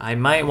 I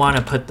might want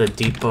to put the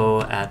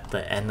depot at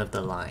the end of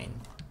the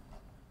line.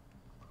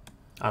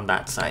 On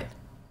that side.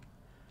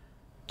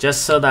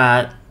 Just so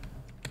that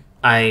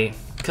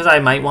because I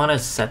might want to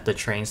set the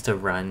trains to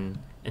run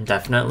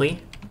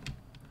indefinitely.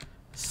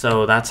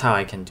 So that's how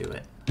I can do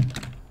it.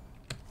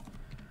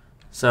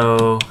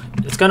 So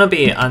it's gonna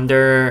be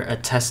under a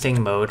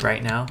testing mode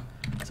right now.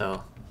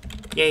 So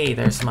yay,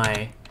 there's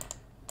my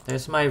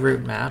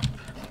route map.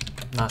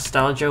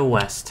 Nostalgia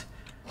West.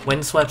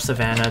 Windswept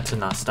Savannah to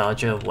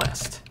Nostalgia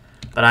West.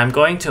 But I'm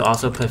going to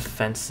also put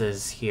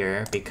fences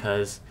here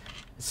because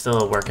it's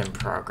still a work in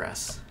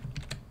progress.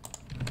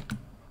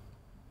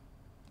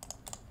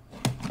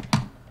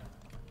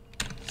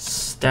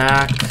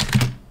 Stack.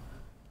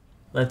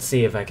 Let's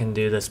see if I can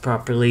do this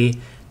properly.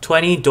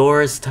 20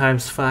 doors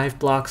times 5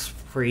 blocks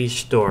for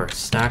each door.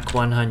 Stack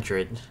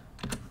 100.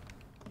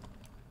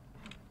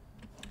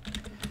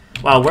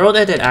 Wow, World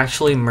Edit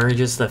actually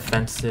merges the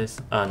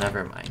fences. Oh,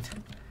 never mind.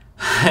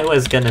 I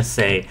was gonna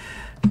say.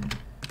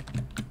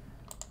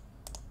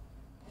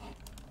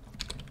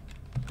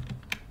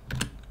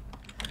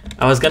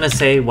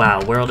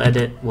 Wow, World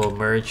Edit will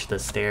merge the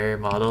stair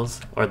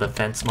models or the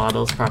fence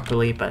models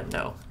properly, but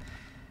no.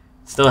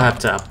 Still have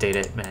to update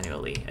it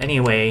manually.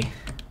 Anyway.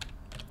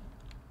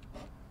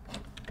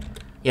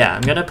 Yeah,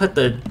 I'm gonna put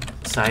the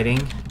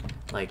siding,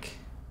 like,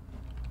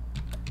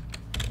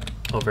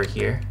 over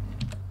here.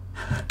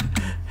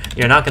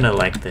 You're not gonna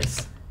like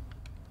this,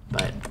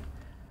 but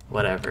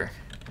whatever.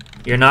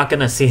 You're not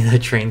gonna see the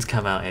trains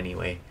come out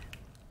anyway.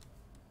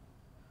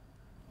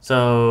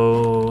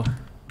 So,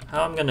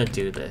 how I'm gonna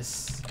do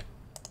this?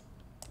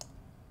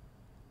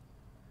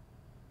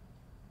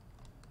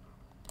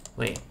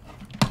 Wait.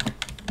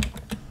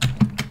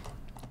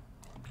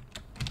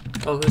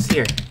 Oh, who's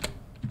here?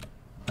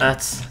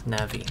 That's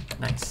Navi.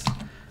 Nice.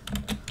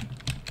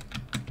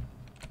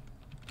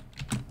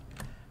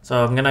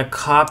 So I'm gonna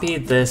copy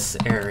this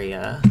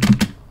area.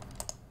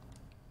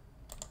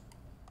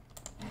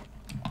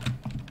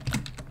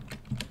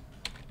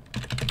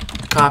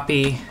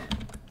 Copy.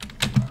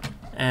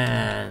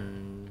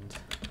 And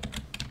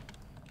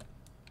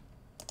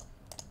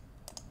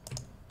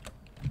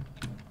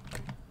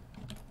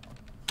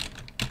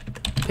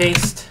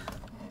paste.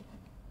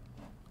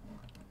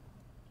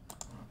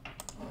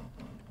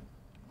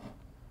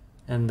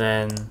 And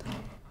then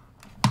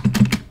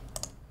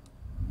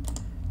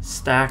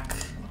stack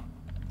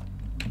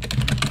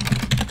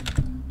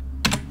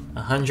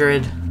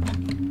 100.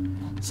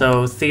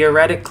 So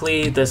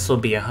theoretically, this will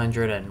be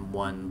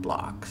 101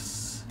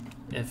 blocks,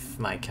 if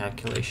my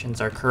calculations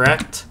are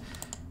correct.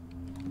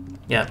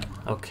 Yep,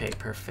 okay,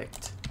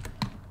 perfect.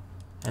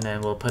 And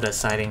then we'll put a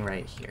siding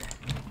right here.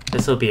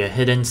 This will be a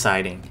hidden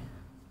siding.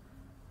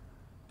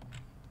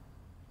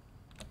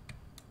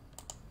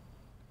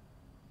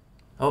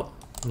 Oh,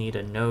 need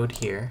a node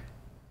here.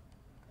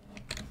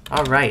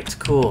 Alright,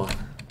 cool.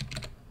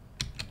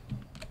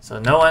 So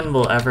no one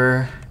will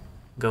ever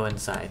go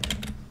inside.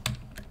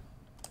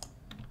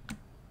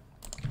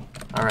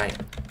 Alright.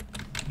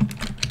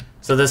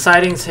 So the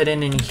siding's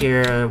hidden in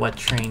here. What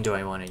train do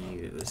I want to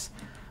use?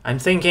 I'm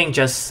thinking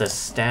just a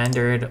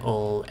standard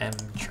old M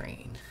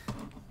train.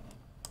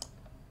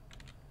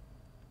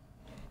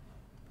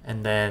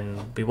 And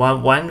then we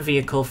want one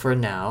vehicle for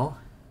now.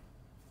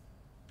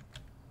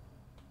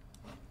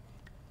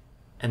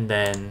 And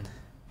then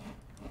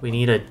we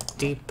need a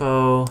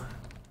depot.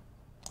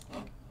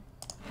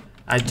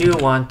 I do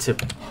want to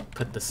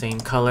put the same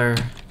color.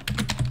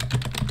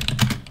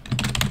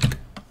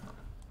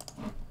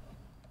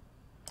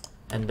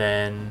 And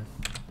then,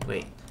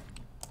 wait.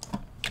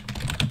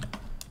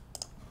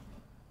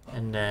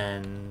 And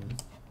then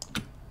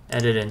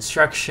edit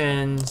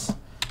instructions.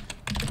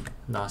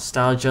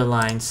 Nostalgia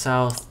line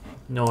south,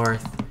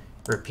 north,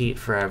 repeat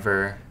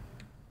forever.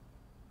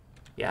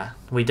 Yeah,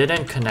 we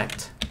didn't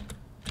connect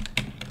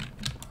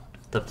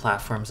the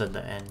platforms at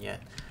the end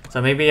yet.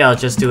 So maybe I'll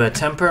just do a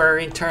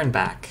temporary turn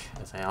back,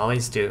 as I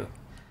always do.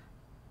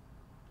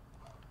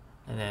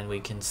 And then we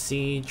can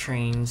see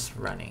trains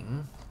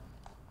running.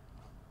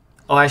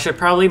 Oh, I should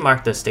probably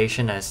mark the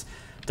station as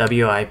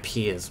WIP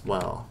as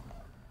well,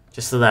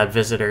 just so that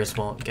visitors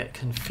won't get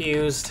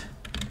confused.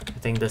 I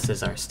think this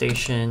is our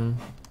station.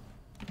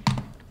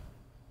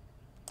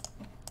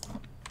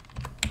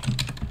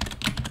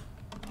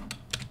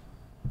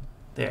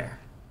 There.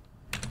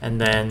 And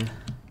then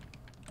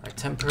our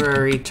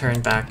temporary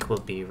turn back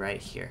will be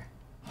right here.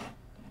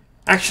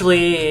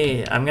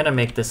 Actually, I'm gonna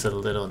make this a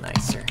little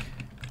nicer.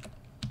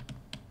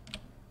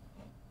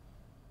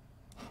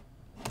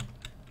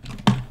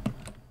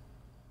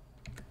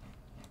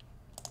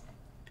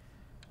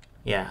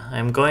 Yeah,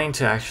 I'm going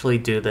to actually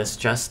do this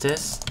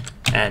justice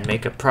and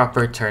make a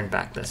proper turn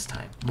back this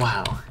time.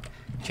 Wow,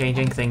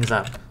 changing things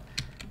up.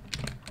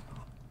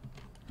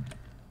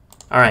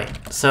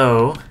 Alright,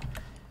 so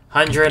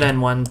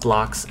 101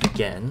 blocks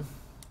again.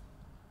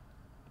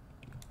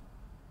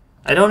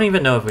 I don't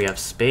even know if we have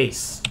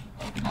space.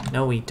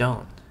 No, we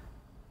don't.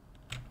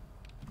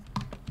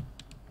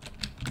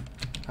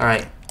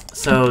 Alright,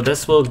 so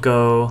this will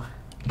go...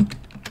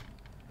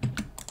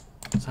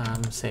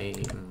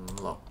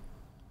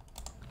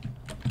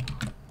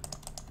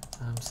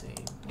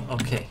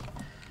 Okay.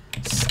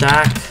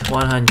 Stack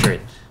 100.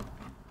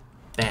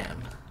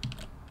 Bam.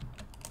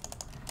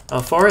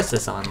 Oh, Forest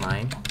is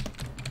online.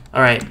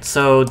 Alright,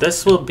 so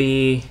this will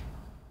be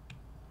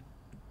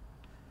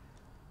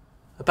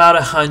about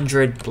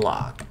 100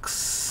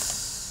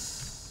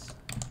 blocks.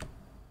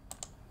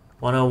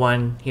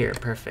 101 here,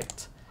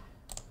 perfect.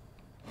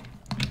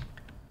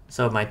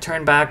 So my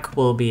turn back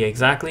will be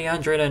exactly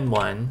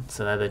 101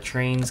 so that the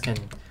trains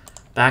can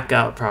back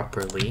out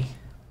properly.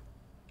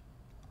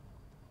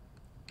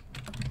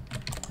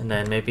 And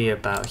then maybe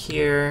about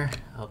here,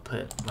 I'll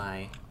put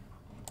my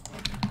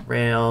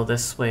rail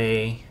this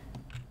way.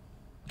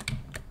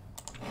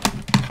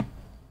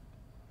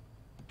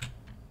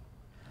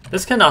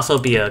 This can also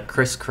be a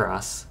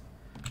crisscross.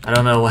 I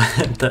don't know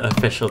what the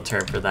official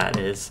term for that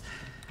is,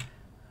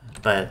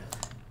 but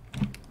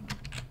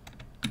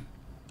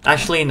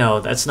actually no,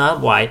 that's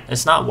not wide.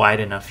 It's not wide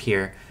enough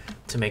here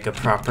to make a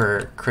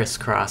proper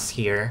crisscross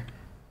here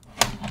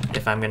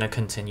if I'm gonna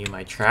continue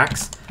my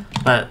tracks,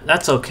 but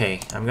that's okay.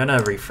 I'm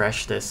gonna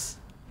refresh this.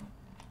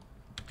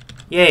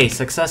 Yay,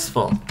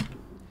 successful.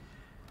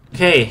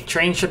 Okay,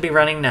 train should be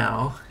running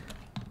now.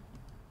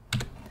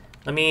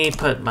 Let me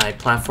put my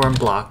platform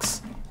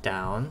blocks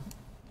down.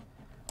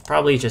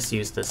 Probably just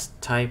use this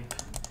type.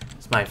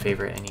 It's my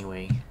favorite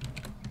anyway.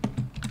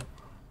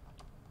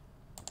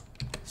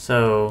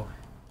 So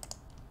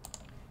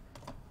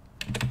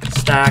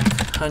stack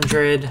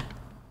 100.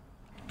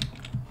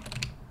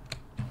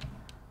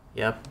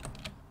 Yep.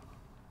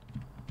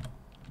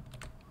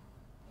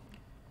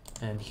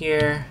 And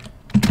here.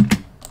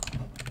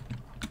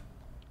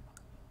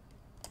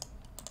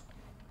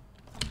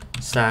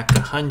 Stack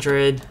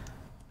 100.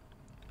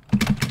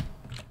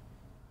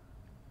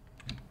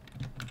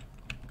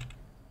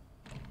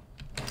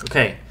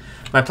 Okay,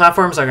 my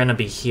platforms are gonna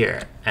be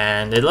here,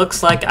 and it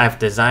looks like I've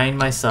designed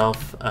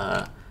myself,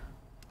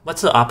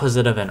 what's the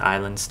opposite of an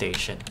island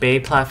station? Bay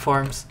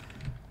platforms?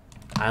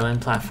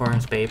 Island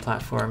platforms, bay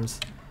platforms.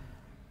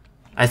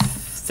 I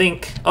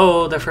think,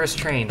 oh, the first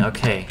train,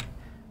 okay.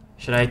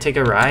 Should I take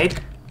a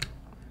ride?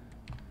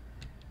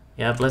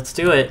 Yep, let's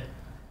do it.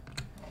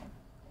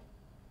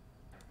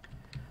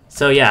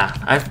 So yeah,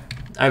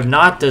 I've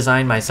not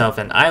designed myself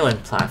an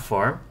island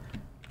platform.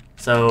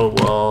 So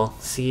we'll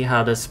see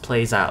how this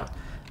plays out.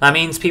 That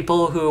means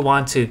people who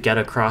want to get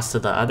across to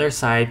the other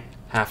side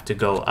have to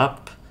go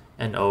up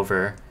and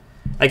over.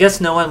 I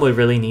guess no one would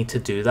really need to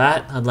do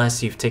that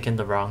unless you've taken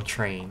the wrong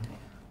train.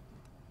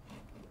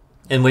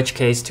 In which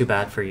case, too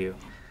bad for you.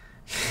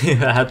 You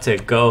have to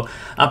go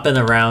up and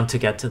around to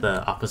get to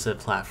the opposite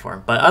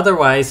platform. But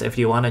otherwise, if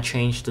you want to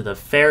change to the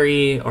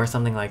ferry or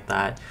something like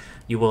that,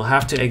 you will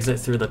have to exit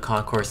through the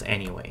concourse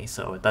anyway,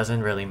 so it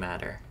doesn't really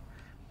matter.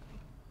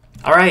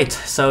 Alright,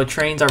 so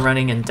trains are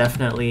running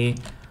indefinitely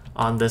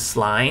on this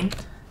line,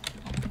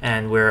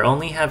 and we're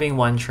only having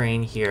one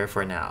train here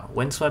for now.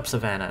 Windswept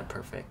Savannah,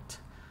 perfect.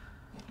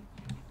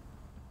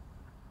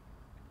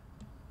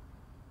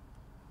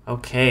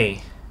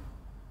 Okay,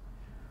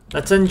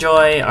 let's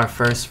enjoy our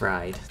first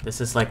ride.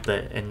 This is like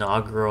the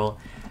inaugural,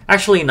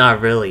 actually not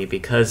really,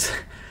 because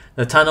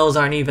the tunnels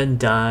aren't even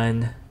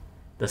done,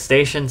 the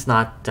station's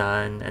not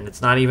done, and it's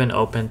not even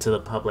open to the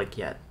public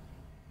yet.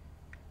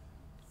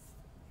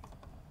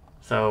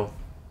 So,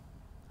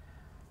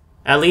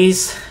 at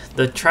least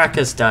the track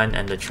is done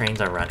and the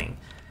trains are running.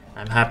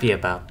 I'm happy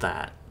about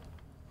that.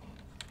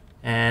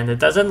 And it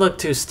doesn't look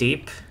too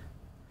steep.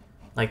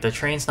 Like, the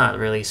train's not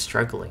really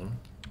struggling.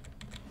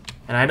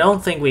 And I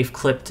don't think we've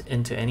clipped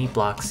into any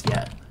blocks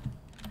yet.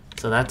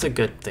 So that's a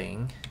good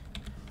thing.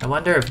 I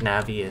wonder if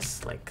Navi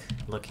is, like,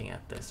 looking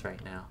at this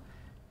right now.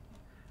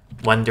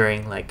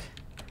 Wondering, like,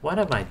 what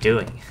am I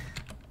doing?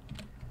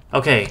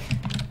 Okay,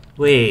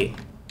 wait.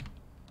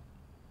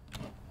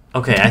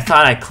 Okay, I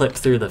thought I clipped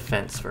through the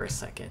fence for a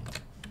second.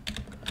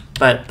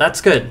 But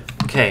that's good.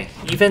 Okay,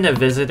 even if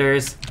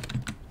visitors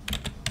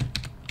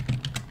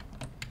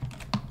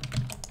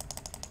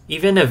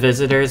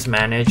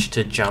manage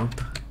to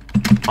jump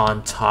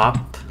on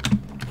top,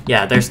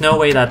 yeah, there's no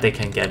way that they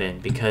can get in,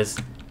 because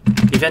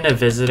even if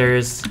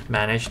visitors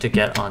manage to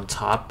get on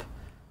top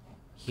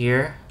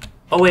here,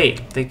 oh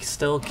wait, they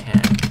still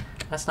can.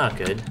 That's not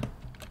good.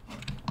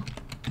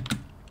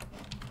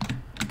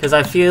 Because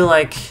I feel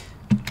like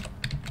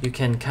you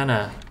can kind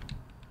of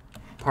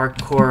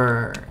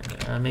parkour,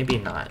 maybe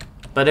not.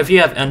 But if you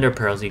have ender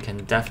pearls, you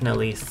can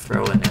definitely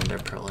throw an ender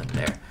pearl in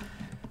there.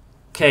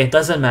 Okay,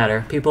 doesn't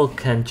matter. People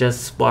can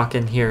just walk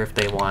in here if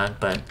they want,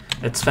 but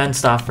it's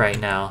fenced off right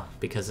now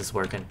because it's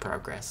work in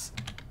progress.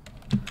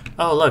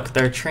 Oh look,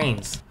 there are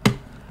trains.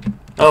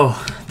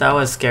 Oh, that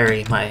was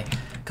scary. My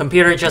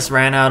computer just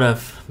ran out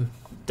of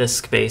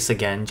disk space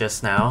again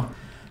just now,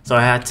 so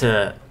I had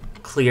to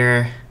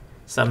clear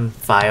some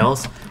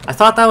files. I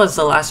thought that was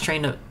the last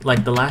train of,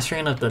 like, the last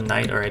train of the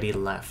night already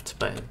left,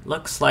 but it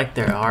looks like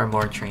there are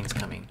more trains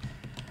coming,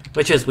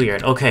 which is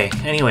weird. Okay,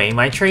 anyway,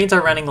 my trains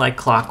are running like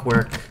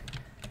clockwork,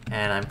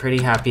 and I'm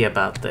pretty happy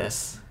about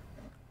this.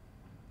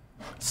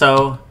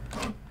 So,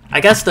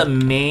 I guess the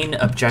main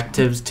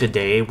objectives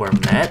today were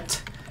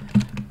met,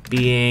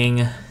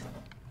 being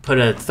put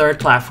a third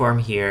platform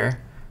here,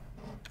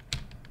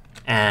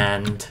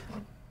 and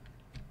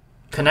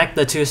connect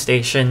the two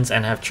stations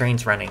and have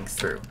trains running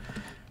through.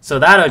 So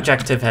that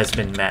objective has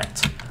been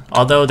met,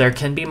 although there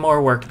can be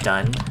more work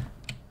done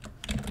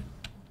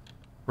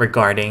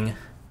regarding...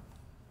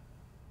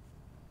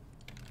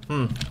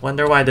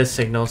 wonder why this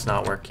signal's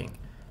not working.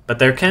 But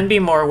there can be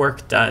more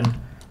work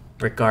done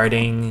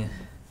regarding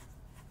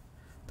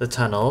the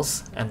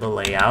tunnels and the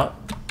layout.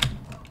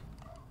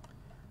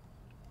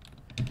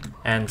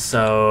 And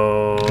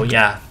so,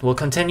 yeah, we'll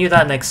continue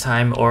that next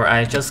time, or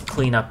I just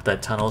clean up the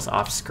tunnels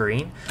off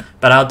screen.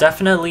 But I'll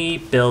definitely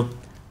build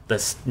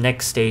the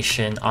next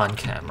station on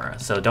camera,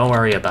 so don't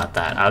worry about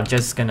that. I'm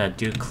just gonna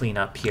do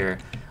cleanup here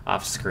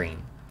off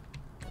screen.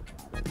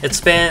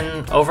 It's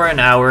been over an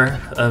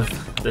hour of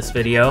this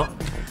video,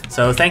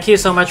 so thank you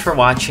so much for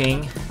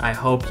watching. I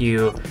hope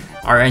you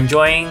are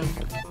enjoying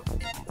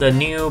the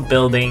new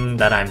building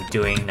that I'm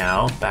doing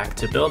now, back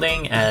to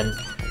building and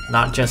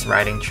not just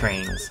riding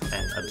trains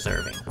and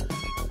observing.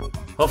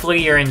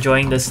 Hopefully you're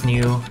enjoying this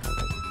new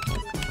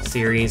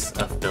series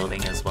of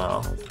building as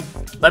well.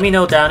 Let me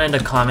know down in the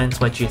comments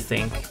what you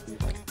think.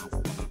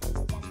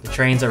 The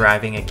train's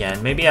arriving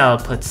again. Maybe I'll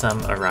put some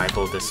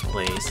arrival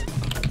displays.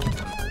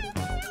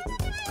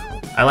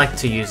 I like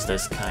to use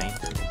this kind.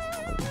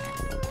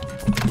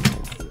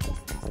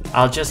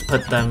 I'll just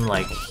put them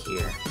like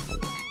here.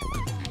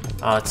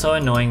 Oh, it's so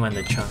annoying when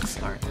the chunks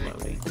aren't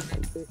loading.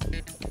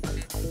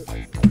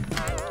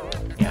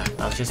 Yeah,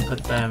 I'll just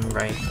put them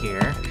right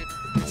here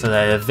so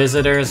that if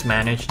visitors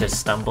manage to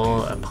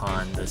stumble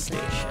upon the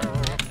station,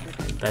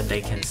 then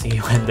they can see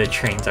when the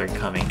trains are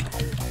coming.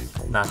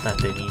 not that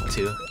they need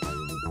to.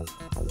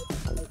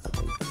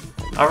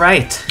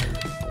 Alright,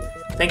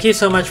 thank you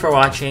so much for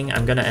watching.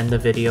 I'm gonna end the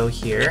video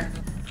here,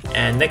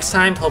 and next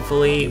time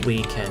hopefully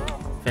we can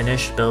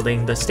finish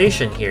building the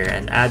station here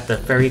and add the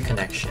ferry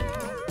connection.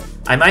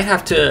 I might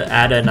have to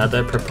add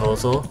another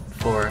proposal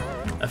for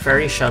a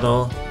ferry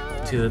shuttle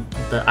to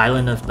the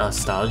Island of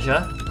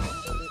Nostalgia,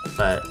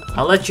 but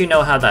I'll let you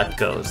know how that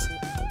goes.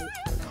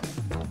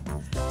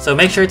 So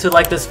make sure to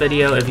like this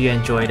video if you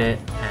enjoyed it,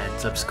 and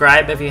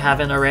subscribe if you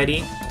haven't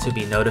already to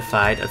be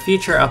notified of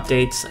future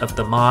updates of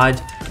the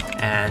mod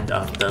and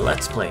of the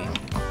Let's Play.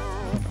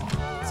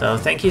 So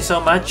thank you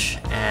so much,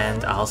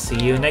 and I'll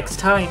see you next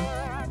time.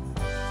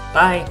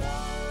 Bye!